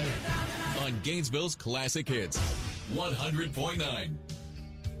Sunshine Man. On Gainesville's Classic Hits 100.9.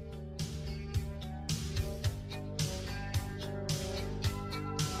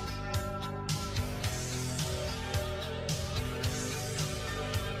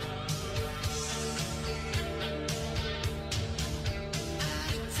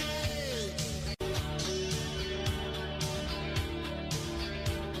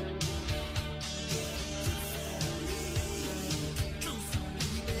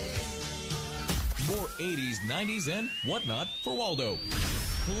 More 80s, 90s, and whatnot for Waldo.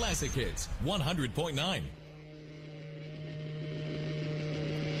 Classic Hits 100.9.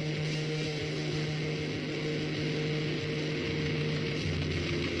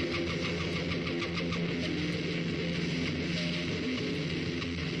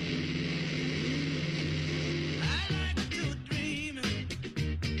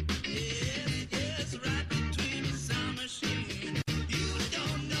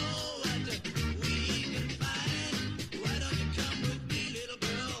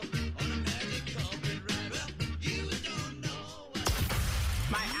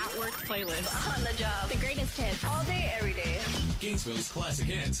 Playlist. On the job. The greatest hits. All day, every day. Gainesville's Classic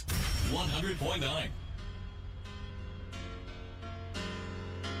Hits 100.9.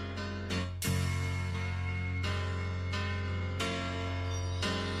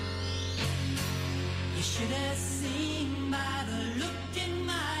 You should have seen by the look in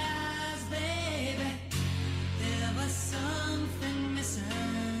my eyes, baby. There was something missing.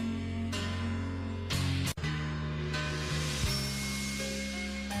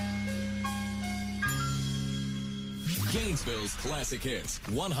 Gainesville's Classic Hits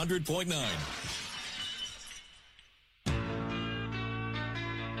 100.9.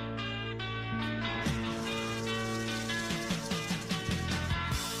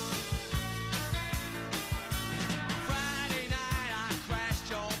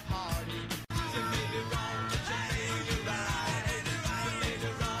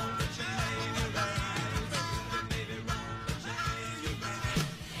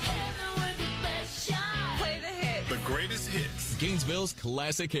 Gainesville's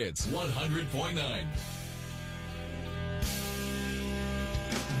Classic Hits 100.9.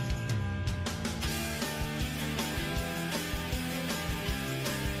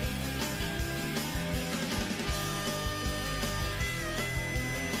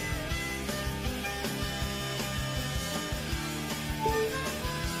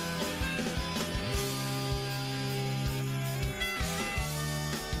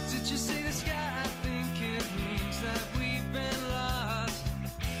 Did you see the sky? I think it means that we've been lost.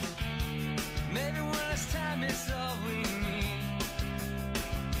 Maybe when I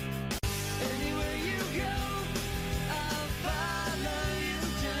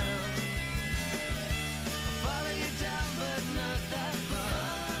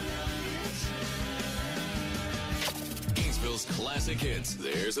Classic Hits.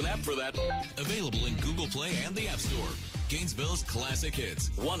 There's an app for that. Available in Google Play and the App Store. Gainesville's Classic Hits,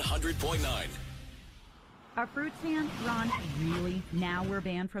 100.9. A fruit stand? Ron, really? Now we're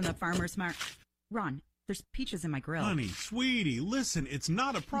banned from the farmer's market? Ron, there's peaches in my grill. Honey, sweetie, listen, it's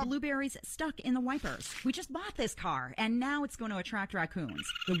not a problem. Blueberries stuck in the wipers. We just bought this car, and now it's going to attract raccoons.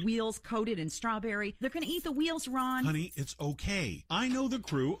 The wheels coated in strawberry. They're going to eat the wheels, Ron. Honey, it's okay. I know the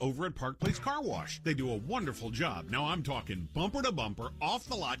crew over at Park Place Car Wash. They do a wonderful job. Now I'm talking bumper to bumper, off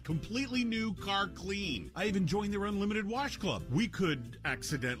the lot, completely new car clean. I even joined their Unlimited Wash Club. We could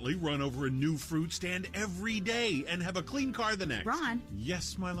accidentally run over a new fruit stand every day and have a clean car the next. Ron.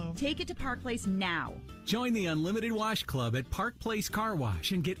 Yes, my love. Take it to Park Place now. Join the Unlimited Wash Club at Park Place Car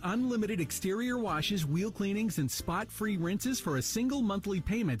Wash and get unlimited exterior washes, wheel cleanings, and spot-free rinses for a single monthly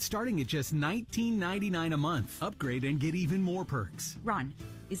payment starting at just $19.99 a month. Upgrade and get even more perks. Ron,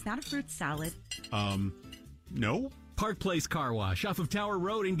 is that a fruit salad? No. Park Place Car Wash off of Tower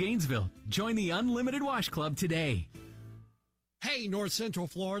Road in Gainesville. Join the Unlimited Wash Club today. Hey, North Central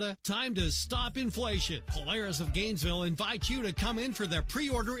Florida, time to stop inflation. Polaris of Gainesville invites you to come in for their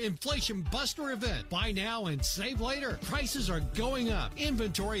pre-order Inflation Buster event. Buy now and save later. Prices are going up,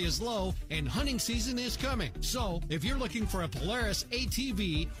 inventory is low, and hunting season is coming. So, if you're looking for a Polaris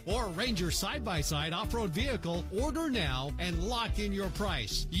ATV or Ranger side-by-side off-road vehicle, order now and lock in your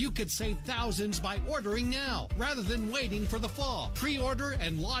price. You could save thousands by ordering now, rather than waiting for the fall. Pre-order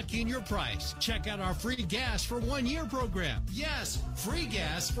and lock in your price. Check out our free gas for 1 year program. Yes, free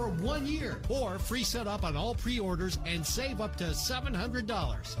gas for 1 year. Or free setup on all pre-orders and save up to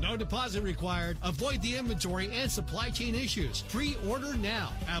 $700. No deposit required. Avoid the inventory and supply chain issues. Pre-order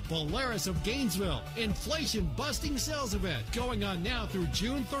now at Polaris of Gainesville. Inflation busting sales event going on now through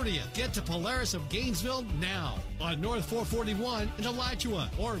June 30th. Get to Polaris of Gainesville now on North 441 in Alachua,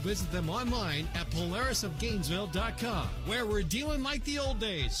 or visit them online at polarisofgainesville.com, where we're dealing like the old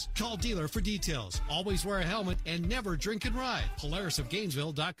days. Call dealer for details. Always wear a helmet and never drink and ride.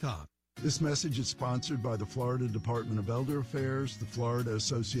 polarisofgainesville.com. This message is sponsored by the Florida Department of Elder Affairs, the Florida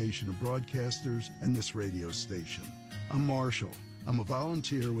Association of Broadcasters, and this radio station. I'm Marshall. I'm a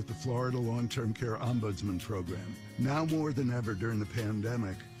volunteer with the Florida Long-Term Care Ombudsman Program. Now more than ever during the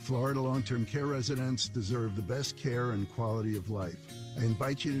pandemic, Florida long-term care residents deserve the best care and quality of life. I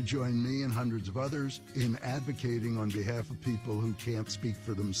invite you to join me and hundreds of others in advocating on behalf of people who can't speak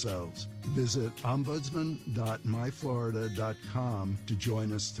for themselves. Visit ombudsman.myflorida.com to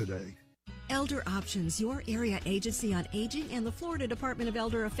join us today. Elder Options, your area agency on aging, and the Florida Department of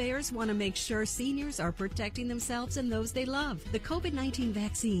Elder Affairs want to make sure seniors are protecting themselves and those they love. The COVID-19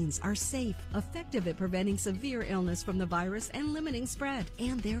 vaccines are safe, effective at preventing severe illness from the virus and limiting spread,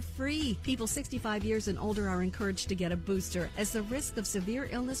 and they're free. People 65 years and older are encouraged to get a booster, as the risk of severe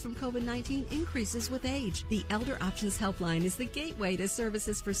illness from COVID-19 increases with age. The Elder Options Helpline is the gateway to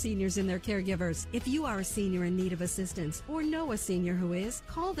services for seniors and their caregivers. If you are a senior in need of assistance or know a senior who is,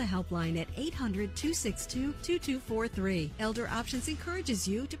 call the helpline at 800-262-2243. Elder Options encourages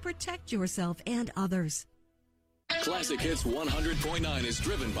you to protect yourself and others. Classic Hits 100.9 is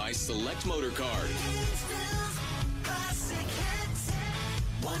driven by Select Motor Car. Classic Hits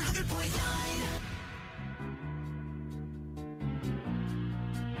 100.9.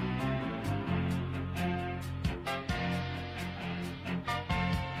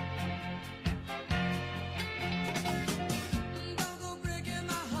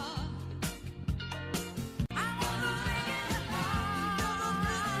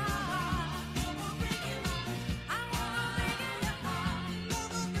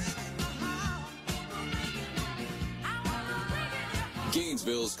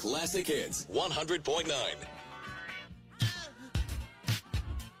 Gainesville's Classic Hits 100.9.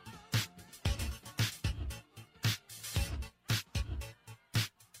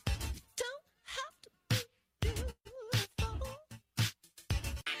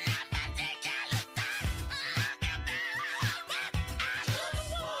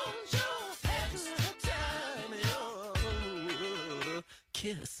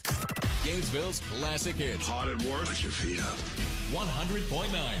 Kiss. Gainesville's Classic Hits. Hot at work? Put your feet up.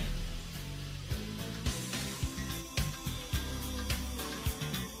 100.9.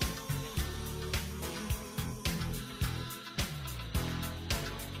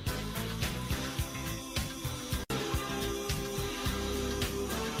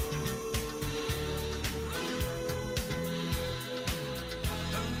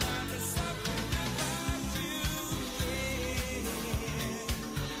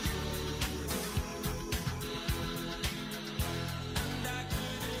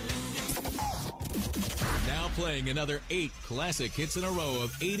 playing another 8 classic hits in a row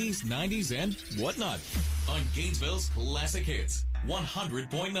of 80s, 90s, and whatnot on Gainesville's Classic Hits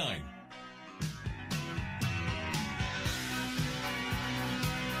 100.9.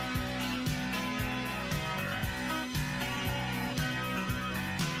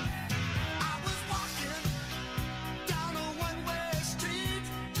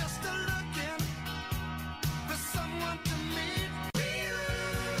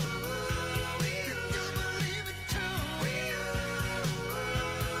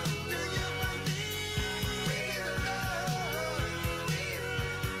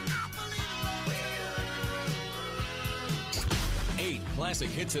 Classic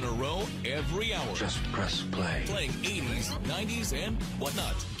hits in a row every hour. Just press play. Playing 80s, 90s, and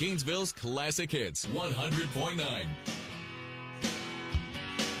whatnot. Gainesville's Classic Hits 100.9.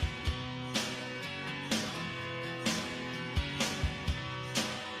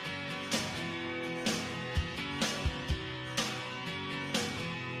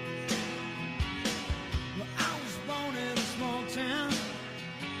 Well, I was born in a small town,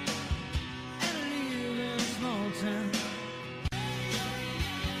 and I live in a small town.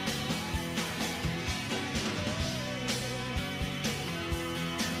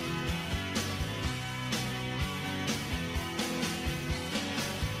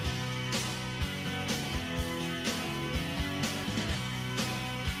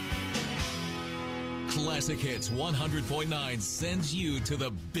 Classic Hits 100.9 sends you to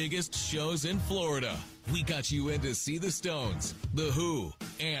the biggest shows in Florida. We got you in to see the Stones, The Who,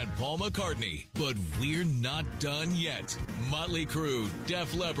 and Paul McCartney. But we're not done yet. Motley Crue,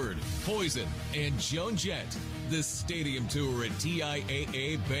 Def Leppard, Poison, and Joan Jett. The Stadium Tour at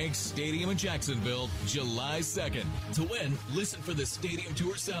TIAA Bank Stadium in Jacksonville, July 2nd. To win, listen for the Stadium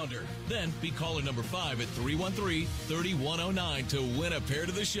Tour Sounder. Then be caller number 5 at 313-3109 to win a pair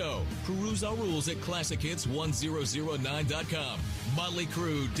to the show. Peruse our rules at ClassicHits1009.com. Motley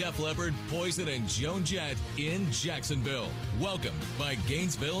Crue, Def Leppard, Poison, and Joan Jett in Jacksonville. Welcome by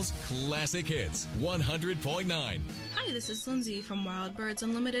Gainesville's Classic Hits 100.9. Hi, this is Lindsay from Wild Birds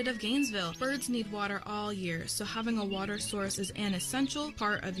Unlimited of Gainesville. Birds need water all year, so having a water source is an essential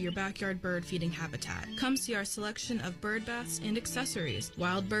part of your backyard bird feeding habitat. Come see our selection of bird baths and accessories.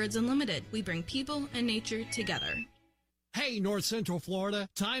 Wild Birds Unlimited. We bring people and nature together. Hey, North Central Florida,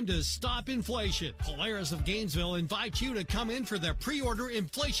 time to stop inflation. Polaris of Gainesville invites you to come in for their pre-order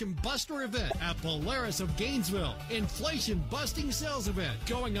Inflation Buster event at Polaris of Gainesville. Inflation Busting Sales Event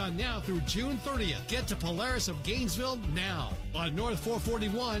going on now through June 30th. Get to Polaris of Gainesville now on North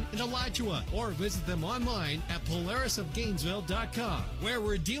 441 in Alachua, or visit them online at polarisofgainesville.com, where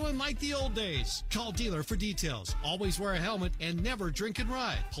we're dealing like the old days. Call dealer for details. Always wear a helmet and never drink and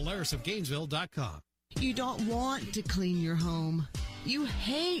ride. polarisofgainesville.com. You don't want to clean your home. You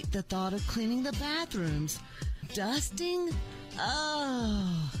hate the thought of cleaning the bathrooms. Dusting?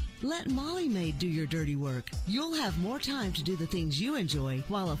 Oh. Let Molly Maid do your dirty work. You'll have more time to do the things you enjoy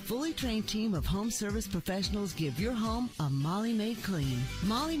while a fully trained team of home service professionals give your home a Molly Maid clean.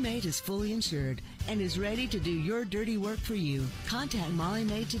 Molly Maid is fully insured and is ready to do your dirty work for you. Contact Molly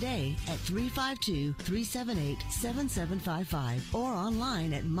Maid today at 352-378-7755 or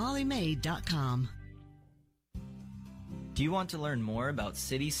online at mollymaid.com. Do you want to learn more about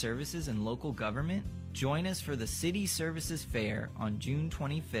city services and local government? Join us for the City Services Fair on June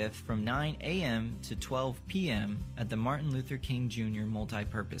 25th from 9 a.m. to 12 p.m. at the Martin Luther King Jr.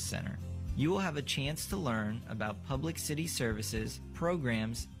 Multipurpose Center. You will have a chance to learn about public city services,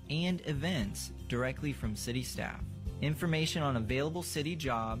 programs, and events directly from city staff. Information on available city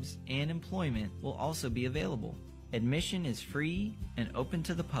jobs and employment will also be available. Admission is free and open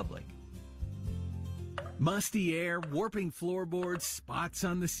to the public. Musty air, warping floorboards, spots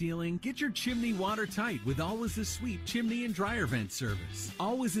on the ceiling. Get your chimney watertight with Always a Sweep chimney and dryer vent service.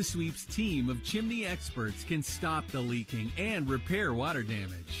 Always a Sweep's team of chimney experts can stop the leaking and repair water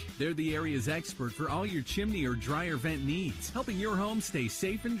damage. They're the area's expert for all your chimney or dryer vent needs, helping your home stay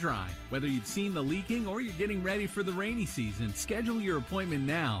safe and dry. Whether you've seen the leaking or you're getting ready for the rainy season, schedule your appointment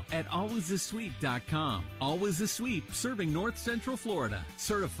now at alwaysasweep.com. Always a Sweep, serving North Central Florida.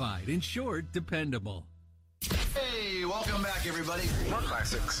 Certified, insured, dependable. Hey, welcome back, everybody. More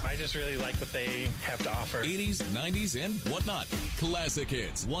classics. I just really like what they have to offer. 80s, 90s, and whatnot. Classic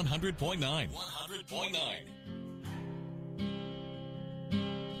Hits 100.9. 100.9.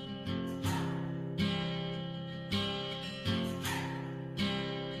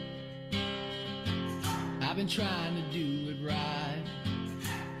 I've been trying to do it right.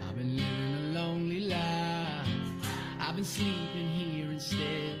 I've been living a lonely life. I've been sleeping here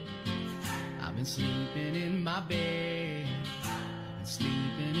instead. I've been sleeping in my bed. I've been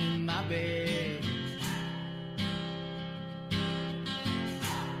sleeping in my bed.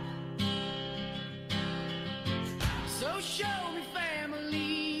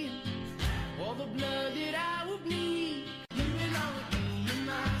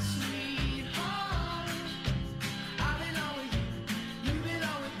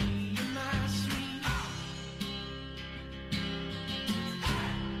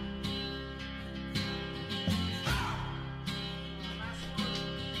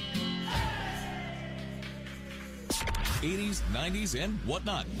 80s, 90s, and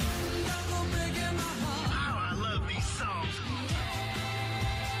whatnot. I love these songs.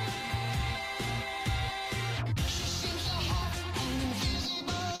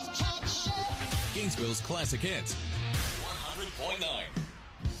 Gainesville's classic hits. 100.9.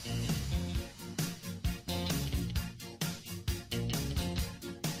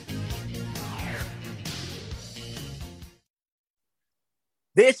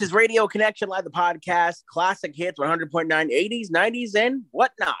 This is Radio Connection Live, the podcast, classic hits, 100.9, 80s, 90s, and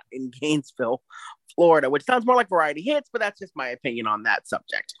whatnot in Gainesville, Florida, which sounds more like variety hits, but that's just my opinion on that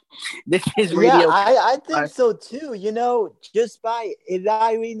subject. This is Radio. Yeah, I think so too. You know, just by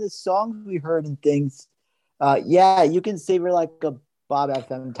evaluating the songs we heard and things, yeah, you can say we're like a Bob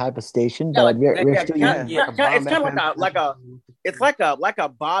FM type of station, but we're still young. It's kind of like a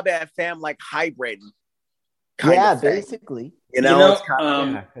Bob FM like hybrid. Yeah, basically. You know, it's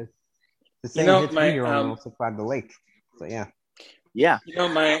the same hits we hear on also by the lake. So yeah. Yeah. You know,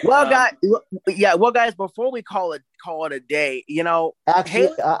 my well, guys, before we call it a day, you know,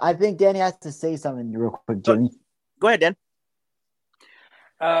 actually, I think Danny has to say something real quick, Jimmy. Go ahead, Dan.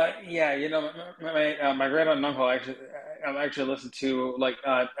 Yeah, you know, my great aunt and uncle actually listen to like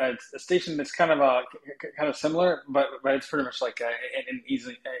a station that's kind of similar, but it's pretty much like an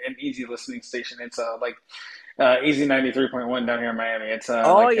easy listening station. It's like Easy 93.1 down here in Miami. It's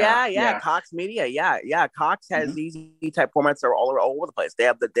Cox Media. Yeah. Cox has easy type formats that are all over the place. They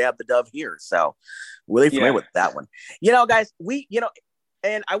have the Dove here, so really familiar with that one. You know, guys,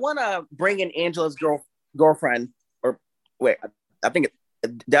 and I want to bring in Angela's girlfriend. Or wait, I think it.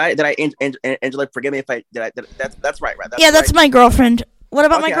 Angela, forgive me if I did. That's right. That's my girlfriend. What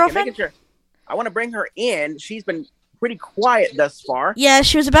about my girlfriend? Okay, sure. I want to bring her in. She's been pretty quiet thus far. Yeah,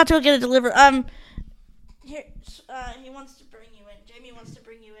 she was about to go get a delivery. Here, he wants to bring you in. Jamie wants to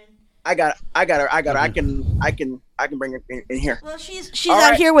bring you in. I got her. I can bring her in here. Well, she's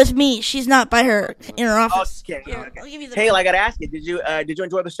out here with me. She's not by her in her office. Okay. Here, I'll give you the. Hey, I gotta ask you. Did you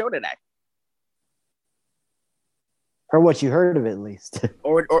enjoy the show today? Or what you heard of it, at least.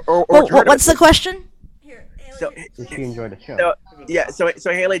 What's the question? So, did she enjoy the show? So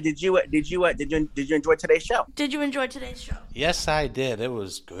Haley, did you enjoy today's show? Did you enjoy today's show? Yes, I did. It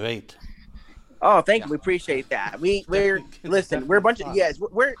was great. Oh, thank you. We appreciate that. We're a bunch of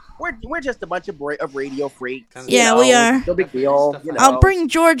we're just a bunch of radio freaks. Yeah, we are. No big deal. I'll bring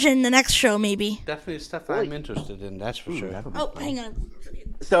George in the next show, maybe. Definitely stuff I'm interested in. That's for sure. Oh, hang on.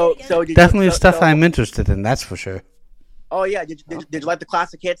 So definitely stuff I'm interested in. That's for sure. Oh yeah, did you like the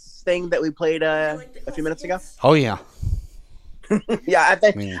classic hits thing that we played a few minutes ago? Oh yeah. Yeah, I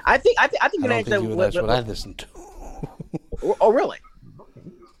think that's what I listened to. Oh really?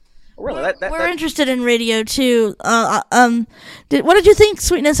 Really? We're interested in radio too. What did you think,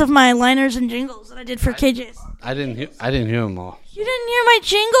 Sweetness, of my liners and jingles that I did for KJ's? I didn't hear them all. You didn't hear my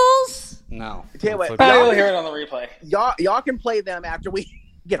jingles? No. Tell you what, you'll hear it on the replay. Y'all can play them after we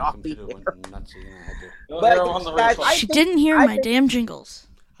get off the air. She didn't hear my damn jingles.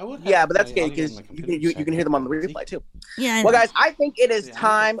 Yeah, but that's okay because you can hear them on the replay too. Yeah. Well, guys, I think it is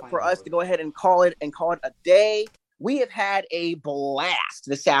time for us to go ahead and call it a day. We have had a blast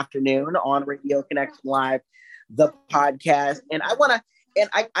this afternoon on Radio Connection Live, the podcast, and I gotta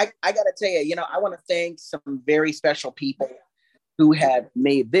tell you, I want to thank some very special people who have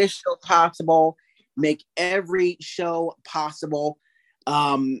made this show possible, make every show possible,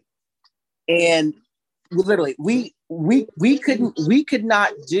 and literally, we could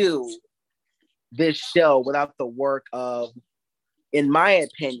not do this show without the work of, in my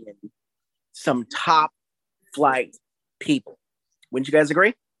opinion, some top flight people. Wouldn't you guys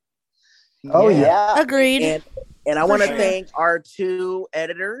agree? Oh yeah. Agreed. And I want to thank our two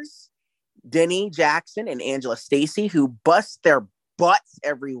editors, Denny Jackson and Angela Stacy, who bust their butts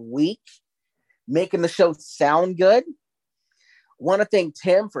every week, making the show sound good. Want to thank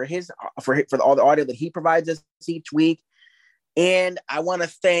Tim for all the audio that he provides us each week. And I want to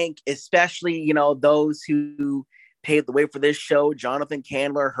thank especially, those who paved the way for this show: Jonathan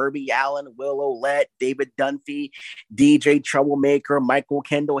Candler, Herbie Allen, Will Olette, David Dunphy, DJ Troublemaker, Michael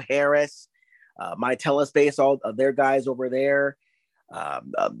Kendall Harris, my Telespace, all of their guys over there.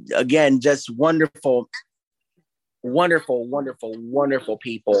 Again, just wonderful people,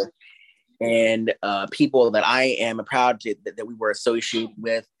 and people that I am proud that we were associated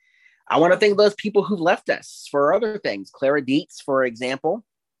with. I want to thank those people who left us for other things. Clara Dietz, for example,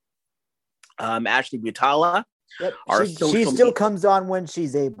 Ashley Butala. Yep. She still comes on when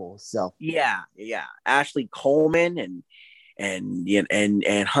she's able. So yeah. Ashley Coleman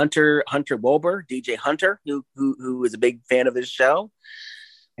and Hunter Wilbur, DJ Hunter, who is a big fan of this show.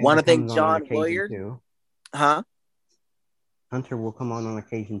 Want to thank John Williard. Huh? Hunter will come on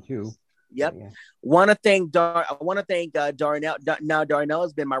occasion too. Yep. Yeah. I want to thank Darnell. Now Darnell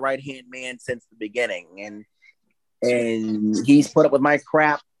has been my right hand man since the beginning, and he's put up with my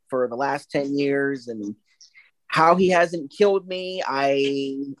crap for the last 10 years, and how he hasn't killed me,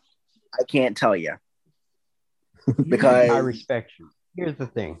 I can't tell you. Because I respect you. Here's the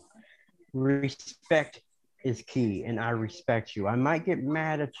thing. Respect is key, and I respect you. I might get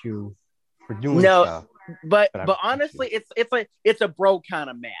mad at you for doing stuff. But honestly, it's a bro kind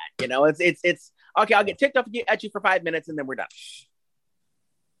of mad, you know. It's okay. I'll get ticked off at you for 5 minutes, and then we're done.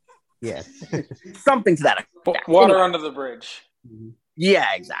 Yes, something to that effect. Water under the bridge. Yeah,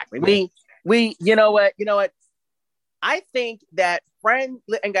 exactly. We you know what? I think that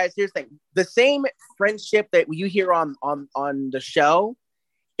and guys, here's the thing: the same friendship that you hear on the show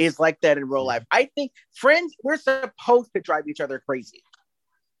is like that in real life. I think friends, we're supposed to drive each other crazy.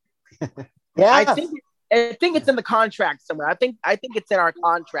 Yeah, I think it's in the contract somewhere. I think it's in our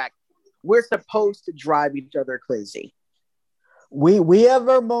contract. We're supposed to drive each other crazy. We have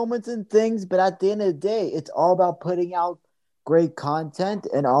our moments and things, but at the end of the day, it's all about putting out great content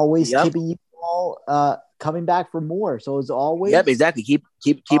and always keeping you all coming back for more. So it's always exactly. Keep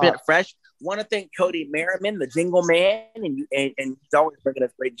it fresh. Want to thank Cody Merriman, the Jingle Man, and he's always bringing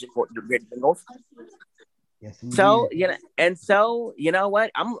us great jingles. Yes, so you know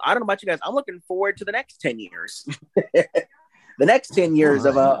what? I don't know about you guys. I'm looking forward to the next 10 years. The next 10 years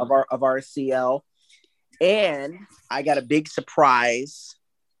of our CL. And I got a big surprise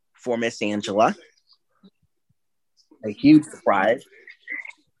for Miss Angela. A huge surprise.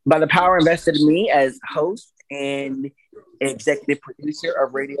 By the power invested in me as host and executive producer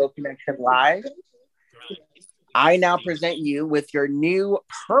of Radio Connection Live, I now present you with your new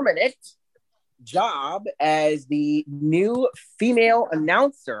permanent job as the new female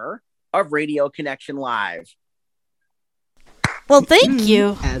announcer of Radio Connection Live. Well, thank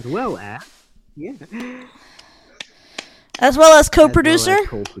you. As well as, As well as co-producer.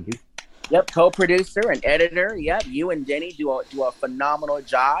 Yep, co-producer and editor. Yep, you and Denny do a phenomenal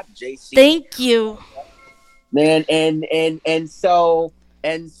job. JC. Thank you. Man, and so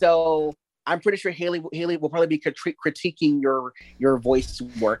I'm pretty sure Haley will probably be critiquing your voice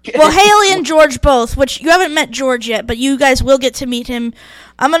work. Well, Haley and George both, which you haven't met George yet, but you guys will get to meet him.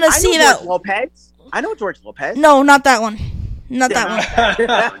 I'm gonna see that. George Lopez. I know George Lopez. No, not that one. Not that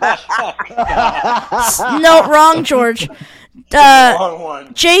one. No, wrong George. Wrong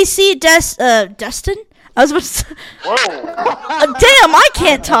one. JC Destin? I was about to say, damn, I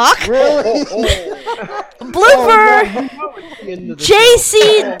can't talk. Blooper.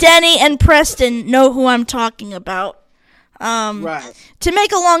 JC, Denny, and Preston know who I'm talking about. Right. To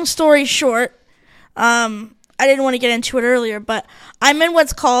make a long story short, I didn't want to get into it earlier, but I'm in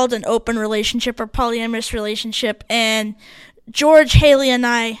what's called an open relationship or polyamorous relationship, and George, Haley, and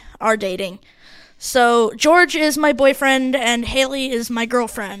I are dating. So George is my boyfriend, and Haley is my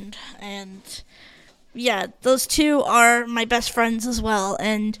girlfriend, and yeah, those two are my best friends as well,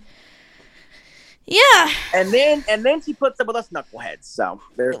 and yeah. And then she puts up with us knuckleheads, so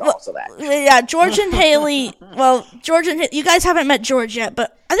there's also that. Yeah, George and Haley. Well, you guys haven't met George yet,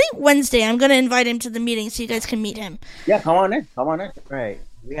 but I think Wednesday I'm going to invite him to the meeting so you guys can meet him. Yeah, come on in. Right.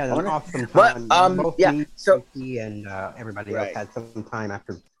 We had an awesome time. Both me, Sophie, and everybody else had some time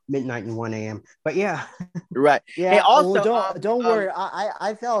after midnight and 1 a.m. But yeah. Right. Yeah. Hey, also, don't worry.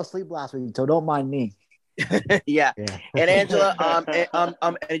 I fell asleep last week, so don't mind me. Yeah. And Angela, and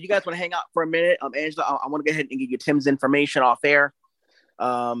if you guys want to hang out for a minute, Angela, I want to go ahead and give you Tim's information off air.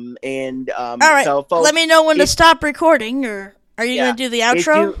 All right. So folks, let me know when to stop recording, or are you going to do the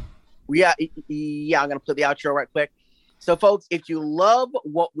outro? I'm going to play the outro right quick. So folks, if you love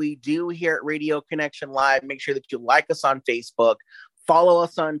what we do here at Radio Connection Live, make sure that you like us on Facebook, follow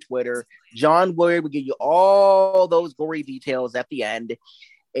us on Twitter. John Wood will give you all those gory details at the end.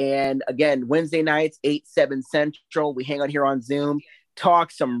 And again, Wednesday nights, 8-7 Central. We hang out here on Zoom, talk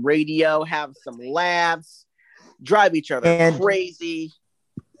some radio, have some laughs, drive each other crazy.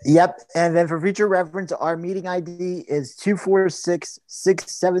 Yep. And then for future reference, our meeting ID is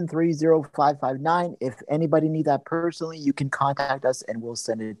 246-673-0559. If anybody needs that personally, you can contact us and we'll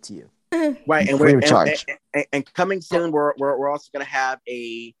send it to you. Right. And free of charge. And coming soon, we're also going to have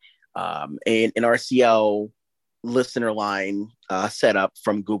an RCL listener line set up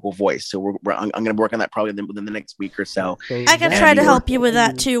from Google Voice. So I'm going to work on that probably within the next week or so. I can try to help you with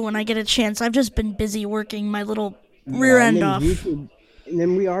that too when I get a chance. I've just been busy working my little rear end off. And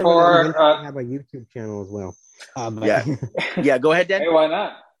then we are going to have a YouTube channel as well. Yeah, go ahead, Dan. Hey, why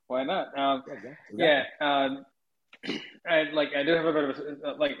not? And like I do have a bit of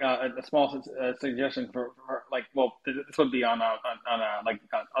a small suggestion for this would be on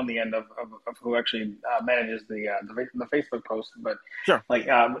the end of who actually manages the Facebook post, but sure. But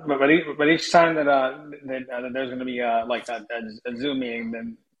each time that there's going to be a Zoom meeting,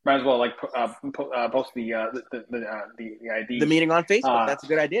 then might as well post the ID. The meeting on Facebook. That's a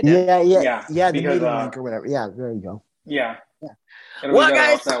good idea. Dan. Yeah. The because, meeting link or whatever. Yeah, there you go. Yeah. Well,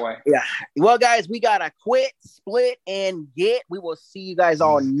 guys, Well, guys, we gotta quit, split, and get. We will see you guys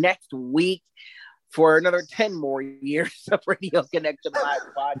all next week for another 10 more years of Radio Connection Live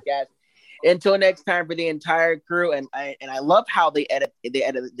podcast. Until next time, for the entire crew, and I love how they edit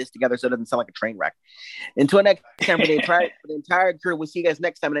this together so it doesn't sound like a train wreck. Until next time, for the entire crew, we'll see you guys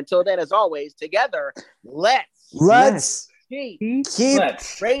next time. And until then, as always, together, let's keep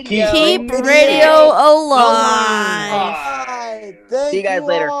radio alive. See you guys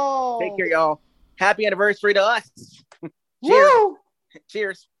later. Take care, y'all. Happy anniversary to us. Cheers.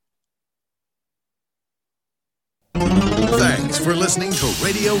 Cheers. Thanks for listening to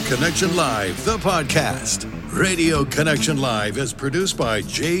Radio Connection Live, the podcast. Radio Connection Live is produced by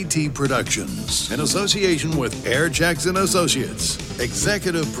JT Productions in association with Air Jackson Associates.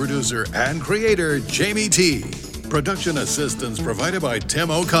 Executive producer and creator Jamie T. Production assistance provided by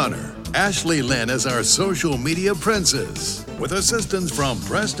Tim O'Connor. Ashley Lynn is our social media princess, with assistance from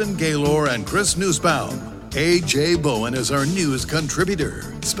Preston Gaylor and Chris Newsbaum. A.J. Bowen is our news contributor.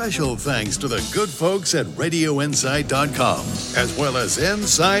 Special thanks to the good folks at RadioInside.com, as well as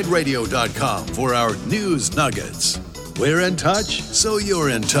InsideRadio.com for our news nuggets. We're in touch, so you're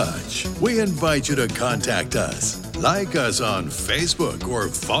in touch. We invite you to contact us. Like us on Facebook or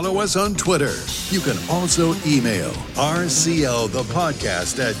follow us on Twitter. You can also email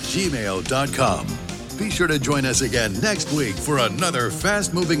rclthepodcast@gmail.com. Be sure to join us again next week for another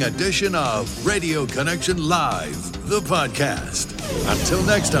fast-moving edition of Radio Connection Live, the podcast. Until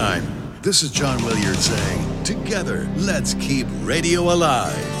next time, this is John Williard saying, together, let's keep radio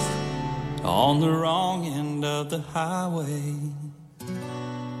alive. On the wrong end of the highway,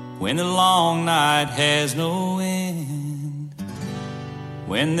 when the long night has no end,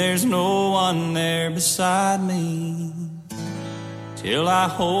 when there's no one there beside me, till I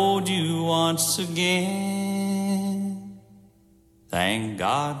hold you once again. Thank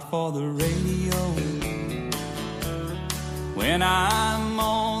God for the radio. When I'm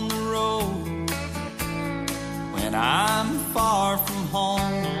on the road, when I'm far from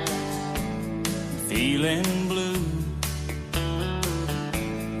home, feeling blue,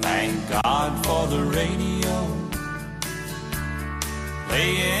 thank God for the radio.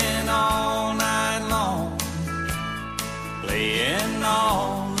 Playing all night long, playing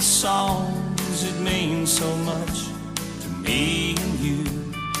all the songs that mean so much to me and you.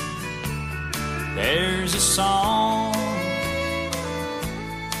 There's a song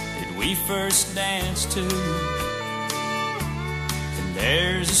that we first danced to, and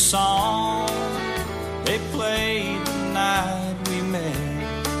there's a song they played the night we met,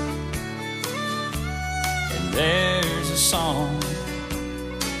 and there's a song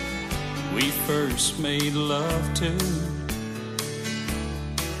we first made love to.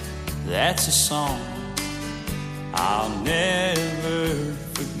 That's a song I'll never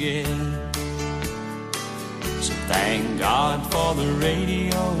forget. So thank God for the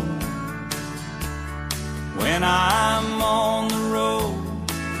radio. When I'm on the road,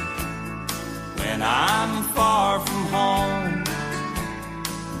 when I'm far from home,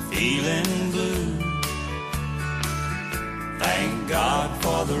 feeling blue, thank God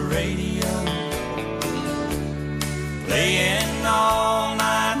for the radio. Playing all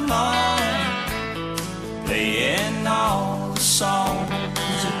night long, playing all the songs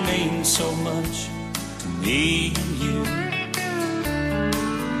that mean so much to me and you.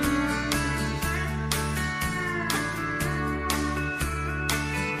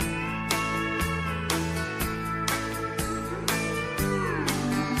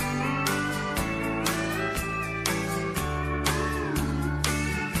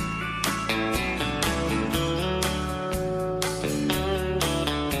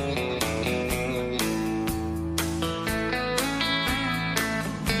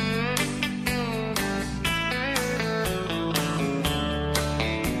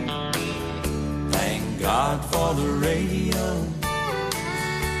 God for the radio.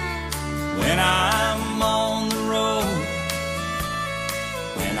 When I'm on the road,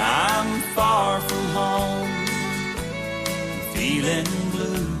 when I'm far from home, feeling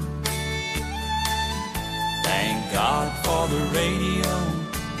blue, thank God for the radio.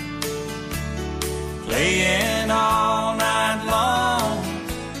 Playing all night long,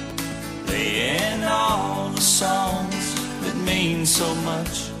 playing all the songs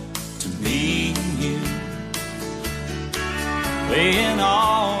playing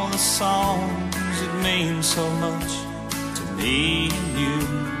all the songs that mean so much to me and you.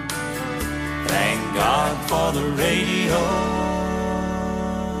 Thank God for the radio.